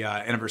mentioned, with the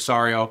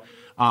Anniversario.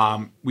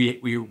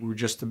 We were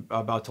just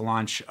about to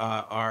launch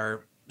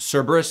our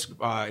Cerberus,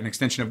 an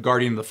extension of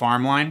Guardian of the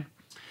Farm line.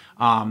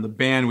 The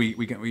band,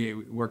 we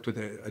worked with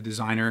a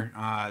designer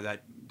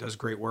that does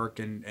great work,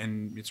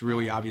 and it's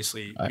really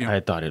obviously. I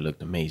thought it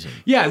looked amazing.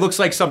 Yeah, it looks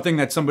like something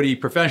that somebody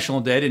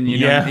professional did, and you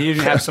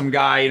didn't have some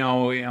guy,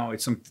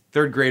 it's some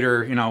third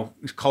grader,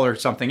 color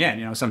something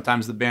in.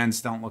 Sometimes the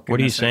bands don't look. What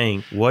are you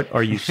saying? What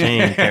are you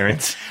saying,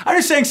 Terrence? I'm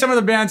just saying some of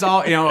the bands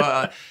all,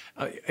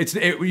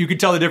 you can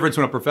tell the difference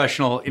when a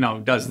professional,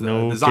 does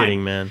the design. No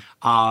kidding, man.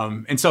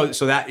 And so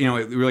that, it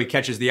really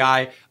catches the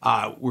eye.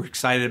 We're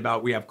excited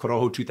about, we have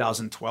Corojo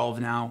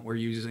 2012 now. We're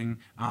using,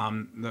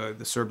 the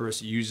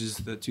Cerberus uses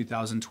the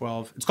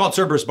 2012. It's called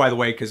Cerberus, by the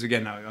way, because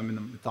again, I'm in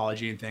the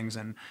mythology and things,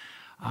 and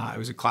I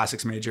was a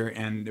classics major,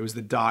 and it was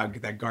the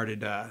dog that guarded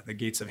the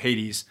gates of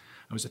Hades.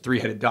 It was a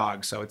 3-headed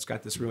dog, so it's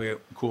got this really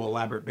cool,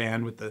 elaborate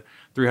band with the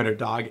 3-headed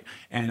dog.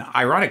 And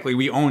ironically,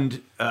 we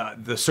owned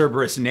the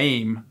Cerberus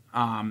name.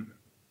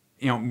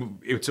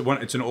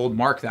 It's an old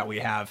mark that we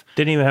have.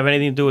 Didn't even have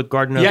anything to do with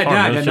Garden of the Farm.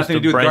 Yeah, it had nothing to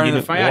do with Garden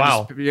of the Farm.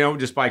 Wow.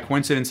 Just by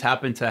coincidence,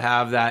 happened to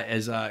have that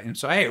as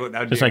so hey, that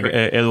would just like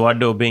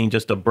Eduardo being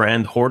just a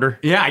brand hoarder.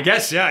 Yeah, I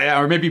guess. Yeah,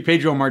 or maybe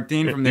Pedro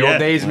Martin from the old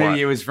days. Maybe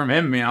it was from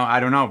him. I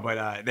don't know,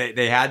 but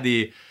they had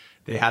the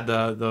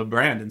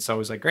brand, and so it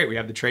was like, great. We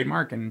have the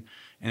trademark, and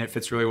it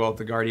fits really well with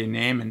the Guardian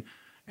name,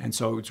 and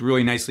so it's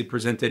really nicely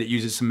presented. It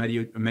uses some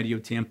Medio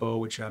Tiempo,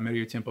 which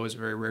Medio Tiempo is a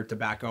very rare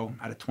tobacco.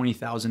 Out of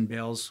 20,000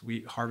 bales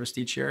we harvest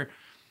each year,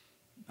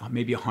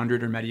 maybe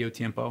 100 are Medio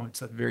Tiempo.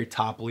 It's at the very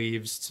top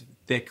leaves, it's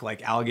thick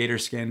like alligator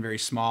skin, very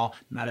small.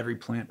 Not every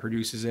plant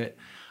produces it,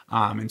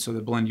 and so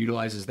the blend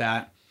utilizes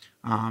that.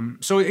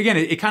 So again,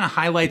 it kind of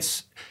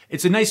highlights.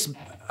 It's a nice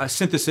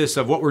synthesis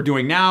of what we're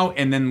doing now,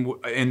 and then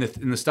in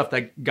the stuff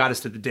that got us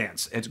to the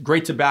dance. It's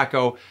great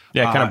tobacco.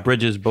 Yeah, it kind of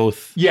bridges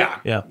both. Yeah.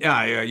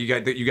 You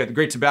got the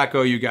great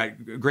tobacco. You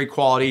got great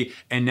quality,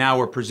 and now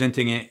we're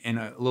presenting it in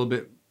a little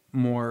bit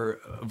more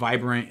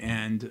vibrant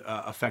and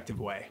effective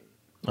way.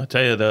 I'll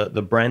tell you,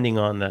 the branding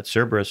on that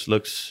Cerberus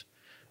looks.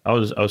 I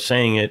was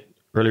saying it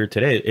earlier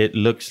today. It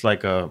looks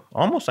like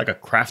almost like a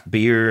craft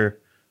beer.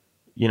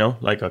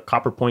 Like a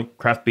Copper Point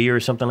craft beer or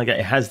something like that.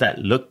 It has that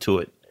look to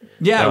it.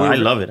 Yeah, So I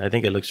love it. I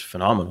think it looks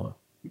phenomenal.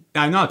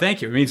 No,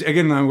 thank you. It means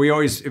again,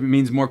 it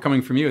means more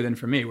coming from you than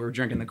from me. We're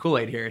drinking the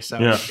Kool-Aid here, so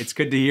Yeah. it's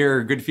good to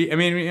hear good feedback. I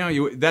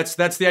mean, that's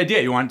the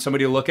idea. You want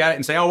somebody to look at it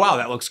and say, "Oh, wow,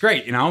 that looks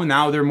great."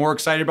 Now they're more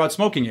excited about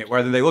smoking it.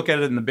 Whether they look at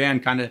it in the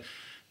band, kind of,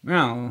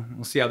 well,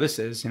 we'll see how this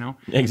is.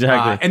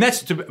 Exactly. And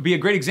that's to be a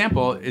great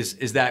example.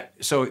 Is that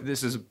so?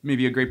 This is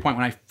maybe a great point.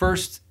 When I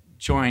first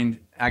joined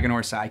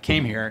Aganorsa, I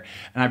came here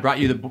and I brought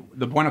you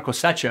the Bueno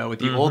Cosecha with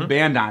the old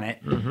band on it,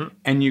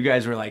 and you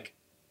guys were like,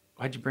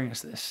 "Why'd you bring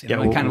us this?"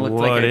 Yeah, It kind of looked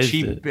what like a is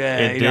cheap, it?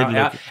 It did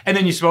look- and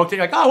then you smoked it.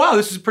 You're like, "Oh wow,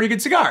 this is a pretty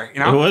good cigar."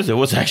 It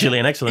was actually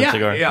an excellent yeah,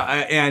 cigar. yeah.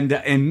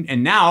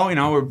 And now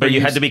we're. But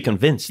you had to be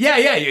convinced. Yeah.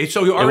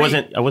 So you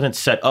already, I wasn't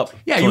set up.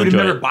 Yeah, to you would have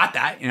enjoy never it. bought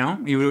that.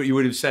 You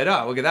would have said,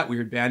 "Oh, look at that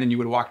weird band," and you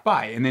would have walked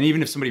by. And then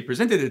even if somebody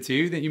presented it to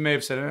you, then you may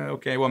have said,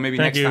 "Okay, well maybe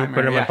Thank next you. time."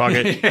 Put it in my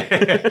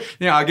pocket.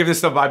 I'll give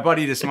this to my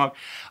buddy to smoke.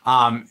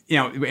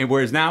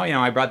 Whereas now,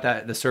 I brought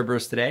the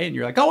Cerberus today, and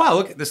you're like, "Oh wow,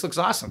 look, this looks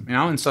awesome,"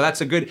 And so that's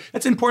an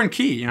important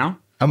key,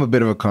 I'm a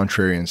bit of a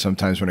contrarian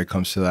sometimes when it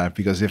comes to that,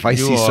 because if I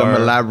see some are.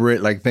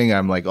 elaborate thing,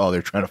 I'm like, oh,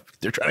 they're trying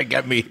to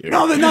get me here.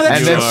 No, that's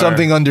and then You are.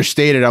 something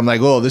understated, I'm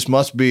like, oh, this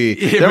must be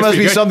It there must must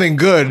be be good. something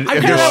good if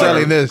they're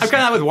selling this. I'm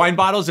kind of that with wine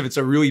bottles. If it's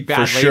a really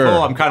bad For label, sure.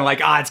 I'm kind of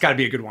like, it's got to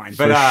be a good wine.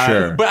 But For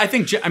sure. but I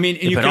think and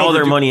you Put can all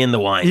their overdo- money in the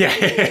wine. Yeah.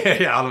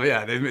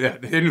 They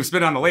didn't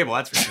spit on the label.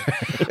 That's for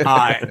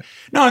sure.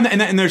 No,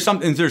 and there's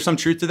some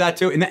truth to that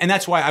too, and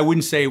that's why I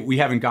wouldn't say we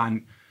haven't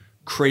gone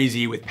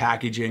crazy with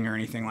packaging or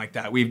anything like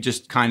that. We've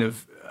just kind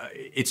of.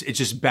 It's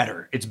just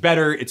better. It's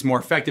better. It's more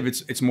effective.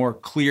 It's more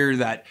clear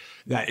that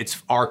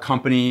it's our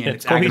company and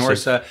it's cohesive.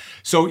 Aganorsa.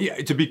 So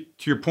to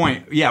your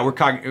point,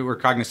 we're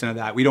cognizant of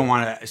that. We don't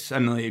want to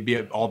suddenly be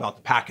all about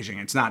the packaging.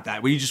 It's not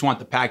that. We just want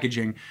the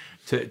packaging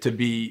to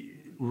be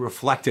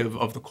reflective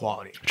of the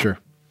quality. Sure.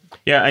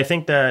 Yeah, I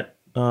think that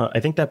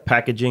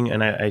packaging,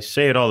 and I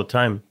say it all the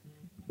time,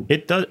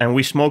 it does, and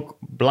we smoke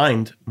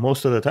blind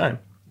most of the time.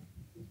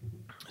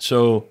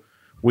 So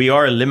we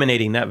are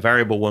eliminating that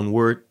variable when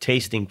we're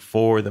tasting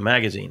for the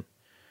magazine.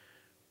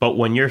 But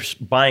when you're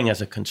buying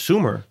as a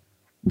consumer,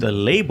 the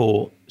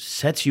label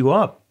sets you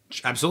up.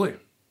 Absolutely.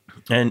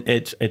 And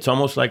it's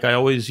almost like I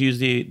always use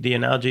the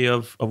analogy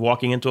of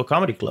walking into a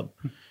comedy club.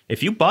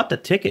 If you bought the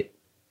ticket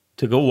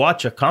to go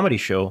watch a comedy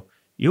show,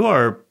 you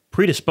are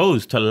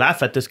predisposed to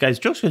laugh at this guy's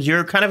jokes because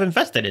you're kind of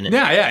invested in it.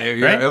 Yeah.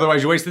 Right?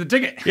 Otherwise, you wasted the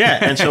ticket. Yeah.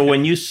 And so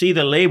when you see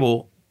the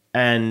label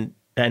and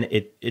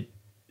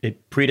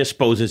it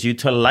predisposes you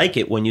to like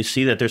it when you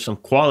see that there's some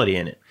quality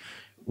in it.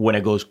 When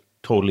it goes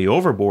totally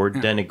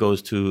overboard, then it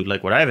goes to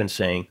like what Ivan's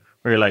saying,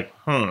 where you're like,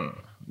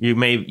 you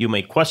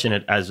may question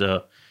it as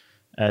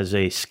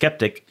a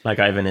skeptic, like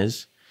Ivan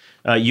is.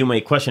 You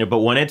may question it, but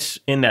when it's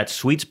in that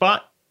sweet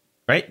spot,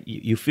 right?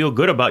 You feel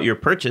good about your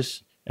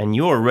purchase and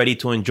you're ready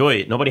to enjoy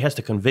it. Nobody has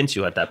to convince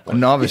you at that A point.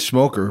 novice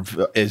smoker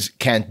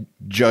can't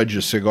judge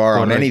a cigar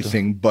on Correcto.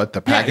 anything but the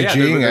Yeah,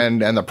 packaging they're-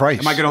 and the price.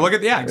 Am I going to look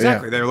at? Yeah,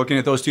 exactly. Yeah. They're looking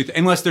at those two.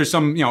 Unless there's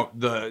some,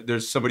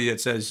 there's somebody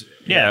that says,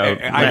 Yeah,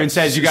 Ivan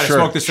says you got to sure,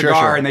 smoke the sure,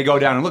 cigar, sure. and they go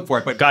down and look for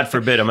it. But God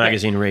forbid a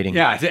magazine rating.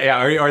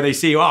 yeah, or they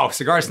see,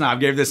 Cigar Snob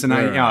gave this, and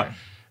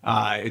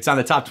it's on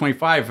the top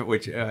 25,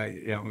 which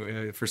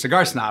for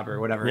Cigar Snob or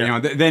whatever. Yeah.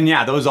 Then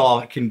those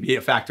all can be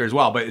a factor as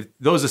well. But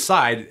those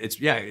aside,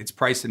 it's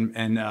price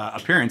and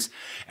appearance.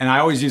 And I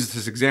always use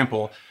this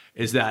example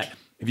is that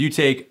if you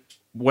take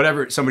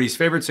whatever somebody's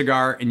favorite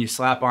cigar and you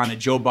slap on a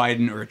Joe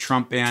Biden or a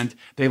Trump band,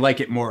 they like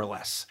it more or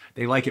less.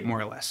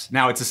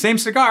 Now it's the same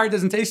cigar; it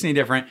doesn't taste any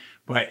different,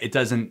 but it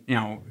doesn't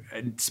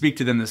speak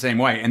to them the same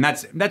way. And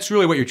that's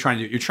really what you're trying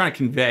to do. You're trying to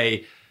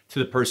convey to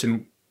the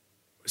person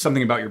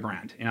something about your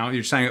brand.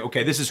 You're saying,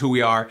 okay, this is who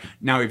we are.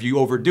 Now, if you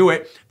overdo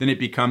it, then it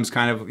becomes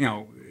kind of,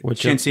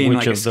 chintzy and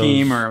like a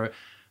scheme or,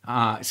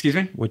 excuse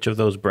me? Which of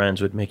those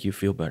brands would make you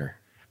feel better?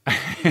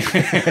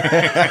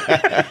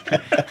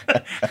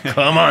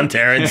 Come on,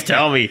 Terrence,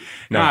 tell me.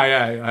 No,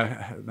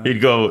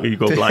 he'd go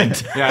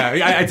blind.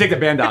 Yeah, I take the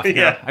band off.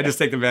 Yeah. I just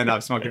take the band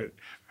off, smoke it.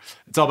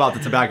 It's all about the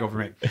tobacco for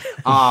me.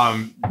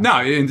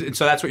 And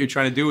so that's what you're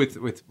trying to do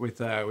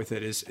with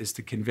it is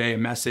to convey a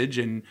message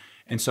and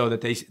so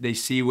that they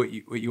see what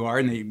you are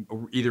and they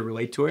either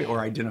relate to it or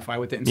identify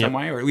with it in some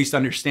way or at least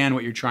understand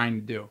what you're trying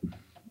to do.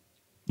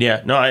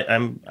 Yeah, no,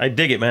 I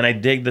dig it, man. I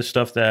dig the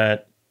stuff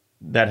that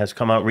has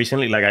come out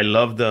recently. Like I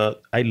love the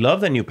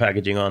new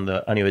packaging on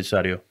the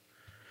Aniversario.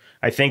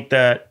 I think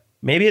that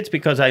maybe it's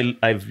because I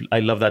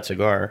love that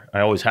cigar.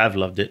 I always have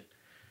loved it,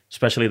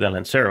 especially the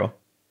Lancero,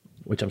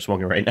 which I'm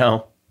smoking right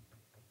now.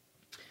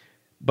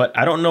 But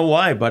I don't know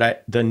why,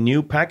 but the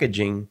new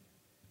packaging,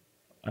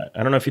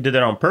 I don't know if you did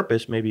that on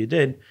purpose. Maybe you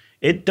did.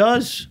 It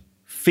does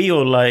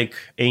feel like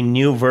a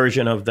new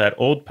version of that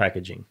old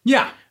packaging.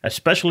 Yeah.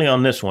 Especially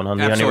on this one, on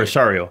the Absolutely.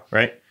 Aniversario,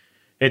 right?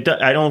 I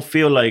don't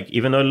feel like,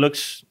 even though it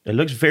looks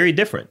very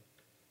different,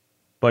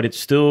 but it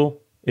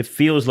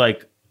feels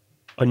like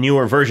a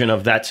newer version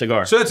of that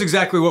cigar. So that's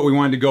exactly what we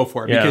wanted to go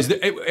for Yeah. because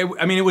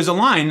it was a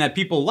line that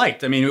people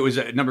liked. I mean, it was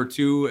number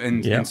 2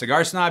 in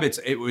Cigar Snob.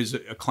 It was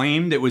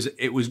acclaimed. It was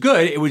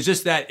good. It was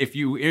just that if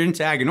you are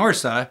into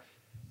Aganorsa,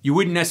 you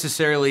wouldn't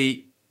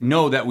necessarily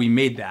know that we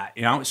made that,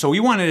 you know? So we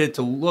wanted it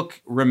to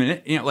look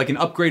like an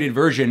upgraded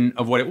version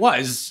of what it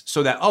was,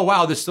 so that, oh,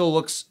 wow, this still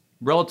looks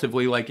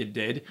relatively like it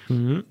did,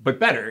 but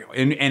better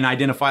and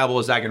identifiable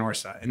as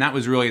Aganorsa. And that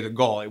was really the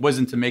goal. It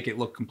wasn't to make it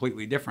look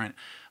completely different.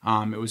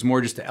 It was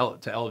more just to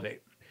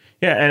elevate.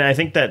 Yeah, and I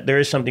think that there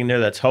is something there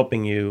that's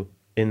helping you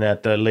in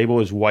that the label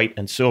is white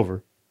and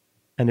silver,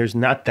 and there's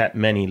not that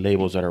many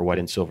labels that are white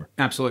and silver.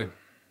 Absolutely.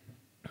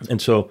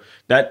 And so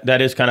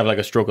that is kind of like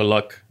a stroke of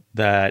luck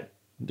that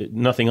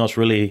nothing else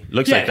really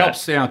looks like it that.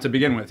 helps, to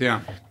begin with,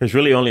 yeah. There's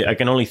really I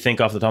can only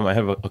think off the top of my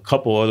head of a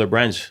couple other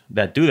brands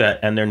that do that,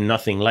 and they're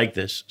nothing like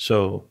this.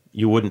 So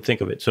you wouldn't think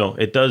of it. So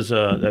it does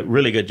a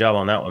really good job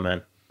on that one,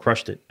 man.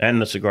 Crushed it.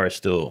 And the cigar is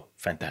still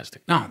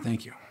fantastic. Oh,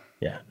 thank you.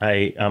 Yeah,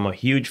 I'm a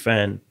huge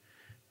fan.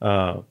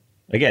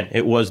 Again,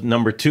 it was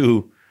number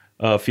 2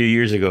 a few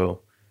years ago.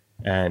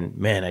 And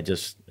man,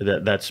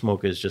 that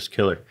smoke is just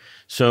killer.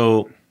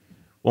 So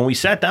when we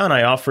sat down,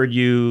 I offered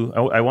you,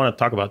 I want to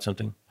talk about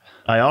something.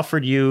 I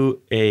offered you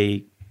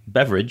a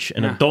beverage,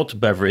 an adult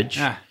beverage,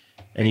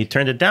 and you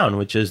turned it down,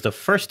 which is the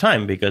first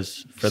time,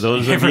 because for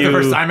those of you, the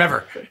first time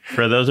ever.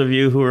 For those of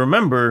you who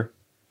remember,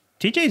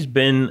 TJ's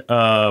been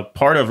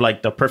part of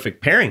like the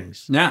Perfect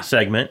Pairings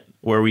segment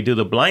where we do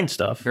the blind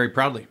stuff. Very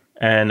proudly.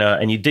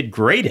 And you did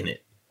great in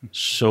it.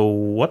 So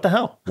what the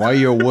hell? Why are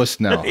you a wuss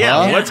now?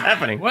 Yeah, what's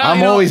happening? Well,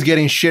 I'm always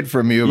getting shit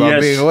from you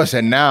about being a wuss,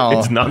 and now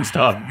it's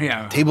nonstop.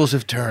 Yeah. tables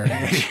have turned.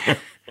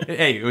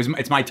 Hey,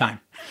 it's my time.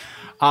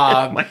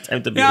 My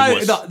time to be a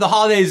wuss. The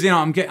holidays,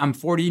 I'm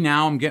 40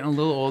 now. I'm getting a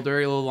little older,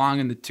 a little long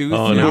in the tooth.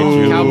 Oh,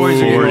 no.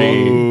 Cowboys are getting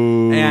 40.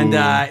 old. And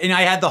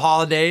I had the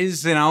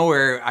holidays,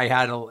 where I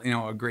had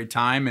a great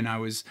time, and I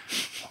was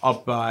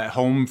up at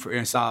home.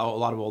 I saw a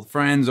lot of old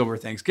friends over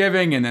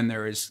Thanksgiving, and then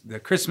there was the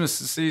Christmas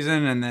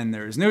season, and then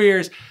there was New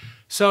Year's.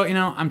 So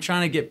I'm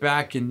trying to get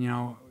back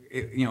in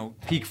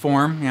peak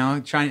form.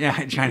 Trying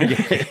to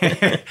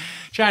get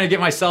trying to get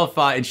myself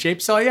in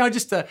shape. So I'm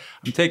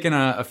taking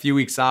a few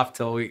weeks off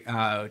till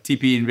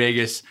TP in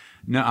Vegas.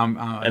 No,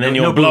 and then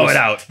you'll blow it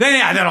out.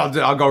 Then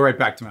I'll go right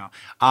back tomorrow.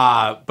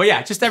 But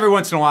yeah, just every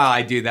once in a while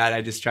I do that.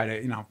 I just try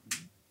to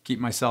keep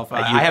myself.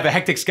 I have a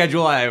hectic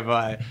schedule. I have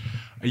a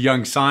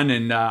young son,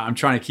 and I'm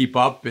trying to keep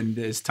up. And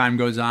as time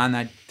goes on,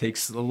 that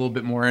takes a little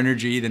bit more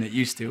energy than it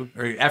used to,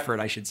 or effort,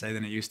 I should say,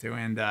 than it used to.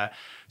 And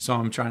so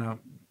I'm trying to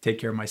take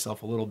care of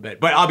myself a little bit.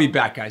 But I'll be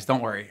back, guys.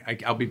 Don't worry.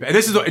 I'll be back.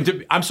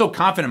 I'm so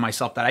confident in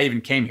myself that I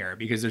even came here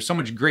because there's so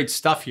much great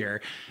stuff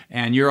here,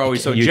 and you're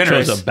always so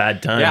generous. You chose a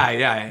bad time.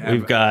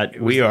 Yeah.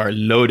 We are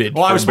loaded.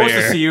 Well, I was supposed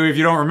to see you, if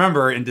you don't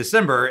remember, in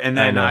December, and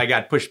then I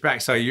got pushed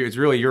back. So it's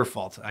really your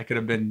fault. I could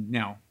have been,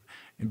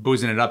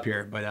 boozing it up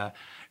here, but.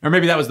 Or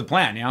maybe that was the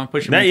plan,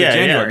 pushing me to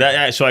January.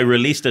 Yeah. So I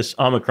released this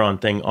Omicron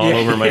thing all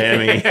over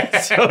Miami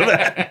so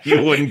that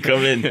you wouldn't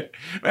come in.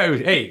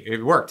 Hey,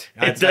 it worked.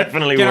 It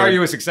definitely can't worked. argue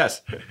with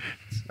success.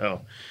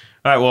 So,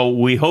 all right. Well,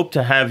 we hope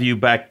to have you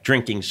back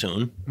drinking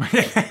soon.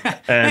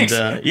 And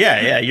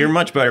you're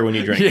much better when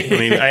you drink. I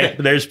mean,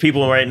 there's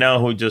people right now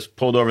who just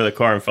pulled over the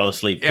car and fell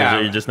asleep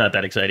because you're just not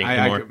that exciting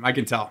anymore. I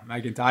can tell.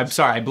 I'm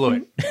sorry. I blew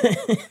it.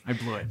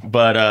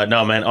 But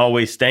no, man.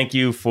 Always thank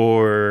you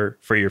for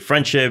your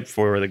friendship,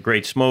 for the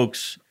great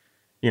smokes.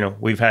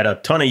 We've had a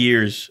ton of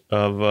years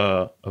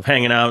of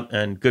hanging out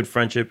and good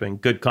friendship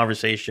and good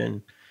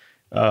conversation.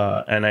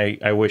 And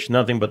I wish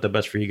nothing but the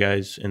best for you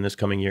guys in this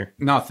coming year.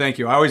 No, thank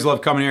you. I always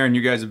love coming here, and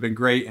you guys have been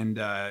great. And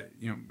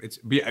it's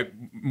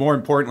more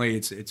importantly,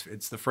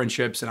 it's the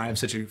friendships, and I have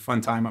such a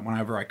fun time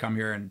whenever I come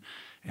here,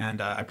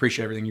 and I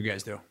appreciate everything you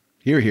guys do.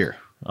 Hear, hear.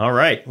 All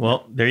right.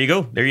 Well, there you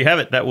go. There you have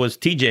it. That was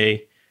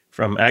TJ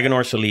from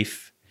Aganorsa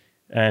Leaf,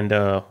 and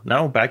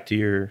now back to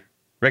your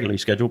regularly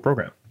scheduled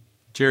program.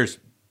 Cheers.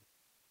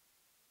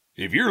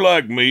 If you're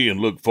like me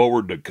and look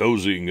forward to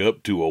cozying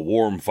up to a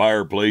warm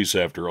fireplace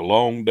after a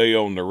long day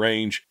on the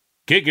range,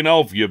 kicking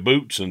off your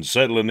boots and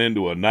settling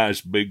into a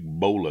nice big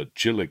bowl of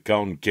chili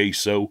con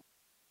queso,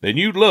 then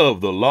you'd love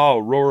the La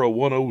Aurora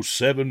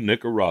 107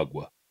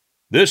 Nicaragua.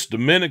 This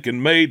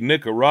Dominican-made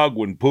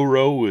Nicaraguan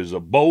puro is a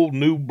bold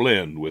new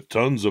blend with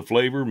tons of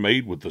flavor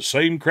made with the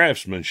same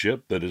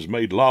craftsmanship that has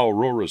made La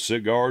Aurora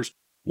cigars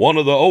one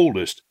of the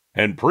oldest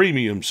and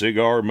premium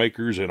cigar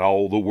makers in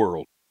all the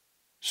world.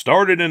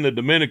 Started in the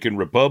Dominican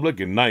Republic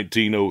in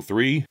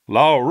 1903,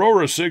 La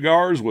Aurora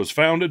Cigars was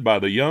founded by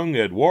the young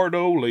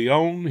Eduardo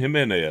Leon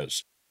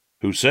Jimenez,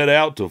 who set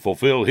out to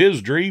fulfill his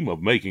dream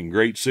of making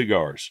great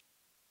cigars.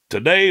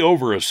 Today,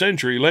 over a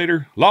century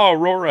later, La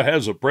Aurora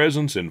has a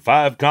presence in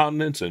 5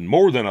 continents and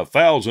more than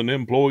 1,000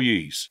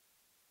 employees.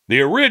 The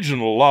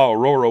original La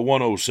Aurora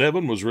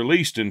 107 was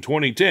released in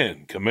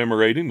 2010,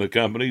 commemorating the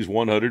company's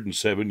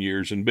 107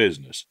 years in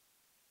business.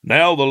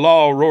 Now the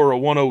La Aurora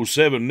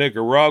 107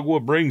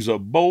 Nicaragua brings a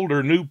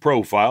bolder new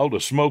profile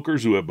to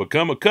smokers who have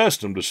become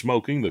accustomed to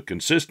smoking the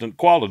consistent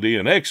quality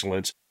and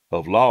excellence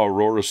of La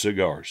Aurora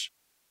cigars.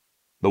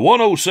 The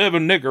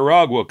 107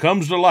 Nicaragua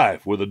comes to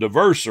life with a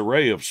diverse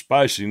array of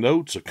spicy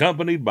notes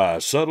accompanied by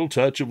a subtle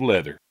touch of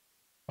leather.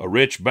 A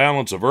rich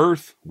balance of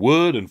earth,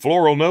 wood, and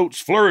floral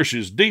notes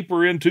flourishes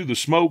deeper into the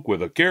smoke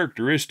with a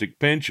characteristic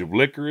pinch of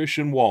licorice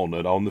and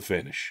walnut on the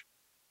finish.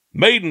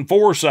 Made in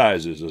 4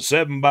 sizes, a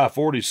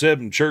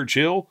 7x47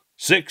 Churchill,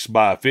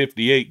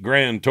 6x58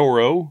 Grand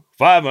Toro,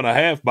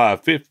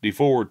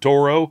 5.5x54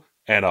 Toro,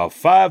 and a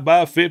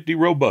 5x50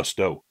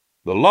 Robusto.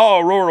 The La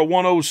Aurora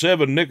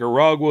 107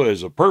 Nicaragua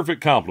is a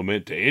perfect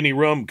complement to any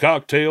rum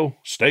cocktail,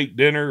 steak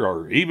dinner,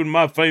 or even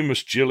my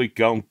famous chili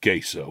con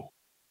queso.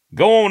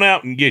 Go on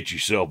out and get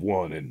yourself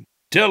one and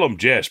tell them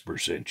Jasper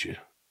sent you.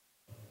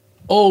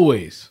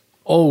 Always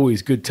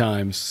good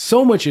times.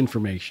 So much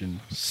information.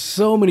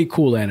 So many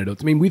cool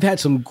anecdotes. I mean, we've had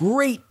some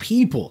great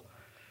people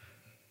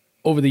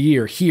over the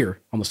year here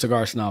on the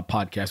Cigar Snob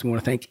podcast. We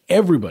want to thank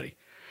everybody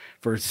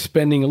for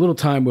spending a little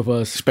time with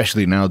us.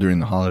 Especially now during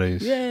the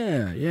holidays.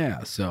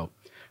 Yeah. So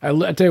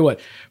I tell you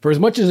what, for as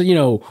much as,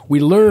 we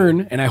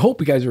learn, and I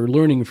hope you guys are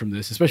learning from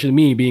this, especially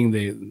me being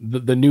the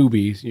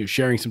newbies,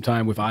 sharing some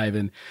time with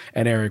Ivan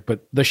and Eric,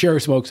 but the Share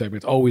a Smoke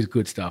segment is always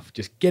good stuff.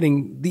 Just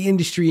getting the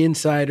industry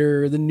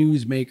insider, the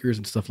newsmakers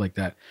and stuff like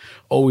that.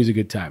 Always a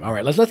good time. All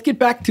right, let's get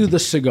back to the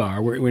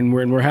cigar. When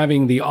we're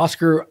having the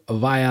Oscar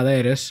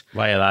Valladares.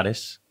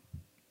 Valladares.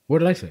 What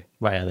did I say?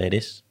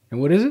 Valladares.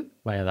 And what is it?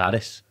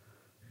 Valladares.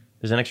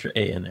 There's an extra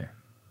A in there.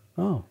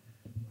 Oh.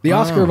 The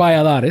Oscar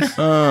Valladares,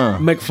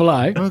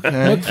 McFly,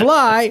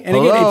 McFly, and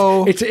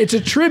Hello. again, it's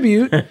a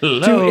tribute.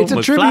 Hello, It's a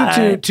McFly.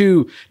 tribute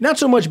to not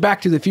so much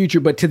Back to the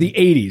Future, but to the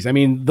 '80s. I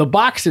mean, the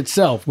box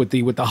itself with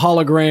the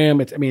hologram.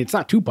 It's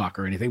not Tupac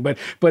or anything, but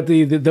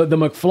the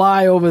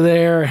McFly over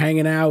there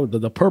hanging out,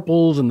 the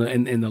purples and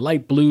the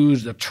light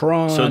blues, the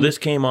Tron. So this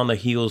came on the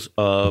heels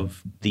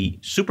of the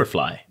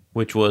Superfly,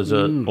 which was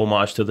a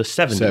homage to the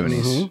 70s.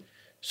 70s. Mm-hmm.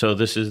 So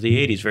this is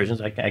the 80s versions.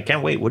 I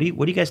can't wait. What do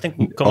you guys think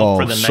will come up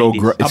for the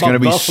 90s? It's How going to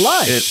about be The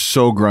Fly?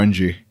 so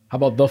grungy. How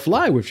about The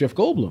Fly with Jeff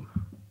Goldblum?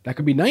 That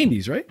could be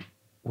 '90s, right?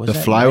 Was The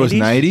that Fly was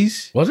 90s?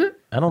 90s? Was it?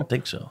 I don't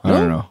think so. I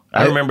don't know.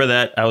 I remember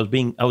that. I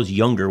was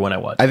younger when I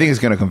watched it. I think it's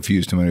going to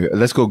confuse too many.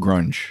 Let's go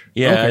grunge.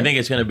 Yeah, Okay. I think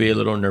it's going to be a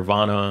little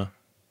Nirvana.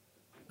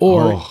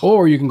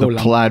 Or you can go The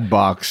plaid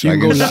box. I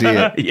can can go see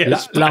it.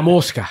 Yes. La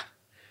Mosca.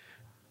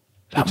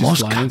 La Which is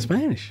fly Mosca. in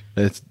Spanish.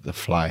 It's the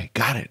Fly.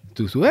 Got it.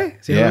 Tu sue?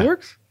 See how it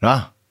works?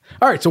 Ah.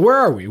 All right, so where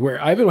are we?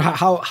 Ivan,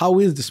 how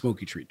is the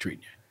Smoky Treat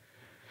treating you?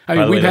 I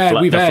By mean, the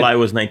way, we've the had Fly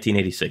was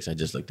 1986. I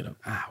just looked it up.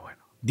 well,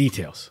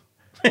 details.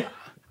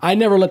 I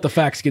never let the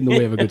facts get in the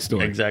way of a good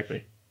story.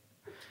 Exactly.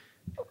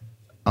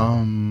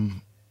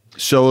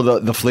 So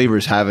the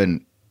flavors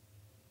haven't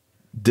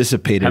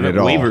dissipated Haven't at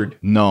all. wavered.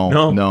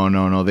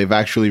 No. They've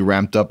actually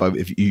ramped up.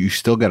 If you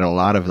still get a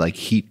lot of like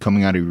heat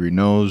coming out of your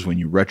nose when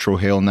you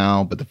retrohale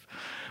now,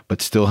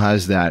 but still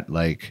has that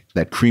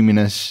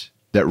creaminess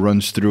that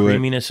runs through it.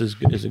 Creaminess is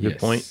a good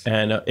point,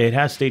 and it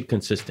has stayed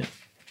consistent,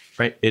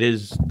 right? It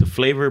is the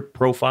flavor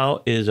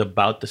profile is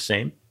about the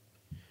same.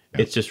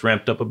 It's just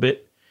ramped up a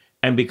bit,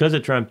 and because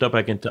it's ramped up,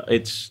 I can tell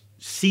it's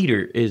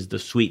cedar is the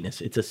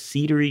sweetness. It's a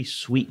cedary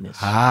sweetness.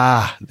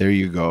 Ah, there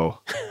you go.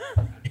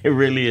 It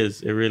really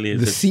is. It really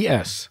is. The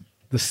CS,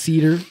 the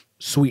cedar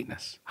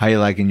sweetness. How you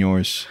liking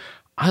yours?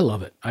 I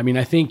love it. I mean,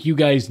 I think you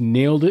guys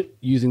nailed it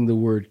using the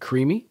word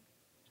creamy.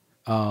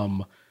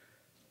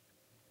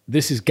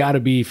 This has got to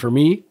be for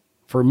me,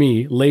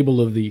 label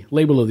of the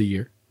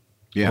year.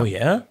 Yeah. Oh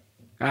yeah.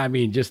 I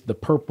mean, just the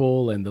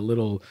purple and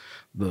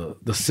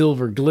the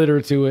silver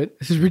glitter to it.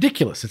 This is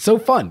ridiculous. It's so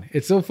fun.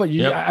 It's so fun.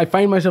 Yep. I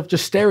find myself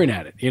just staring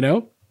at it,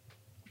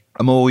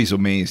 I'm always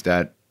amazed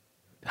at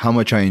how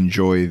much I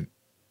enjoy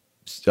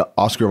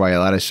Oscar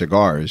Valladares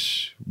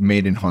cigars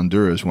made in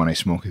Honduras when I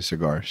smoke his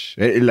cigars.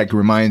 It like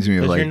reminds me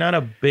of Because like you're not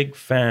a big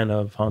fan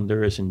of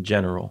Honduras in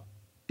general.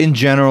 in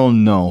general,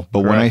 no. But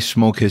when I Correct.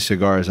 smoke his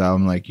cigars,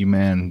 I'm like, you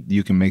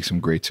can make some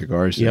great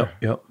cigars there.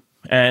 Yep.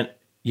 And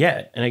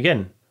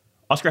again,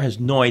 Oscar has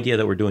no idea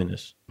that we're doing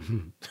this.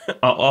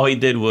 All he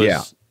did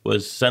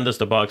was send us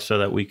the box so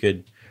that we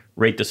could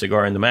rate the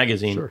cigar in the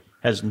magazine. Sure.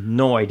 Has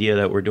no idea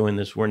that we're doing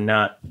this. We're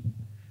not.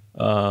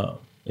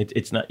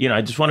 It's not.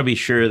 I just want to be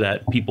sure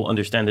that people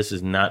understand this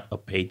is not a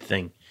paid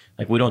thing.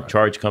 Like we don't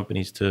charge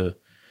companies to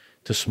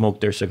smoke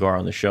their cigar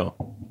on the show.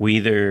 We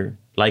either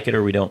like it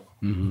or we don't.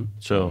 Mm-hmm.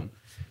 So,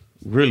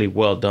 really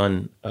well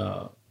done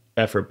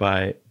effort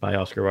by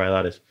Oscar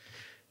Valladares.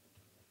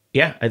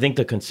 Yeah, I think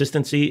the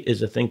consistency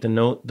is a thing to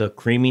note. The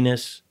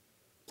creaminess,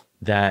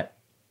 that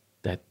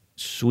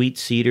sweet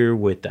cedar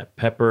with that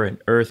pepper and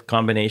earth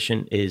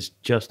combination is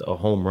just a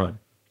home run.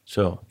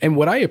 So And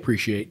what I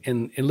appreciate,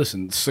 and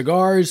listen,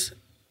 cigars,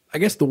 I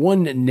guess the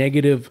one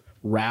negative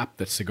rap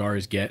that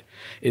cigars get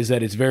is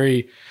that it's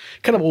very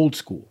kind of old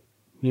school.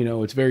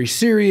 It's very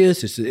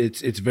serious.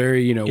 It's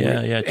very,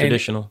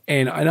 traditional.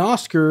 And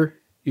Oscar,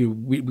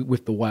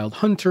 with the Wild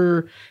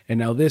Hunter, and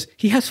now this,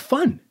 he has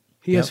fun.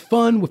 He has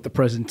fun with the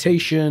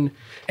presentation.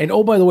 And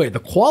oh, by the way, the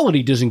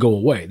quality doesn't go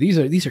away. These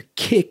are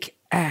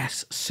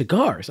kick-ass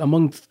cigars,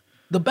 among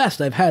the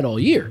best I've had all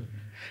year.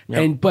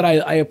 Yep. But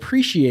I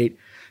appreciate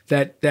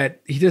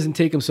that he doesn't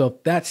take himself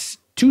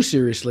too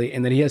seriously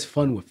and that he has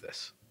fun with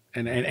this.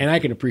 And I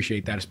can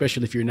appreciate that,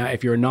 especially if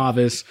you're a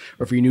novice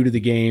or if you're new to the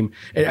game.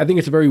 And I think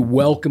it's a very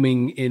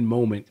welcoming in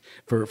moment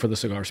for the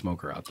cigar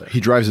smoker out there. He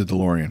drives a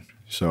DeLorean,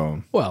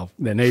 so Well,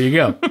 then there you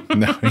go.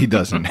 no, he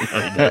doesn't.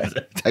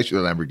 It's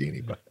actually a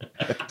Lamborghini, but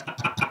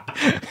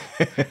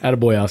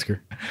Attaboy,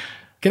 Oscar.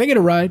 Can I get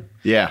a ride?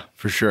 yeah,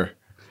 for sure.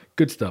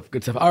 Good stuff.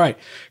 Good stuff. All right.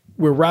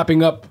 We're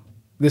wrapping up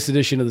this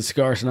edition of the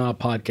Cigar Snob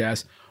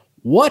podcast.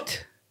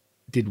 What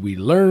did we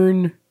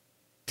learn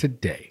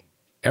today?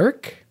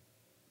 Eric?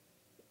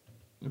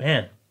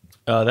 Man,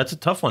 that's a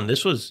tough one.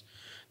 This was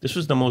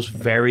the most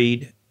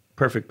varied,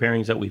 perfect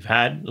pairings that we've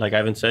had. Like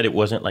Ivan said, it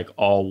wasn't like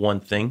all one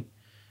thing.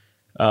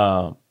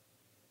 I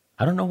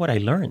don't know what I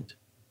learned.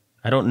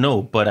 I don't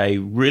know, but I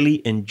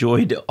really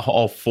enjoyed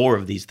all four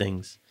of these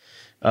things.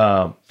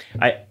 I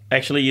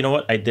actually, you know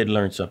what? I did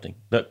learn something.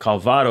 The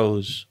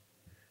Calvados,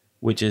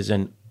 which is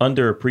an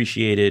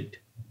underappreciated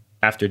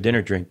after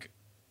dinner drink,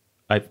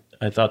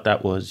 I thought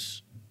that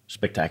was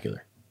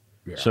spectacular.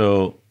 Yeah.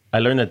 So I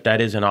learned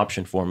that is an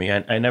option for me.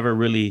 I never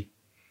really,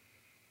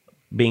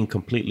 being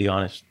completely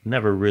honest,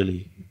 never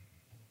really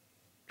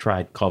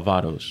tried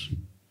Calvados,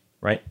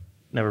 right?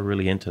 Never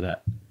really into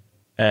that.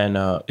 And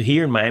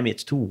here in Miami,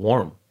 it's too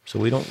warm, so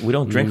we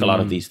don't drink a lot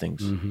of these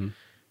things. Mm-hmm.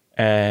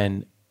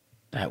 And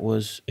that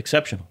was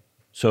exceptional.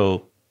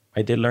 So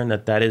I did learn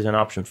that is an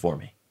option for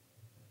me.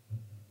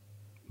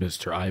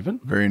 Mr. Ivan?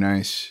 Very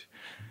nice.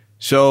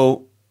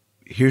 So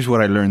here's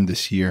what I learned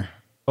this year.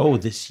 Oh,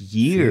 this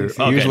year.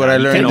 Here's what I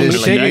learned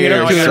this year. Taking it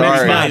up to the next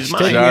Sorry. notch.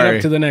 Taking it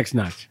up to the next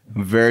notch.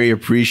 I'm very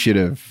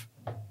appreciative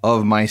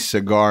of my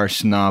Cigar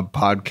Snob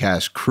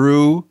podcast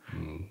crew.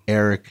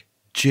 Eric,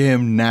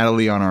 Jim,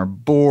 Natalie on our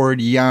board,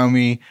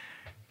 Yami,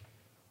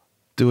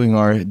 doing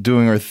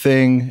our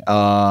thing.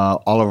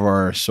 All of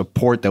our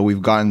support that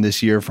we've gotten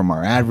this year from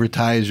our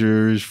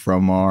advertisers,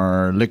 from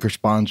our liquor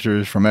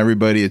sponsors, from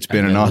everybody. It's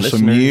been an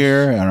awesome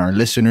year, and our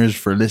listeners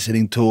for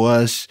listening to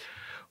us.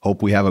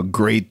 Hope we have a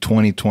great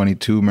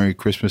 2022. Merry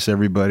Christmas,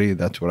 everybody.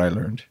 That's what I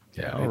learned.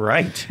 Yeah. All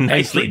right.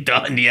 Nicely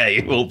done. Yeah,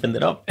 you opened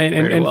it up.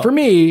 And well. for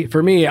me,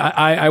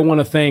 I want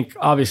to thank,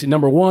 obviously,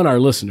 number one, our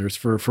listeners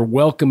for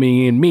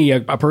welcoming in me,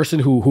 a person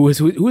who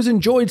has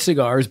enjoyed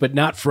cigars, but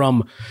not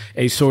from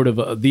a sort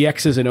of the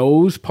X's and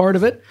O's part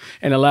of it,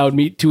 and allowed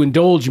me to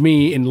indulge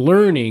me in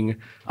learning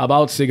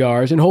about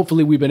cigars. And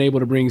hopefully we've been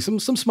able to bring some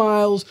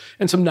smiles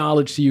and some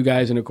knowledge to you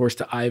guys, and of course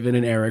to Ivan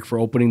and Eric for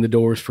opening the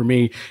doors for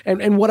me.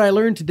 And what I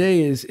learned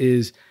today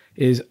is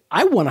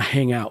I want to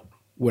hang out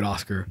with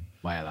Oscar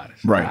Valladares.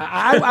 Right.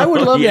 I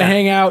would love to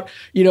hang out,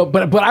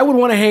 but I would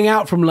want to hang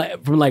out from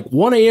like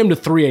 1 a.m. to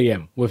 3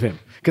 a.m. with him,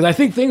 because I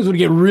think things would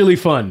get really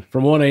fun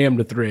from 1 a.m.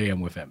 to 3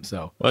 a.m. with him.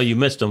 So, well, you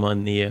missed him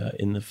on the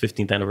in the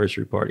 15th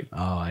anniversary party. Oh,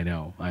 I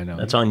know.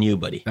 That's on you,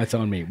 buddy. That's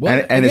on me.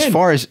 Well, and as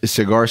far as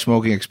cigar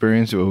smoking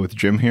experience with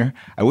Jim here,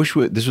 I wish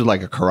this was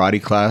like a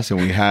karate class and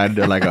we had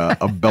like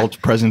a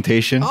belt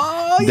presentation.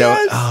 Oh,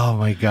 yes. Oh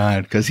my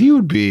God, because he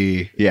would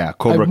be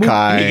Cobra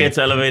Kai. He gets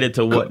elevated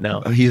to what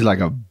now? He's like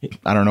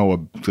I don't know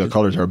what the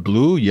colors are.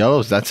 Blue,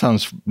 yellows. That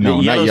sounds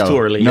not yellow. Too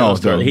early. No,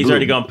 too early. He's blue,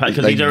 already gone past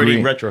because like he's already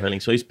green.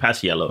 retrohealing, so he's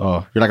past yellow.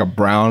 Oh, you're like a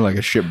brown, like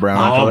a shit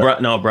brown.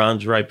 No,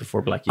 brown's right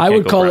before black. I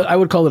would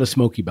call it a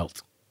smoky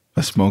belt.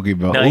 A smoky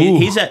belt. No,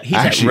 he's at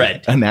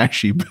red. An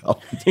ashy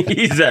belt.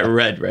 He's at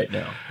red right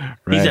now.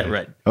 Red. He's at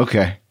red.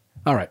 Okay.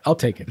 All right, I'll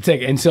take it.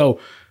 And so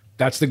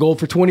that's the goal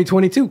for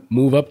 2022.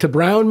 Move up to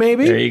brown,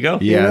 maybe. There you go.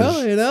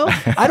 Yes. You know.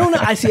 I don't know.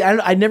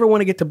 I never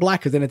want to get to black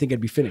because then I think I'd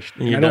be finished.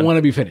 I don't want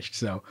to be finished.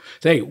 So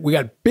hey, we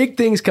got big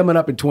things coming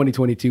up in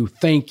 2022.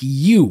 Thank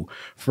you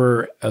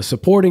for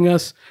supporting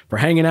us, for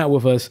hanging out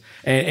with us,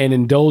 and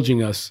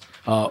indulging us.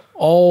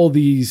 All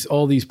these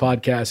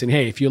podcasts. And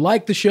hey, if you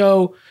like the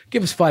show,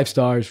 give us 5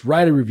 stars,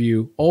 write a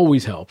review.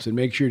 Always helps. And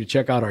make sure to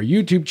check out our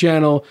YouTube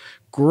channel.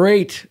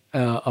 Great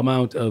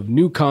amount of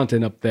new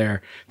content up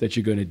there that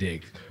you're going to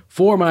dig.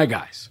 For my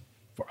guys,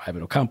 for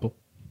Ivan Ocampo,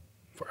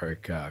 for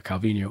Eric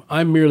Calvino,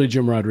 I'm merely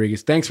Jim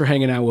Rodriguez. Thanks for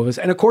hanging out with us.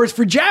 And of course,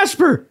 for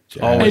Jasper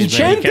Always, and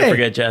man. Chente. You can't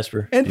forget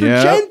Jasper. And for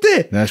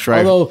Chente. That's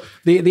right. Although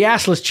the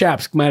assless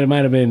chaps might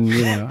have been,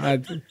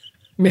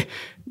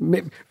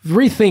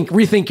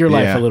 rethink your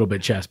life a little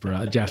bit, Jasper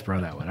on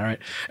that one. All right.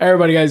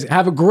 Everybody, guys,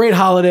 have a great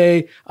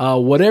holiday.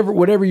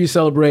 Whatever you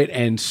celebrate,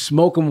 and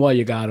smoke them while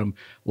you got them.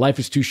 Life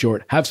is too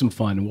short. Have some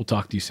fun, and we'll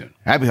talk to you soon.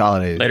 Happy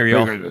holidays. Later,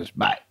 y'all. Merry Christmas.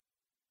 Bye.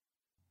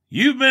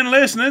 You've been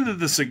listening to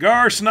the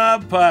Cigar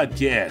Snob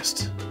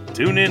Podcast.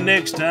 Tune in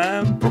next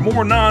time for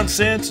more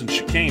nonsense and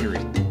chicanery.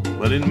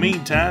 But in the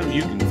meantime,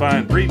 you can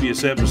find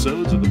previous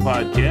episodes of the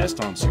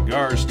podcast on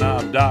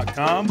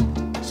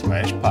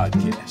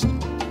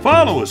cigarsnob.com/podcast.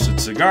 Follow us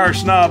at Cigar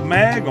Snob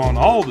Mag on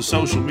all the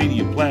social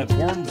media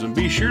platforms, and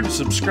be sure to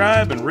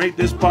subscribe and rate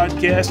this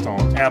podcast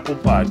on Apple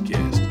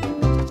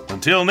Podcasts.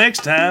 Until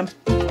next time,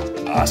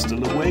 hasta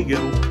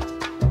luego.